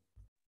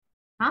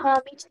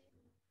 Huh? Me too.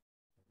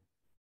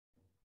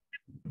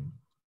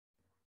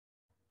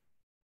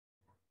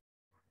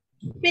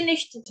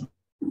 Finished it.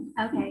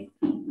 Okay.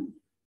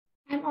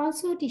 I'm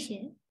also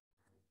teacher.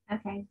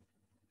 Okay.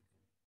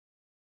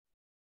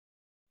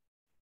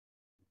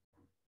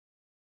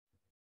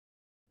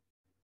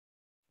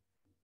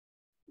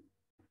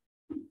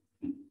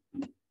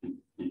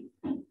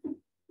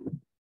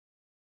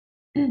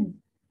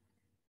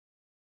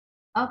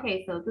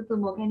 Okay, so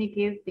Tutumo, can you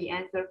give the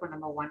answer for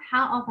number 1?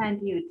 How often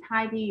do you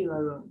tidy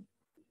your room?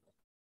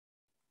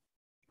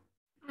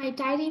 I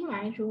tidy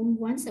my room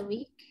once a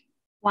week.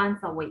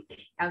 Once a week.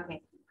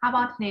 Okay. How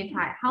about Nay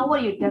Nwe? How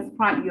will you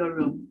describe your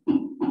room?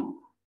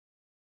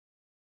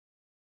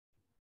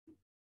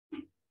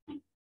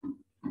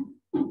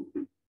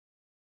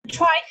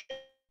 Try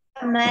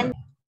man.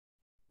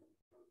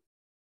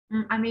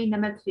 I mean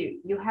number 2.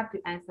 You have to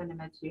answer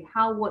number 2.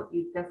 How would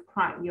you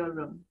describe your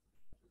room?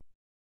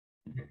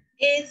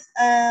 Is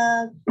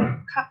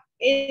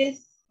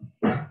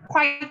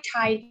quite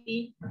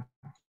tidy.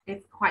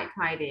 It's quite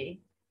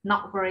tidy.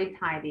 Not very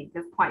tidy,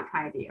 just quite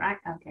tidy, right?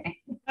 Okay.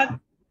 Not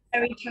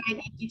very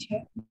tidy,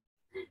 teacher.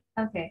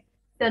 Okay.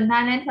 So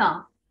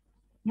Nanetong,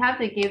 you have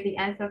to give the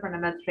answer for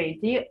number 3.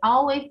 Do you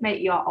always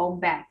make your own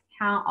bed?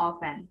 How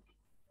often?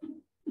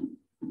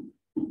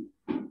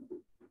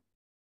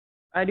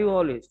 I do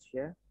always,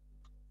 yeah.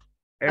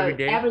 Every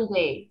day. Every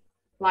day,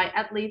 like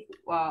at least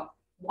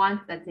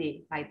once a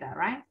day, like that,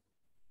 right?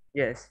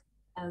 Yes.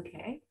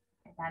 Okay,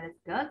 that is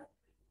good.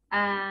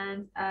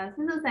 And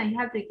Susan, you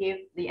have to give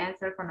the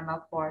answer for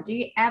number 4. Do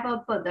you ever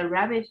put the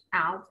rubbish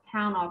out?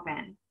 How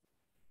often?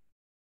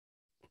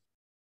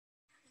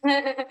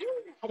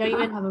 I don't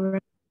even have a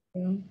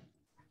room.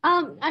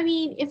 I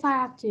mean, if I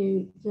have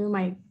to do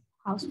my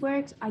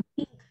housework, I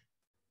think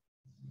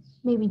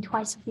maybe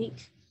twice a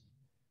week.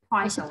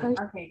 Twice a week.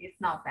 Okay,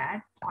 it's not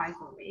bad. Twice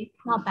a week.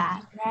 Not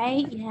bad,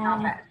 right? Yeah.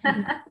 Not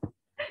bad.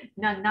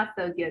 not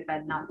so good,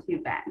 but not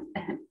too bad.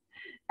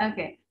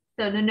 Okay,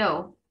 so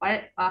no.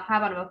 What? How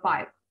about number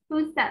 5?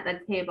 Who set the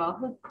table?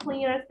 Who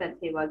clears the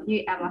table? Do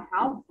you ever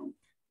help?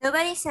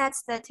 Nobody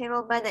sets the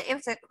table, but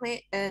if the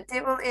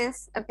table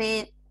is a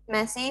bit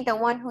messy, the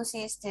one who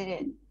sees did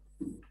it.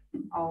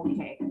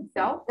 Okay,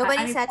 so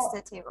Nobody sets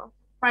the table.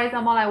 For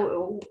example,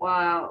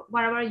 like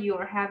whenever you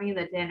are having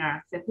the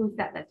dinner, so who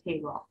set the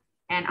table?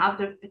 And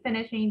after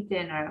finishing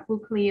dinner, who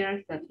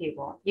clears the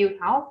table? You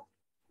help?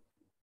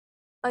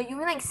 You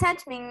mean like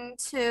set me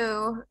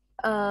to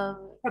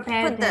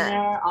prepare put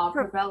dinner or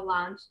prepare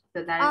lunch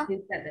so that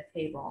you set the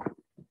table.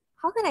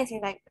 How can I say,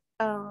 like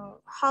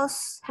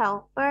house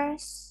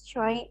helpers?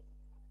 Should I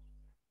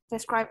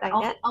describe like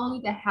that? Only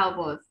the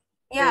helpers.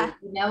 Yeah. So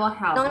you never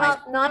help.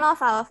 None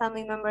of our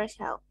family members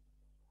help.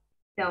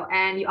 So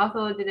and you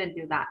also didn't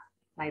do that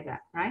like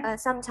that, right?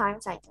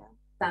 Sometimes I do.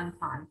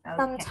 Sometimes. Okay.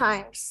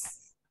 Sometimes.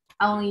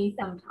 Only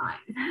sometimes.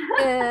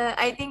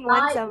 I think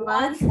once a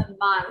month. Once a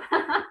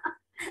month.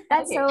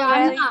 That's Okay. so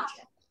I'm really not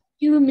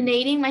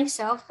illuminating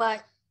myself,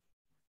 but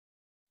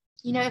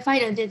you know, if I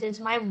don't do this,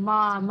 my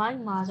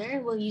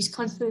mother will use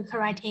kung fu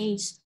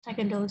karates,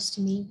 taekwondos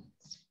to me.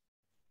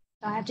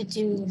 So I have to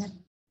do that.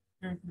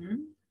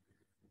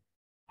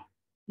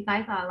 You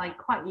guys are like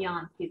quite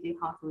young to do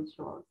household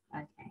chores.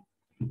 Okay.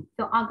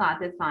 So Aga,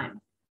 this time.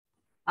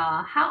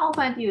 How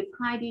often do you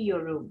tidy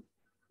your room?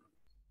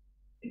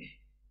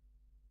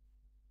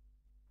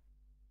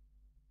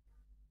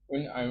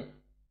 When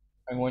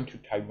I want to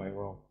tidy my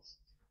room.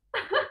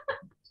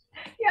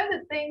 You have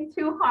to think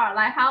too hard.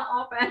 Like how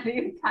often do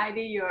you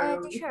tidy your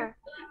room? Teacher.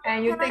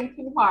 And you think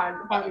too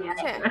hard for the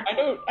answer.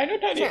 I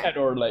don't tidy at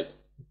all. Like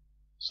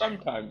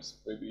sometimes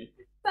maybe.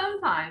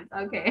 Sometimes,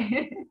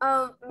 okay.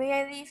 May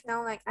I leave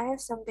now? Like I have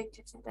something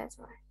to do. That's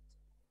why.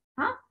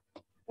 Huh?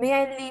 May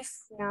I leave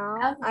now?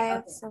 Okay, I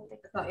have something.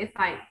 So it's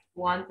like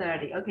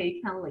 1:30. Okay,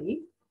 you can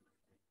leave.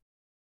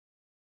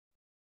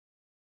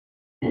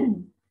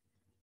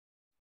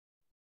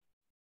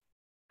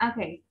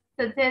 Okay,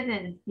 so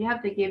Jason, you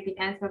have to give the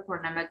answer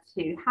for number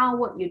 2. How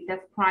would you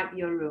describe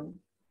your room?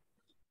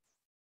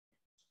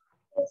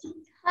 It's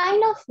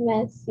kind of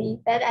messy,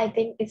 but I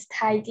think it's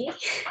tidy.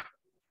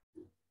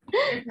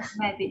 It's not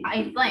messy,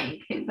 I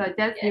think. So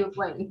just you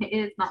wait. It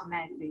is not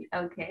messy.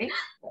 Okay.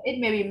 It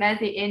may be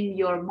messy in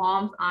your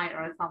mom's eye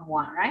or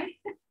someone, right?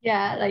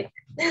 Yeah, like.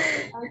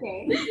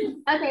 Okay.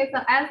 Okay,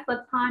 so as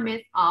the time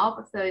is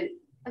up, so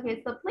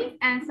okay, so please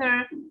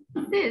answer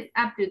 6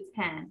 up to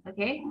 10.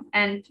 Okay.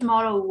 And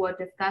tomorrow we'll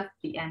discuss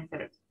the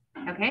answers.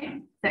 Okay.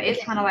 So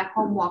it's kind of like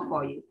homework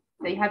for you.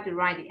 So you have to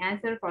write the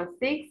answer for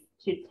 6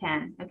 to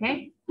 10.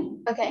 Okay.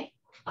 Okay.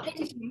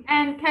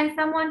 And can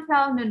someone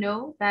tell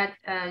Nunu that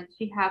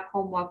she have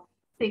homework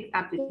 6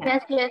 up to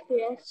 10?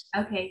 Yes.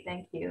 Okay,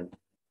 thank you.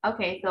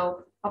 Okay,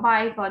 so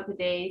bye-bye for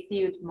today. See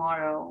you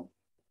tomorrow.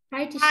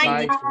 Bye, teacher.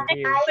 Bye. See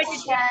you.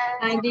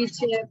 Hi,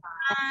 teacher.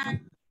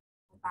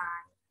 Bye.